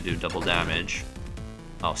 otherwise he's gonna do double damage.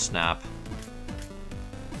 Oh, snap.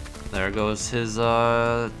 There goes his,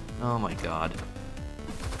 oh my god.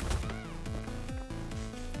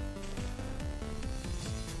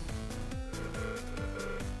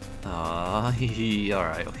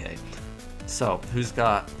 Alright, okay. So, who's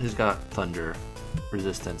got Thunder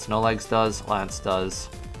resistance? No Legs does, Lance does.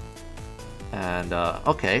 And,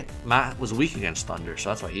 okay, Matt was weak against Thunder, so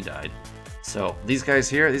that's why he died. So, these guys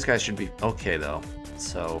here, these guys should be okay, though.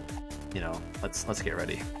 So, you know, let's get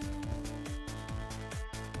ready.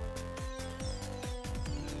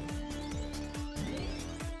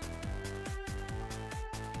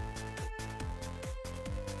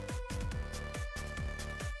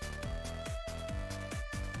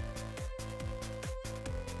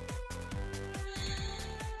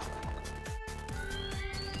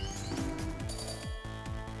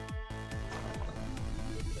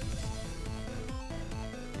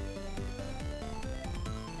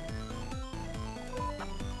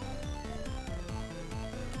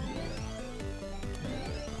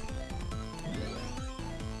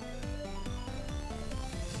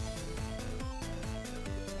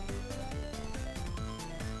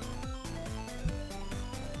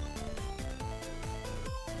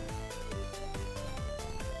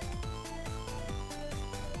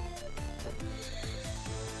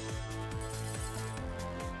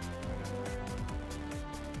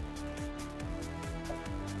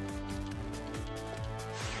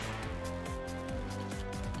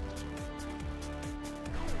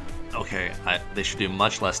 Okay, they should do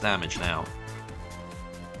much less damage now.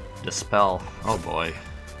 Dispel. Oh boy.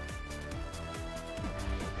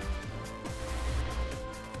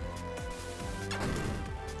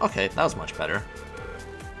 Okay, that was much better.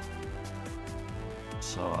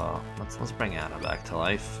 So let's bring Anna back to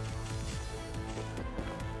life.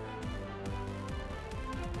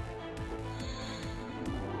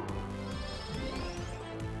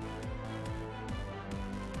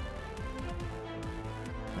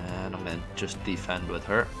 Just defend with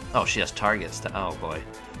her. Oh, she has targets to... Oh boy.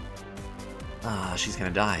 She's gonna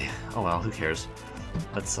die. Oh well, who cares?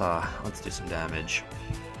 Let's do some damage.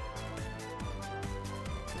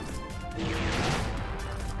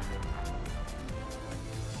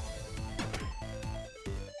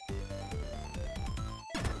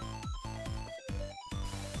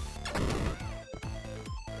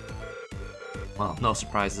 Well, no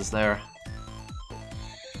surprises there.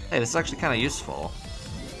 Hey, this is actually kind of useful.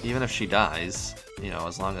 Even if she dies, you know,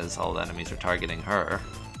 as long as all the enemies are targeting her,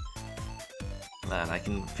 then I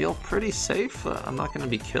can feel pretty safe. I'm not going to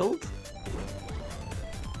be killed.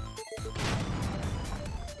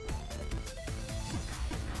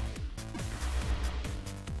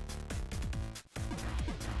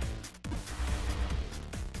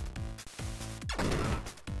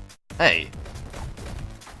 Hey!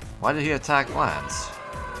 Why did he attack Lance?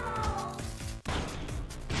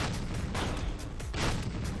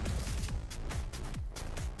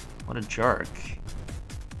 What a jerk.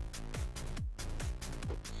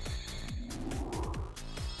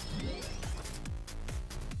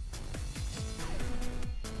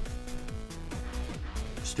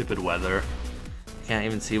 Stupid weather. Can't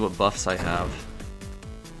even see what buffs I have.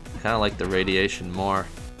 I kinda like the radiation more.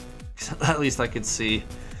 At least I could see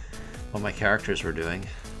what my characters were doing.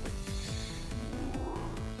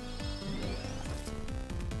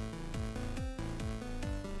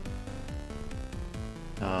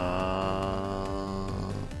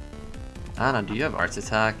 Anna, do you have Arts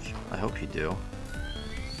Attack? I hope you do.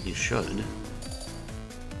 You should.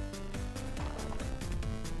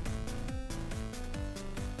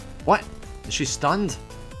 What? Is she stunned?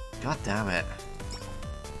 God damn it.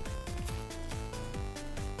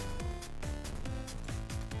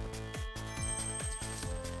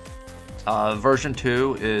 Version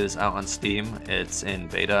 2 is out on Steam. It's in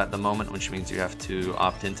beta at the moment, which means you have to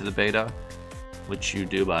opt into the beta, which you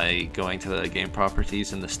do by going to the game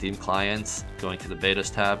properties in the Steam clients, going to the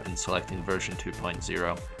betas tab, and selecting version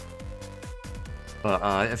 2.0.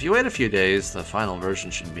 But if you wait a few days, the final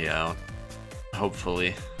version should be out,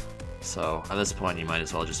 hopefully. So at this point, you might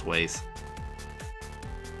as well just wait.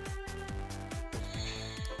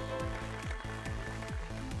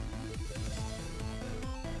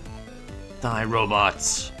 Die,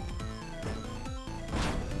 robots!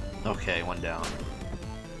 Okay, one down.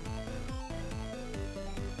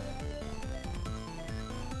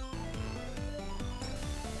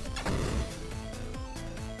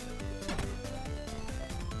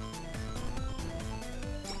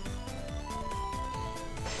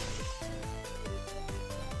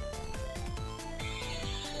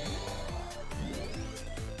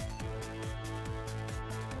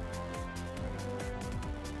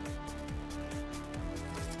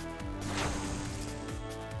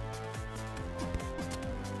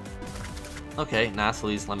 Okay,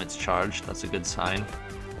 Nasalie's limit's charged. That's a good sign.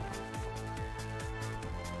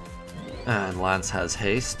 And Lance has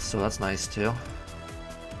haste, so that's nice too.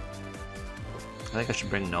 I think I should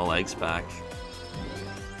bring No Legs back.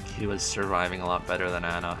 He was surviving a lot better than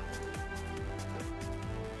Anna.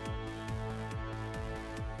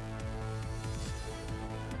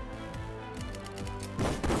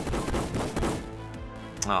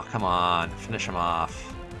 Oh, come on. Finish him off.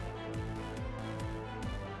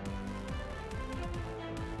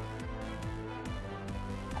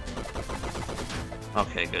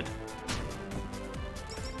 Okay, good.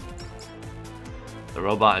 The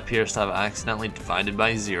robot appears to have accidentally divided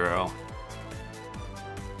by 0.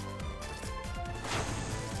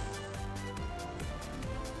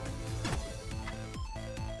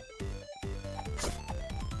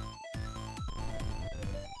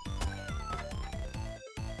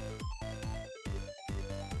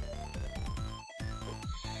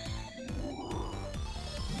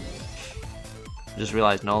 Just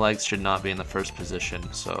realized No Legs should not be in the first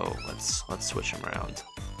position, so let's switch him around.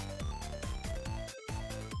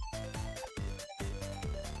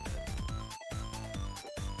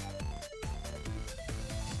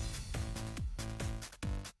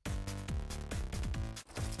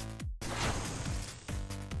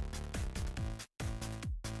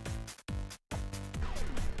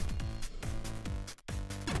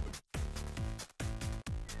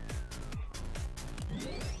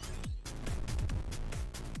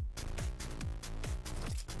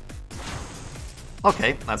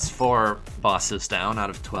 Okay, that's 4 bosses down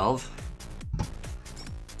out of 12.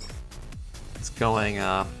 It's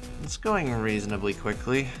going reasonably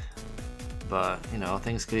quickly, but you know,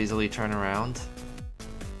 things could easily turn around.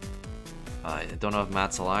 I don't know if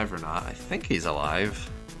Matt's alive or not. I think he's alive.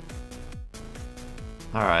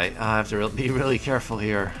 Alright, I have to be really careful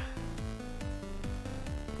here.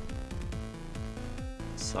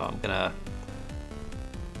 So I'm gonna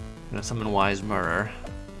summon Wise Murder.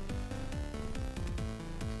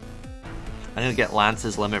 I need to get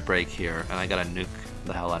Lance's limit break here, and I gotta nuke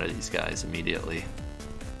the hell out of these guys immediately.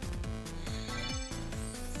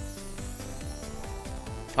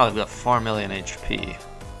 Oh, they've got 4 million HP.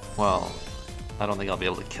 Well, I don't think I'll be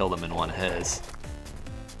able to kill them in one hit.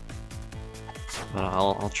 But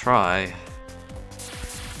I'll try.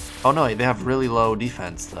 Oh no, they have really low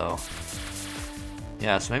defense though.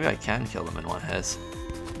 Yeah, so maybe I can kill them in one hit.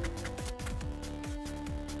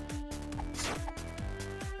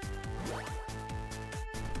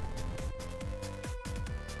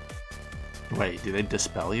 Wait, do they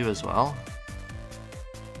dispel you as well?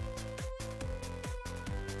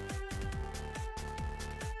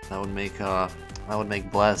 That would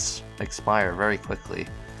make Bless expire very quickly.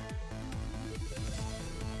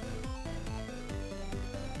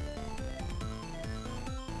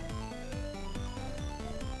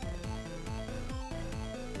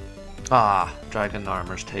 Ah, Dragon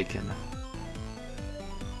Armor's taken.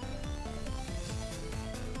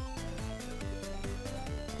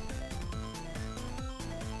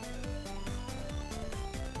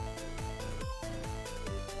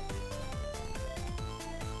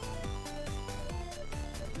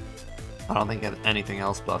 I don't think anything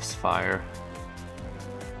else buffs fire.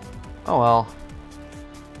 Oh well.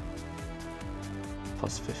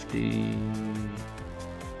 Plus 50.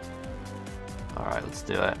 Alright, let's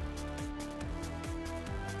do it.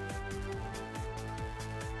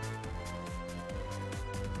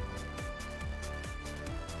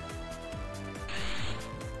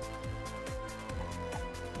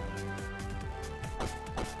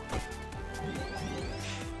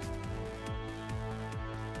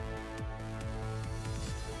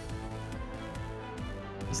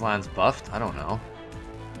 Is Lance buffed? I don't know.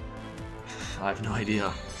 I have no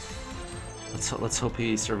idea. Let's hope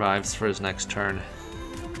he survives for his next turn.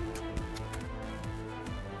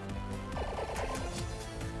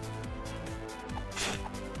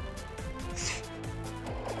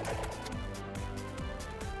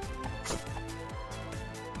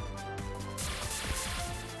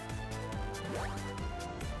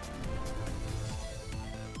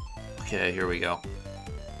 Okay, here we go.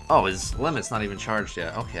 Oh, his limit's not even charged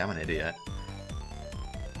yet. Okay, I'm an idiot.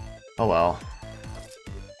 Oh well.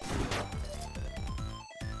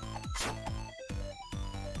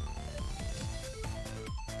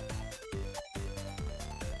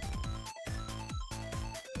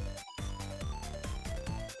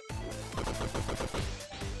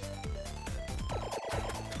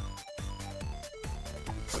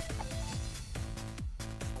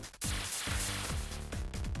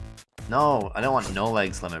 No, I don't want No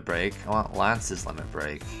Legs limit break. I want Lance's limit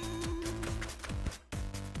break.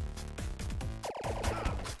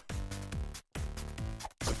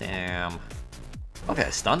 Okay, I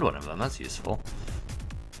stunned one of them. That's useful.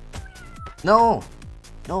 No!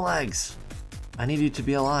 No legs! I need you to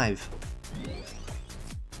be alive.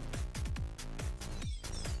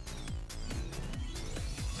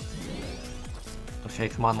 Okay,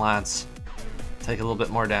 come on, lads. Take a little bit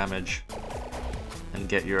more damage. And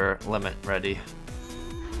get your limit ready.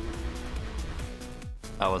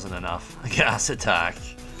 That wasn't enough. Gas attack.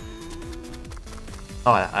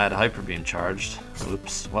 Oh, I had Hyper Beam charged.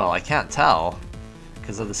 Oops. Well, I can't tell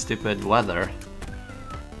because of the stupid weather.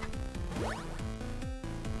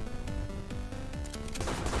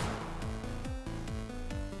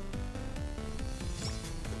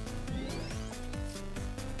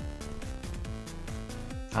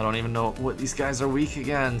 I don't even know what these guys are weak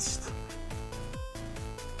against.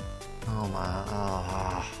 Oh my.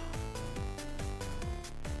 Oh.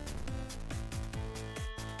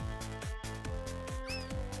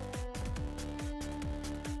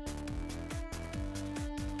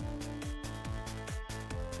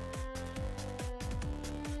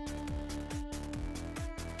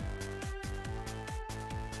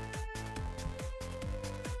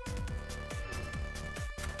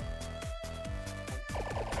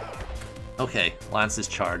 Okay, Lance is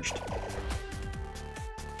charged.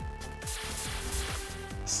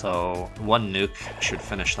 So, one nuke should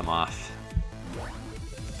finish them off.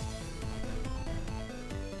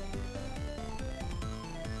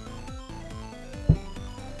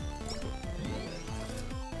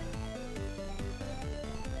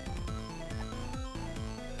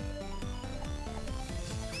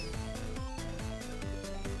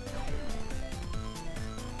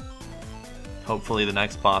 Hopefully the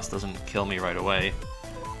next boss doesn't kill me right away.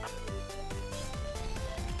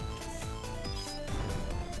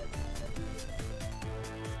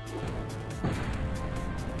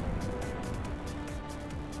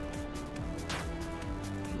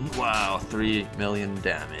 Wow, 3 million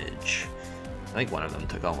damage. I think one of them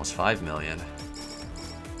took almost 5 million.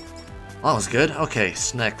 That was good. Okay,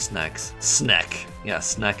 Sneck's next. Sneck. Yeah,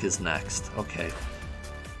 Sneck is next. Okay.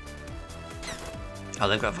 Oh,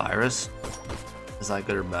 they've got virus? Is that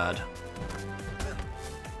good or bad?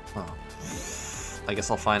 Oh. I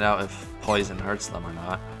guess I'll find out if poison hurts them or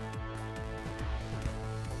not.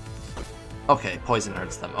 Okay, poison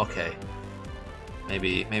hurts them. Okay.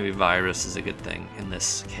 Maybe virus is a good thing in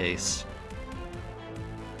this case.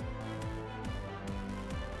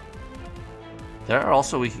 They're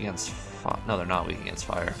also weak against fire. No, they're not weak against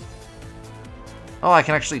fire. Oh, I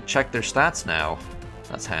can actually check their stats now.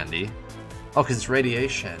 That's handy. Oh, because it's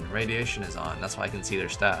radiation. Radiation is on. That's why I can see their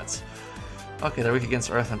stats. Okay, they're weak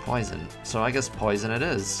against earth and poison. So I guess poison it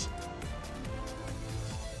is.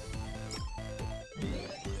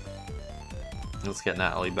 Let's get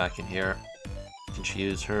Natalie back in here. Can she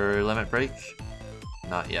use her limit break?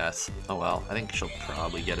 Not yet. Oh well, I think she'll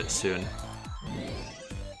probably get it soon.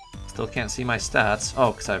 Still can't see my stats.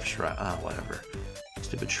 Oh, because I have Shroud. Oh, whatever.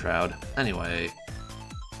 Stupid Shroud. Anyway,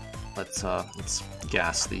 let's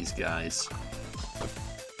gas these guys.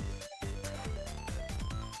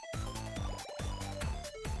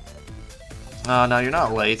 No, you're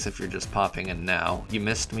not late if you're just popping in now. You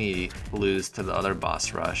missed me lose to the other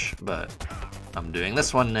boss rush, but I'm doing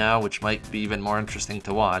this one now, which might be even more interesting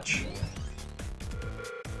to watch.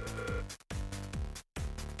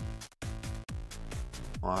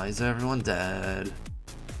 Why is everyone dead?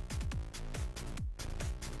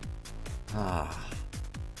 Ah.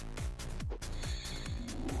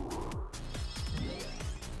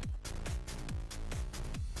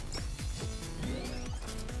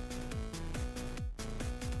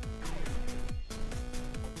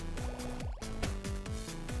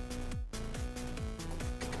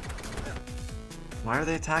 Why are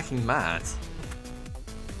they attacking Matt?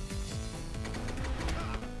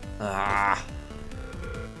 Ah.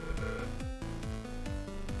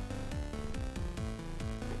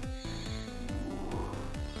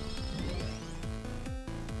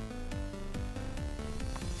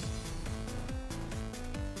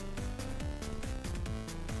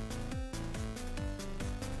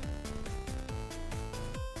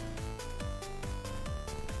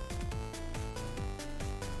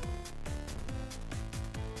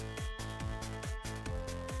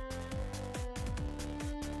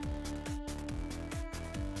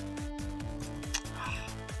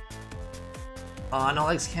 Oh, No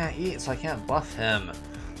Legs can't eat, so I can't buff him.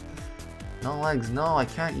 No Legs, no, I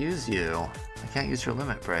can't use you. I can't use your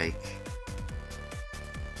limit break.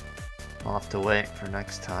 I'll have to wait for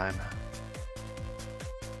next time.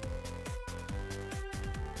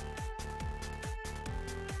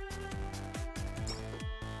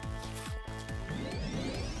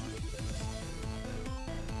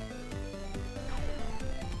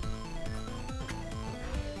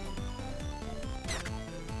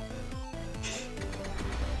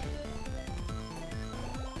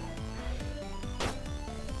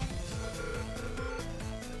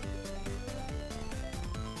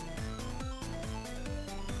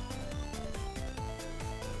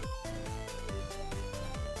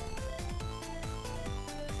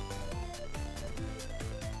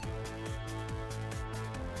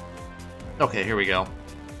 Okay, here we go.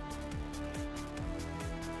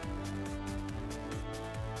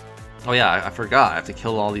 Oh yeah, I forgot. I have to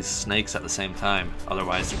kill all these snakes at the same time.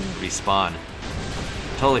 Otherwise they're going to respawn.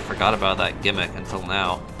 Totally forgot about that gimmick until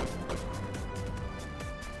now.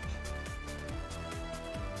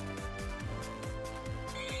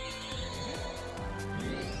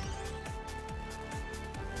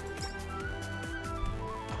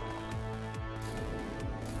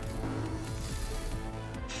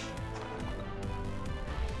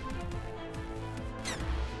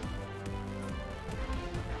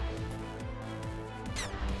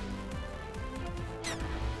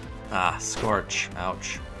 Ah, Scorch.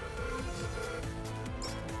 Ouch.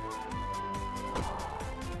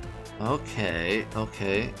 Okay,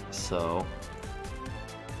 okay, so...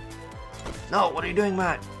 No, what are you doing,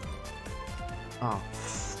 Matt? Oh.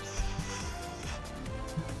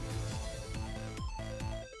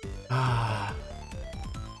 I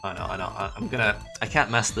know. I can't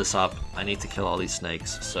mess this up. I need to kill all these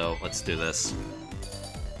snakes, so let's do this.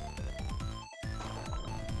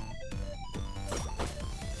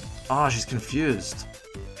 Oh, she's confused.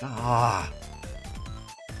 Ah.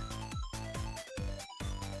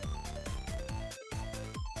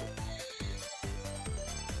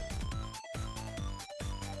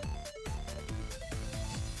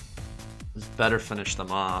 Just better finish them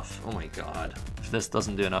off. Oh my god. If this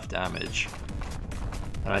doesn't do enough damage,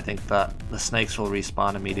 then I think that the snakes will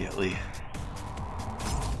respawn immediately.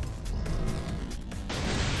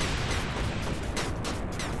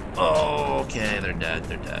 Oh, okay, they're dead,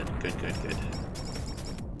 they're dead. Good, good, good.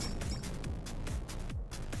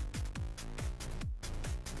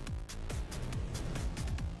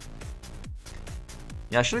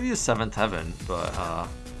 Yeah, I should have used 7th Heaven, but,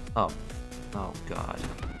 oh. Oh, God.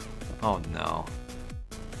 Oh, no.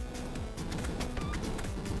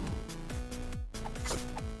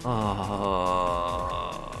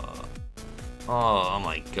 Oh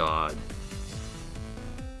my god.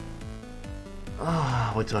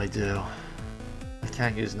 What do I do? I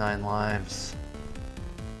can't use 9 lives.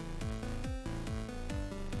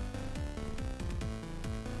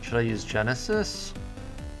 Should I use Genesis?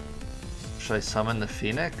 Should I summon the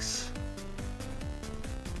Phoenix?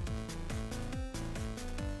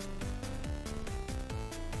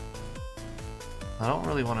 I don't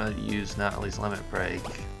really want to use Natalie's Limit Break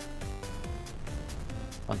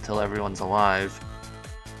until everyone's alive.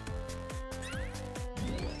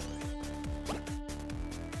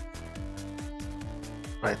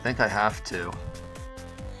 But I think I have to.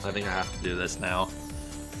 I think I have to do this now.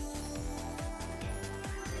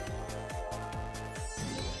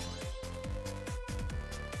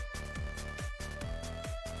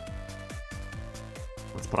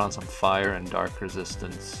 Let's put on some fire and dark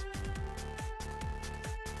resistance.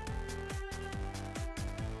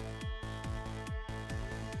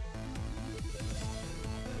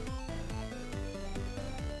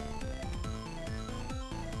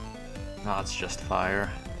 No, it's just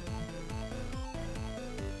fire.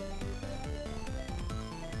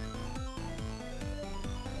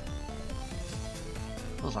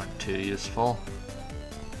 Those aren't too useful.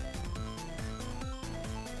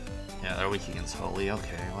 Yeah, they're weak against Holy.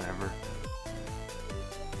 Okay, whatever.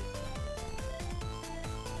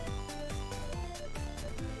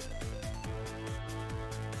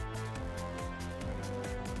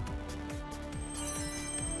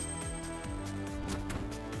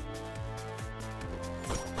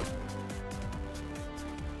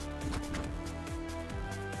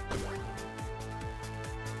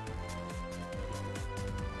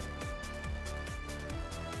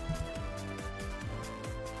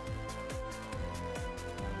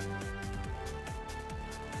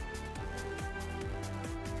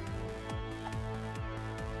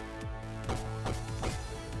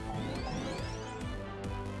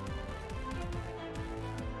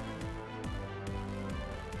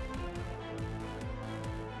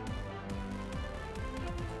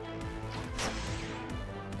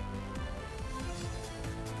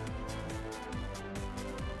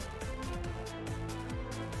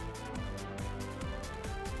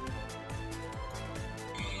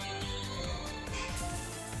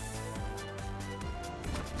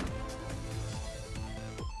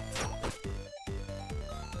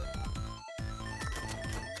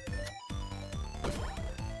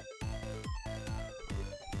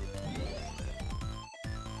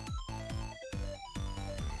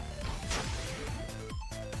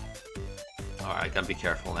 Alright, gotta be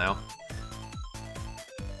careful now.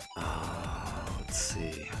 Let's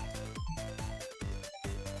see.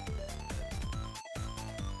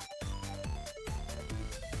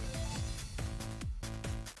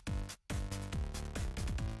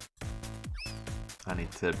 I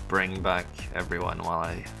need to bring back everyone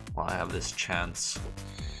while I have this chance.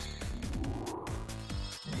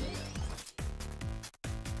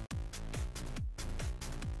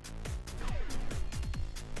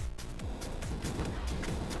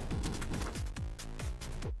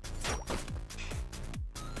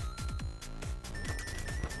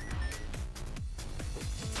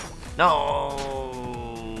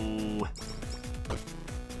 No!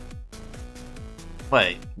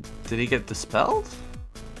 Wait, did he get dispelled?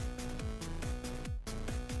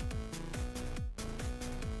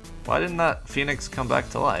 Why didn't that Phoenix come back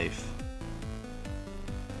to life?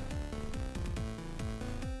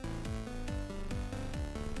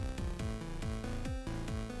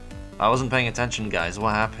 I wasn't paying attention, guys.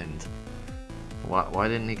 What happened? Why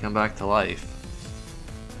didn't he come back to life?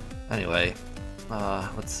 Anyway,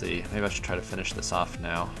 let's see. Maybe I should try to finish this off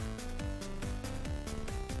now.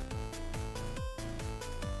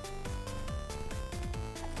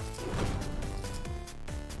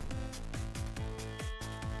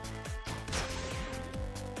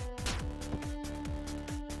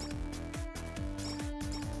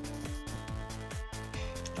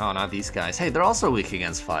 Oh, not these guys. Hey, they're also weak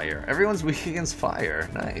against fire. Everyone's weak against fire.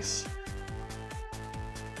 Nice.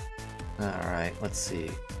 Alright, let's see.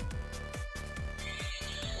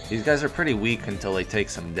 These guys are pretty weak until they take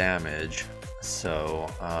some damage,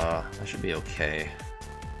 so that should be okay.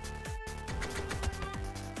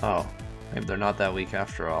 Oh, maybe they're not that weak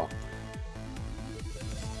after all.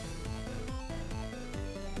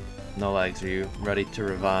 No Legs, are you ready to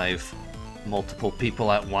revive multiple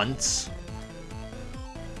people at once?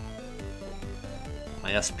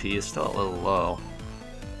 My SP is still a little low,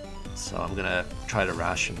 so I'm gonna try to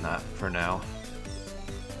ration that for now.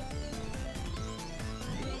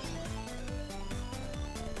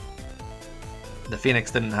 The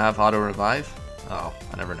Phoenix didn't have auto revive? Oh,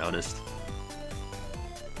 I never noticed.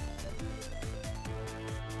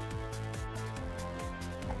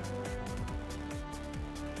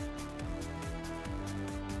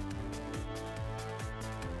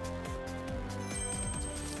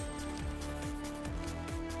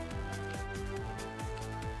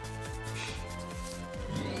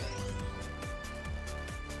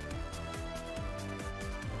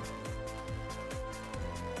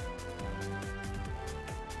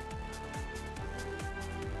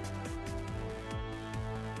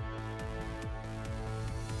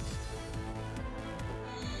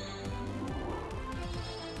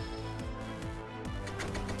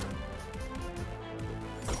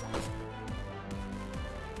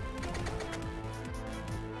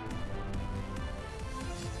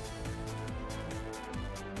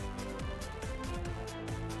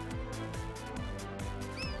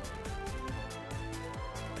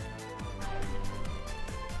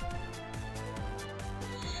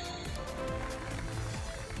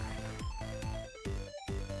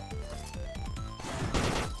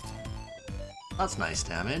 That's nice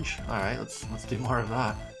damage. Alright, let's do more of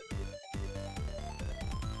that.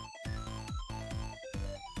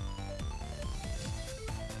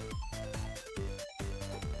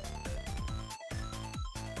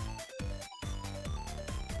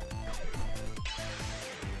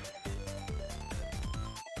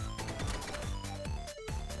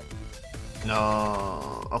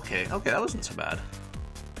 No, okay, that wasn't so bad.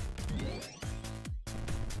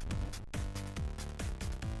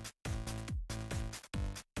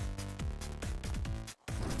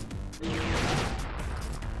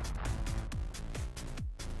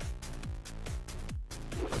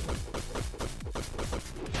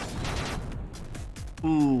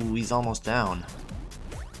 Ooh, he's almost down.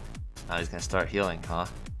 Now he's gonna start healing, huh?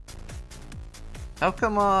 How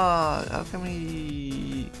come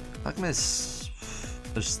there's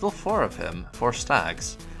still 4 of him, 4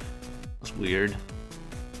 stacks. That's weird.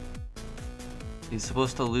 He's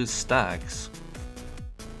supposed to lose stacks.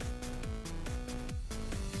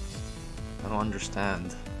 I don't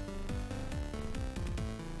understand.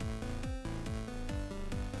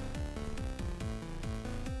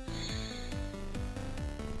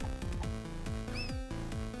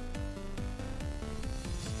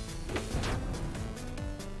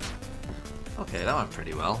 Okay, that went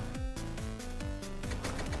pretty well.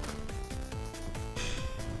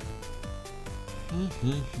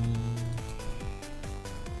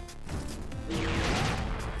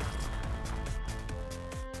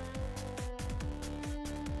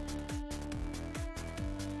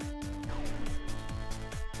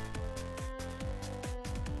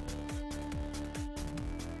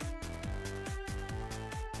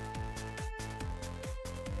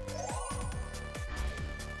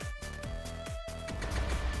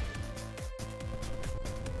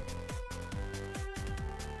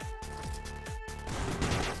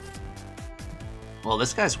 Well,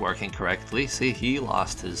 this guy's working correctly. See, he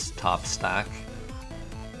lost his top stack.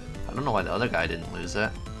 I don't know why the other guy didn't lose it.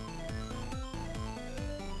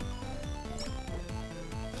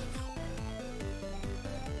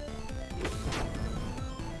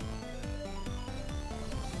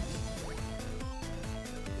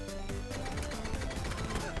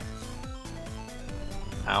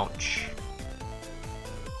 Ouch.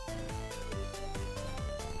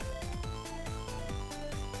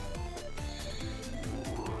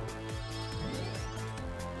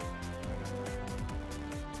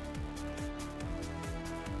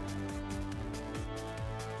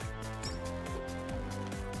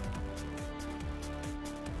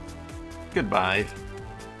 Goodbye.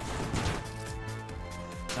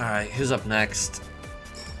 Alright, who's up next?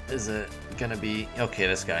 Is it gonna be... Okay,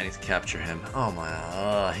 this guy, I need to capture him. Oh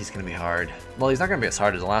my... he's gonna be hard. Well, he's not gonna be as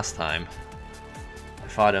hard as the last time. I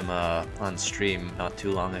fought him on stream not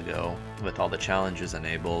too long ago with all the challenges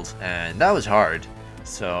enabled, and that was hard.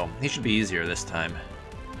 So, he should be easier this time.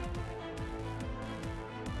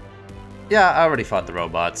 Yeah, I already fought the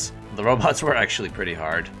robots. The robots were actually pretty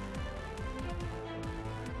hard.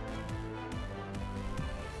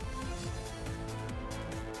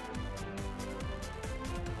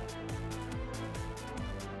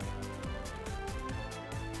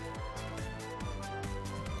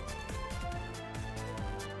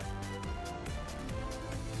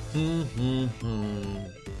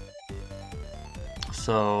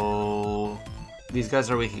 So these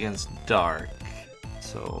guys are weak against dark.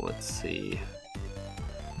 So let's see.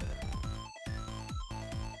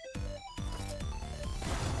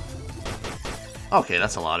 Okay,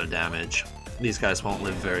 that's a lot of damage. These guys won't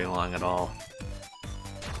live very long at all.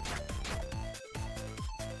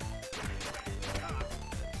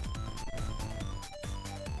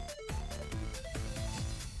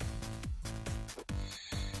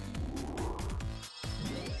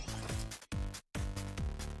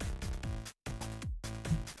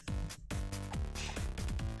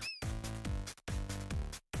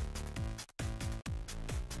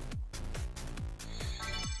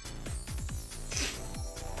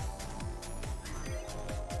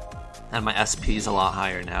 And my SP is a lot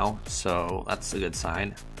higher now, so that's a good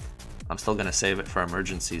sign. I'm still gonna save it for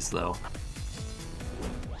emergencies though.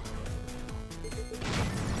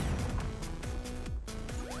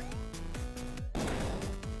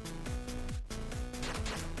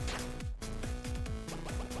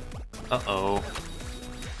 Uh-oh.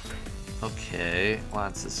 Okay,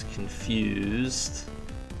 Lance is confused.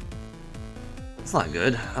 That's not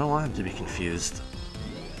good. I don't want him to be confused.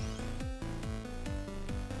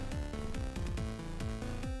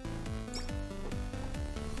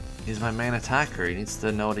 He's my main attacker, he needs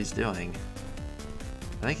to know what he's doing.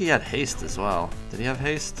 I think he had haste as well. Did he have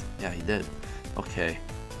haste? Yeah, he did. Okay.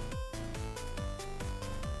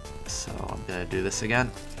 So I'm gonna do this again.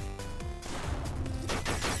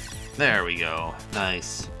 There we go.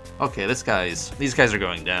 Nice. Okay, these guys are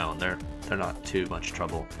going down. They're not too much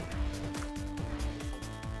trouble.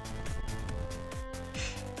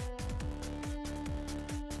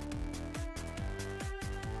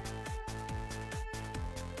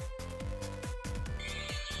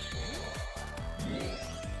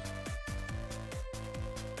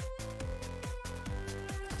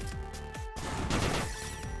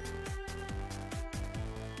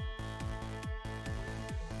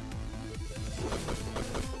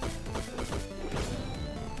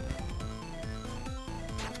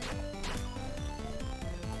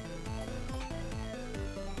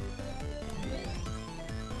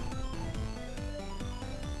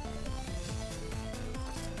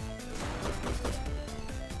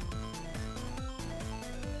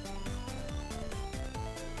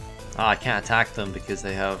 Oh, I can't attack them because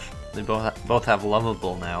they both have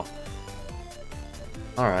lovable now.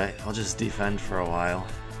 Alright, I'll just defend for a while.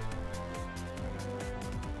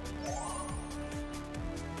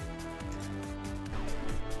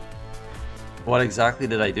 What exactly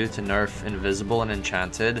did I do to nerf Invisible and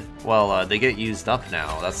Enchanted? Well, they get used up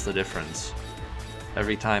now, that's the difference.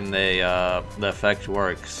 Every time the effect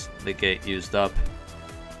works, they get used up.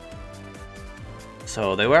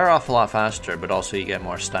 So they wear off a lot faster, but also you get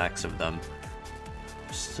more stacks of them.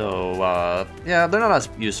 So, yeah, they're not as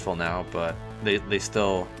useful now, but they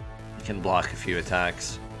still can block a few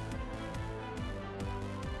attacks.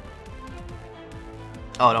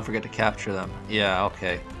 Oh, don't forget to capture them. Yeah,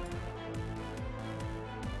 okay.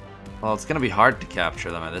 Well, it's gonna be hard to capture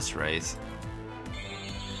them at this rate.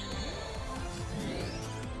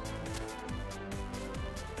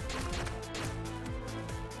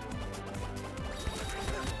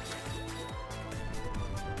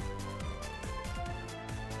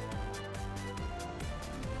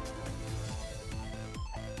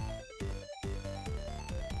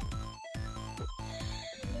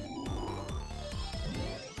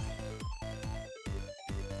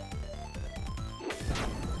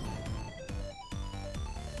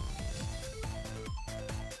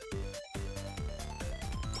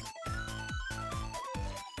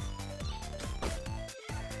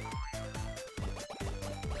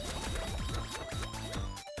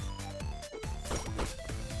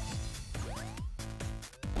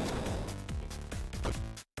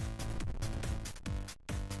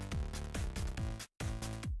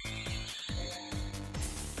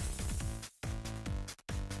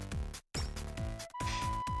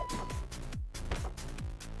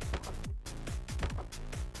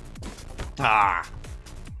 Ah!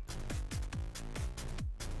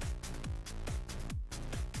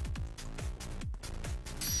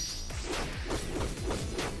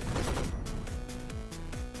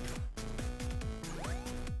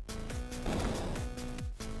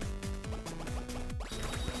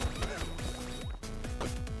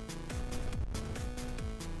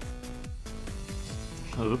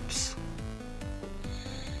 Oops.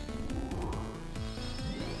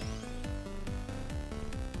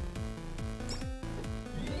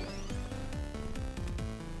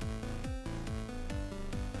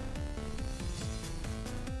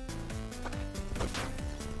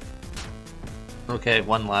 Okay,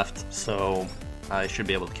 one left, so I should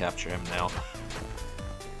be able to capture him now.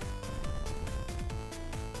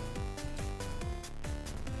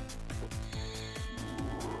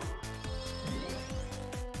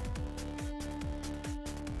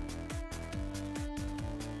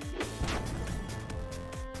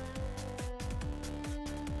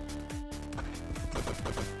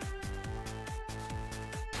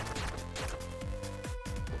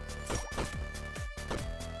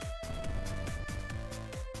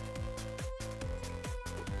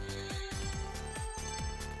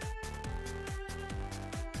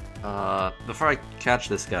 Before I catch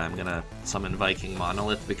this guy, I'm gonna summon Viking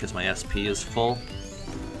Monolith because my SP is full.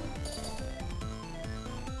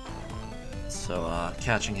 So,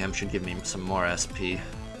 catching him should give me some more SP.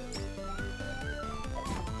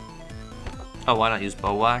 Oh, why not use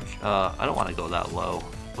Bowwhack? I don't want to go that low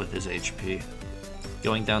with his HP.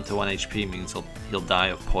 Going down to 1 HP means he'll die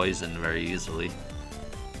of poison very easily.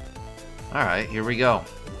 Alright, here we go.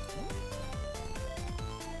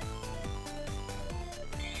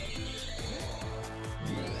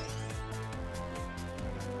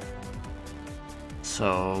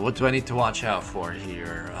 So, what do I need to watch out for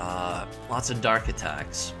here? Lots of dark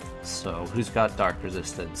attacks. So, who's got dark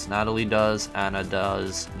resistance? Natalie does, Anna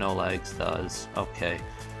does, No Legs does. Okay.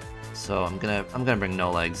 So, I'm gonna bring No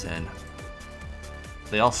Legs in.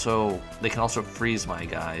 They can also freeze my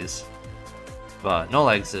guys. But No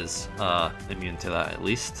Legs is immune to that at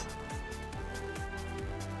least.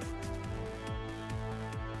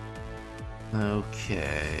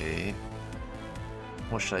 Okay.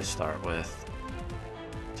 What should I start with?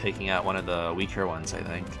 Taking out one of the weaker ones, I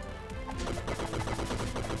think.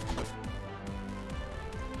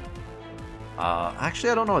 Actually,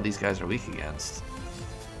 I don't know what these guys are weak against.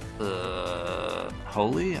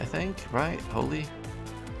 Holy, I think, right? Holy?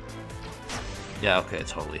 Yeah, okay, it's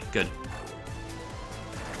Holy. Good.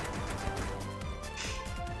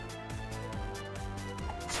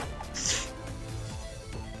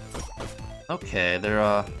 Okay,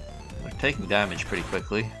 they're taking damage pretty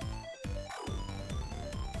quickly.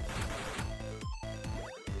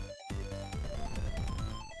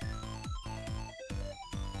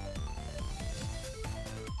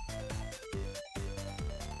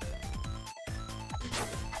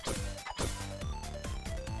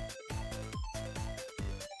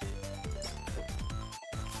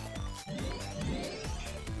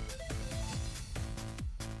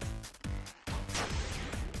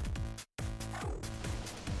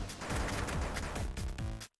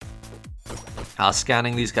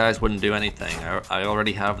 Scanning these guys wouldn't do anything. I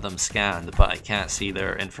already have them scanned, but I can't see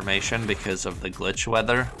their information because of the glitch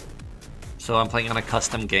weather. So I'm playing on a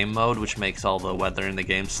custom game mode, which makes all the weather in the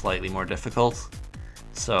game slightly more difficult.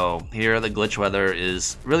 So here the glitch weather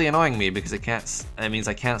is really annoying me because it means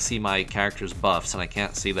I can't see my character's buffs and I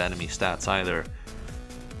can't see the enemy stats either.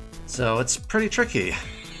 So it's pretty tricky.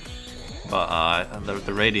 But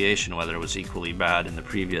the radiation weather was equally bad in the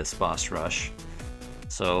previous boss rush.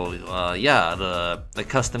 So yeah, the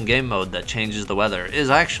custom game mode that changes the weather is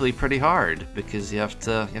actually pretty hard because you have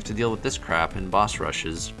to deal with this crap in boss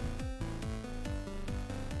rushes.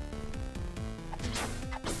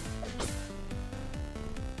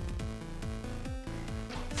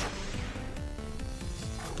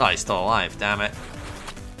 Oh, he's still alive, damn it.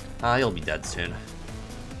 He'll be dead soon.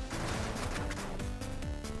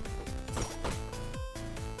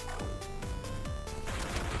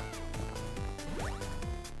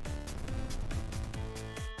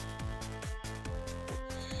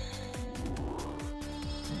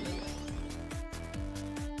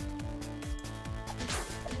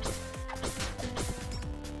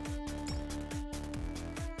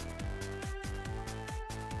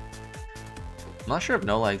 I'm not sure if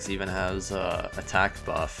No Legs even has attack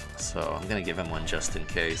buff, so I'm gonna give him one just in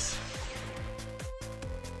case.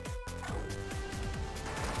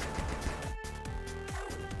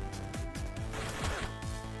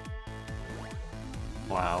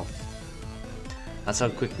 Wow. That's how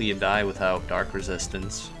quickly you die without dark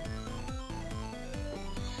resistance.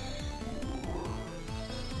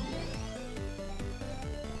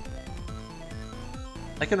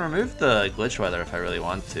 I can remove the glitch weather if I really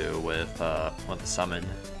want to with the summon.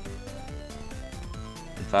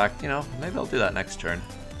 In fact, you know, maybe I'll do that next turn.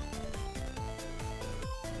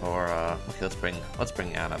 Or okay, let's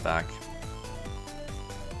bring Anna back.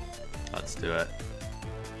 Let's do it.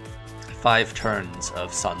 5 turns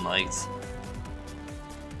of sunlight.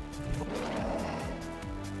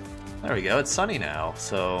 There we go, it's sunny now,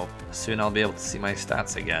 so soon I'll be able to see my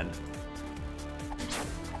stats again.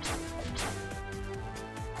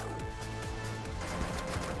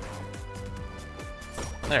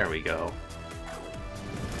 There we go.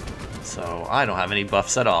 So I don't have any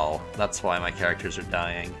buffs at all. That's why my characters are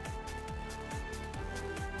dying.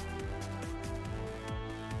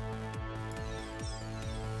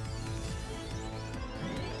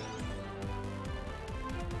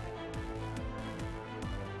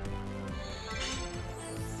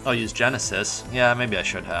 Oh, use Genesis. Yeah, maybe I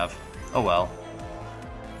should have. Oh well.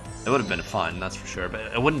 It would have been fun, that's for sure, but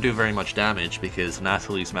it wouldn't do very much damage because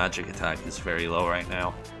Natalie's magic attack is very low right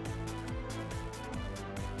now.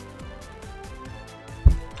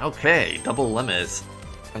 Okay, double limit.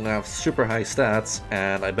 I'm gonna have super high stats,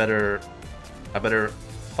 and I better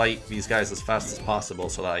fight these guys as fast as possible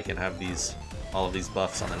so that I can have all of these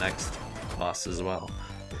buffs on the next boss as well.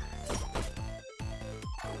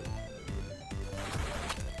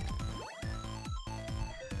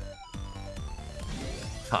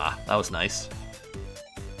 Ha, that was nice.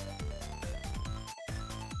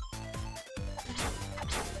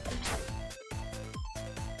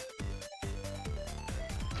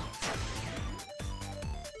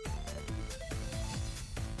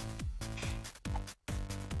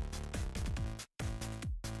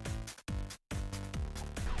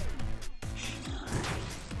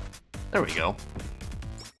 There we go.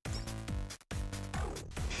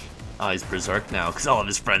 Oh, he's berserk now because all of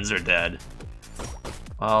his friends are dead.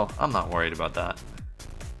 Well, I'm not worried about that.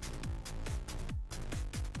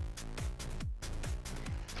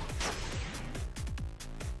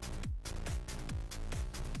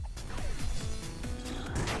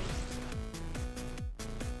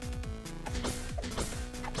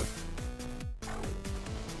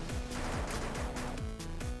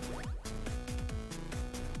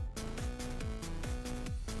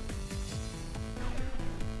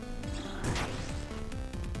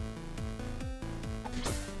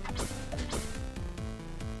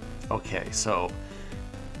 Okay, so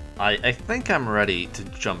I think I'm ready to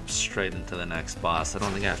jump straight into the next boss. I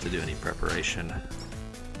don't think I have to do any preparation.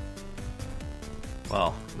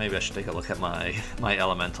 Well, maybe I should take a look at my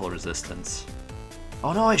elemental resistance.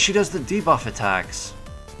 Oh no, she does the debuff attacks!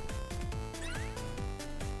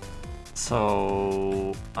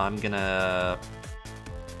 So I'm gonna...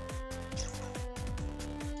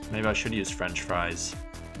 Maybe I should use French fries.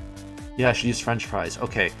 Yeah, I should use French fries.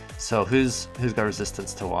 Okay, so who's got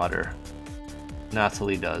resistance to water?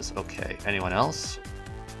 Natalie does. Okay, anyone else?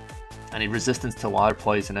 I need resistance to water,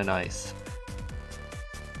 poison, and ice.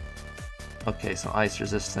 Okay, so ice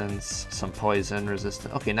resistance, some poison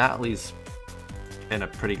resistance. Okay, Natalie's in a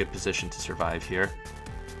pretty good position to survive here.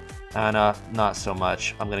 Anna, not so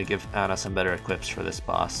much. I'm gonna give Anna some better equips for this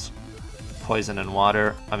boss. Poison and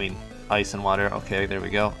water. I mean, ice and water. Okay, there we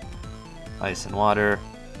go. Ice and water.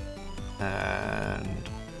 And...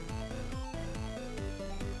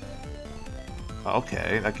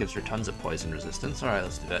 okay, that gives her tons of poison resistance. Alright,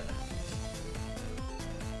 let's do it.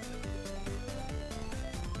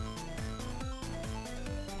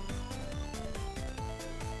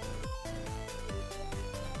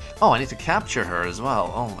 Oh, I need to capture her as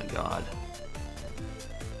well. Oh my god.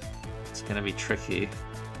 It's gonna be tricky.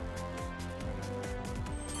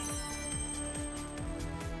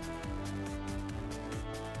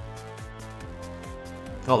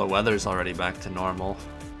 Oh, the weather's already back to normal.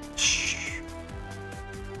 Shh.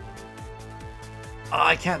 Oh,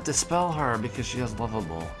 I can't dispel her because she has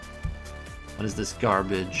lovable. What is this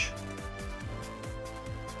garbage?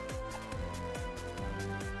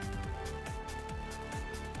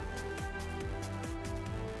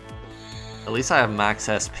 At least I have max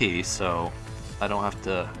SP, so I don't have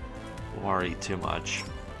to worry too much.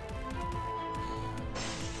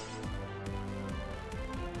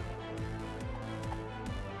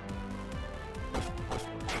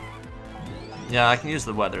 Yeah, I can use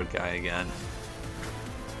the weather guy again.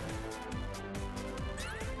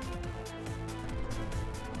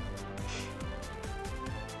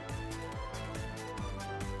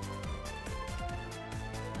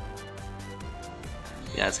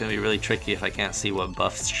 Yeah, it's gonna be really tricky if I can't see what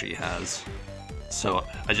buffs she has. So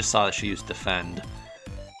I just saw that she used Defend.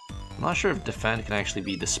 I'm not sure if Defend can actually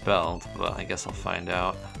be dispelled, but I guess I'll find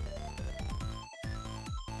out.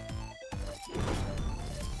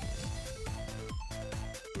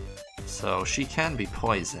 So she can be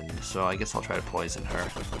poisoned, so I guess I'll try to poison her.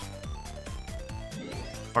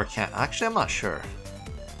 Or can't. Actually, I'm not sure.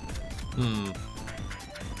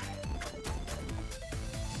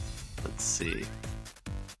 Let's see.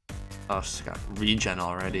 Oh, she's got regen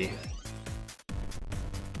already.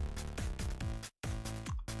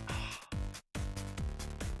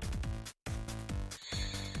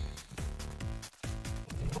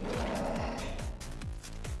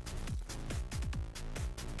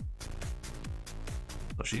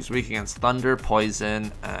 So she's weak against thunder,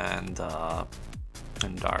 poison, and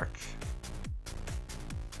dark.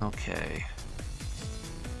 Okay.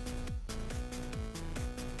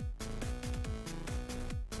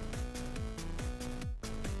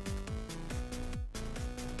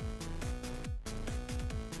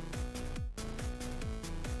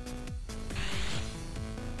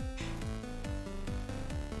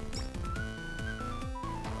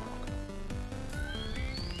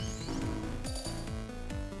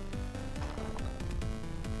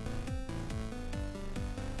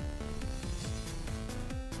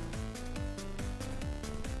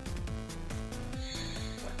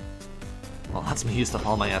 Well, that's me used up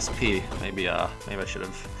all my SP. Maybe I should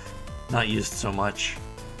have not used so much.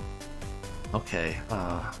 Okay,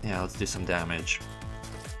 yeah, let's do some damage.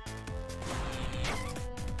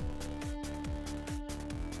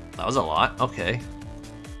 That was a lot. Okay.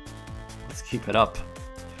 Let's keep it up.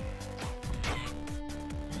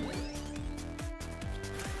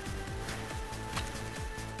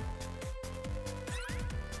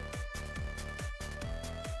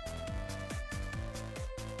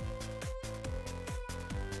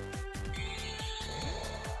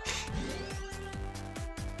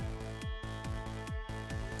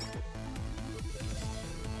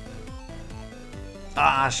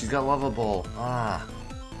 Ah, she's got lovable. Ah.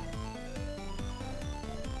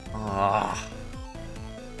 Ah.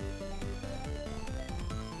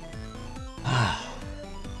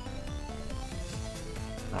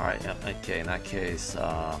 Alright, yeah, okay, in that case,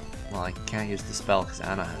 well, I can't use the spell because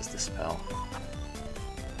Anna has the spell.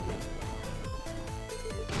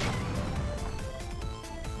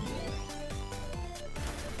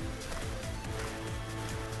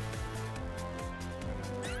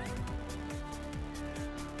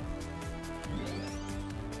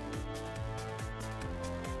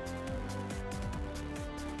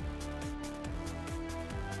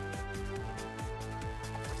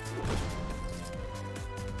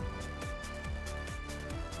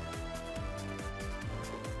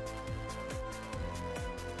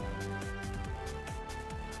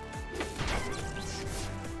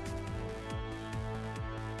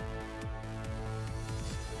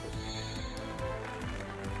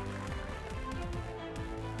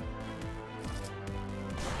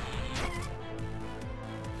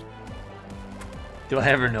 Do I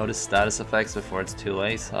ever notice status effects before it's too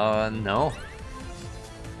late? No.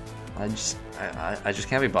 I just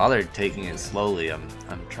can't be bothered taking it slowly. I'm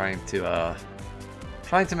trying to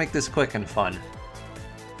make this quick and fun.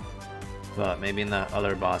 But maybe in that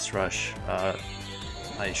other boss rush,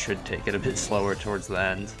 I should take it a bit slower towards the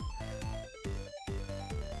end.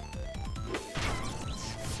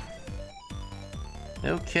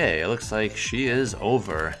 Okay, it looks like she is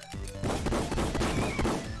over.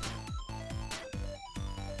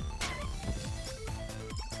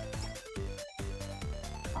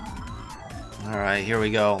 Alright, here we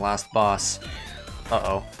go, last boss.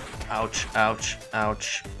 Uh-oh. Ouch, ouch,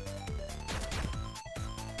 ouch.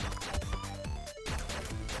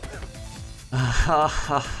 Ha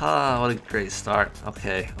ha ha, what a great start.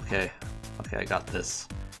 Okay, I got this.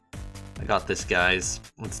 I got this, guys.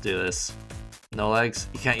 Let's do this. No legs?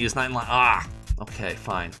 You can't use 9 lives. Ah! Okay,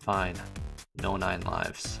 fine. No 9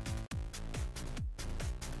 lives.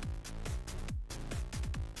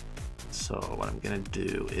 So what I'm gonna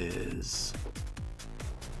do is...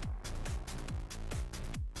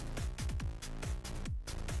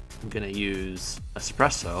 I'm gonna use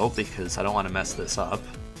espresso because I don't want to mess this up.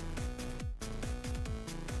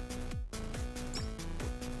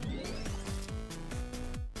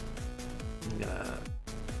 I'm gonna...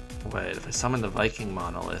 Wait, if I summon the Viking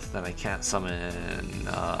monolith, then I can't summon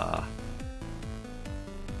the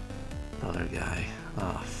other guy.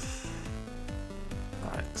 Oh,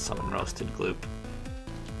 alright, summon Roasted Gloop.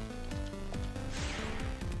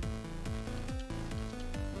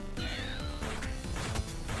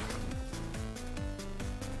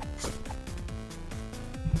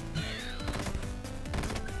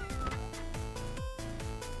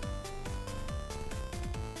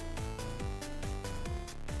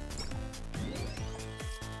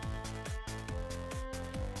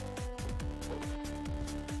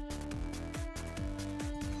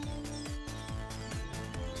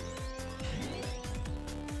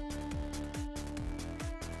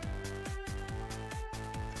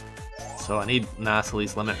 So I need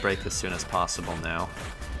Natalie's limit break as soon as possible now.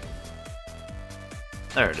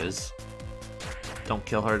 There it is. Don't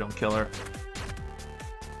kill her, don't kill her.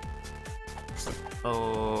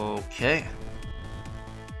 Okay.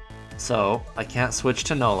 So, I can't switch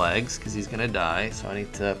to no legs because he's gonna die, so I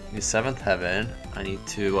need to use 7th Heaven. I need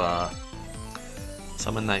to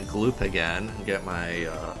summon that Gloop again and get my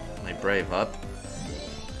my Brave up.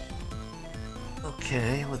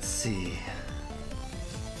 Okay, let's see.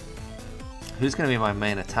 Who's gonna be my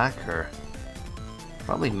main attacker?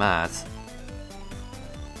 Probably Matt.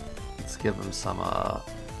 Let's give him some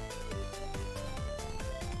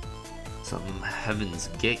Heaven's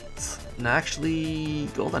Gates. And actually,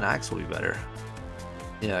 Golden Axe will be better.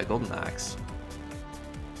 Yeah, Golden Axe.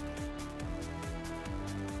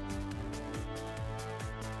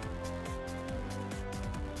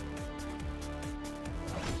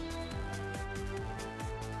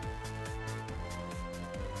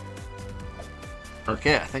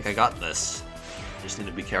 Okay, I think I got this. Just need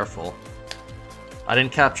to be careful. I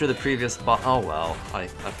didn't capture the previous oh well, I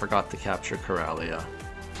forgot to capture Coralia.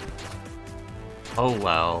 Oh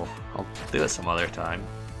well, I'll do it some other time.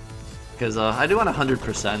 Because I do want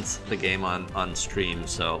 100% the game on stream,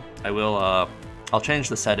 so I will, I'll change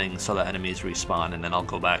the settings so that enemies respawn, and then I'll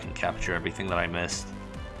go back and capture everything that I missed.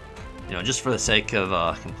 You know, just for the sake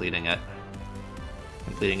of completing it.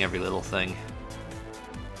 Completing every little thing.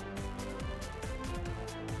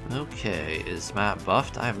 Okay, is Matt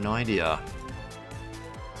buffed? I have no idea.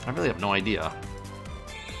 I really have no idea.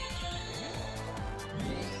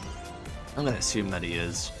 I'm gonna assume that he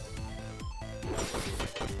is.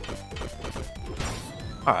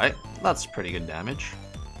 Alright, that's pretty good damage.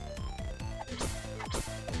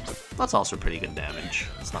 That's also pretty good damage.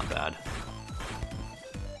 It's not bad.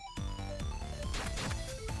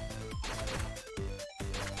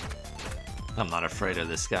 I'm not afraid of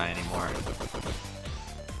this guy anymore.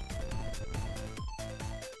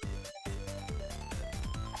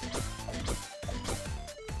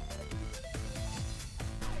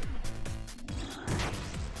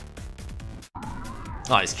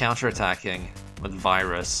 Oh, he's counterattacking with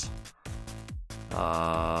Virus.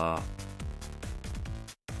 I'm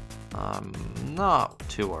not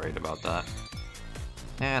too worried about that.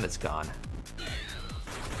 And it's gone.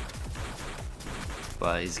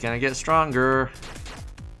 But he's gonna get stronger.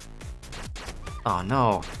 Oh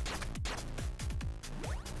no.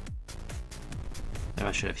 Maybe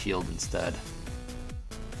I should have healed instead.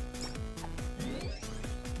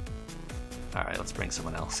 Alright, let's bring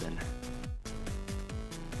someone else in.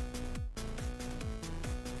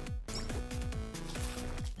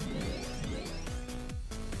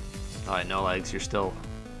 Alright, no legs, your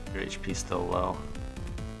HP's still low.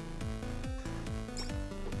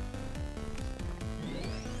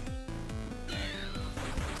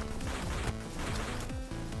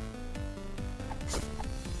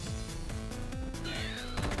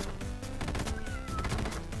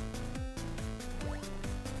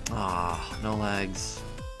 Ah, no legs.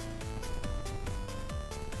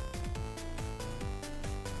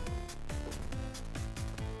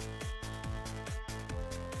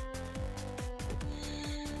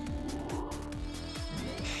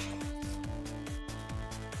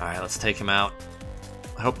 Alright, let's take him out.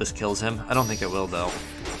 I hope this kills him. I don't think it will, though.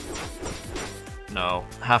 No,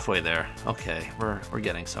 halfway there. Okay, we're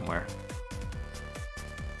getting somewhere.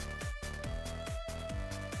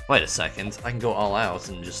 Wait a second, I can go all out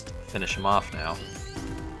and just finish him off now.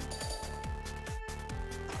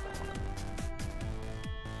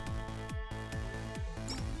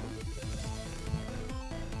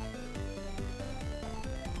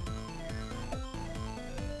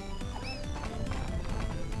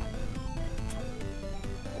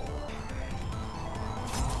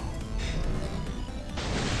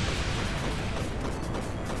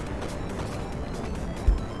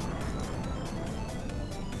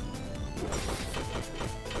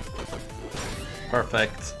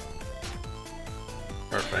 Perfect.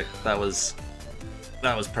 Perfect. That was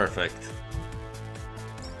perfect.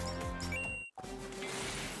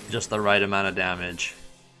 Just the right amount of damage.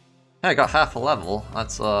 Hey, I got half a level.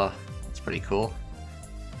 That's pretty cool.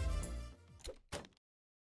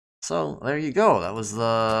 So there you go. That was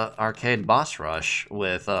the arcade boss rush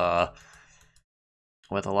with a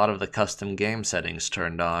lot of the custom game settings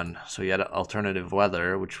turned on. So you had alternative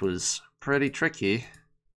weather, which was pretty tricky.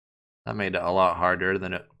 That made it a lot harder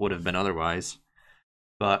than it would have been otherwise.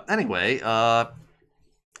 But anyway,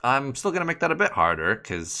 I'm still going to make that a bit harder,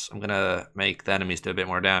 because I'm going to make the enemies do a bit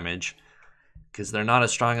more damage. Because they're not as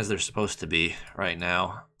strong as they're supposed to be right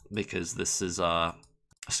now, because this is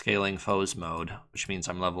scaling foes mode, which means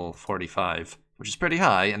I'm level 45. which is pretty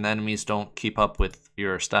high, and the enemies don't keep up with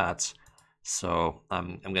your stats. So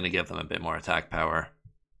I'm going to give them a bit more attack power.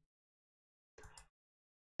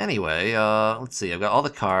 Anyway, let's see. I've got all the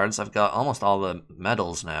cards. I've got almost all the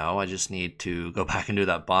medals now. I just need to go back and do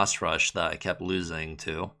that boss rush that I kept losing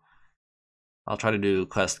to. I'll try to do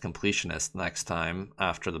Quest Completionist next time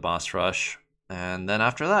after the boss rush. And then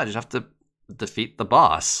after that, I just have to defeat the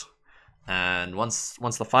boss. And once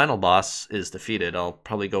the final boss is defeated, I'll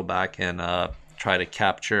probably go back and try to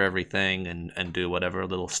capture everything and do whatever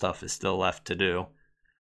little stuff is still left to do.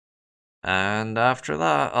 And after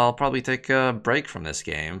that, I'll probably take a break from this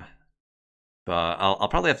game. But I'll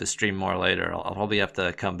probably have to stream more later. I'll probably have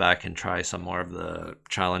to come back and try some more of the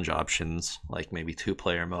challenge options, like maybe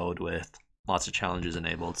 2-player mode with lots of challenges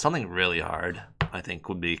enabled. Something really hard, I think,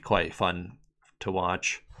 would be quite fun to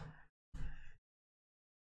watch.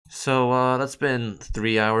 So that's been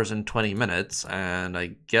 3 hours and 20 minutes, and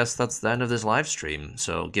I guess that's the end of this live stream.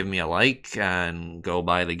 So give me a like and go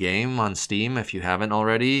buy the game on Steam if you haven't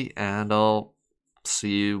already, and I'll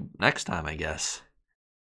see you next time, I guess.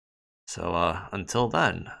 So until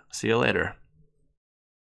then, see you later.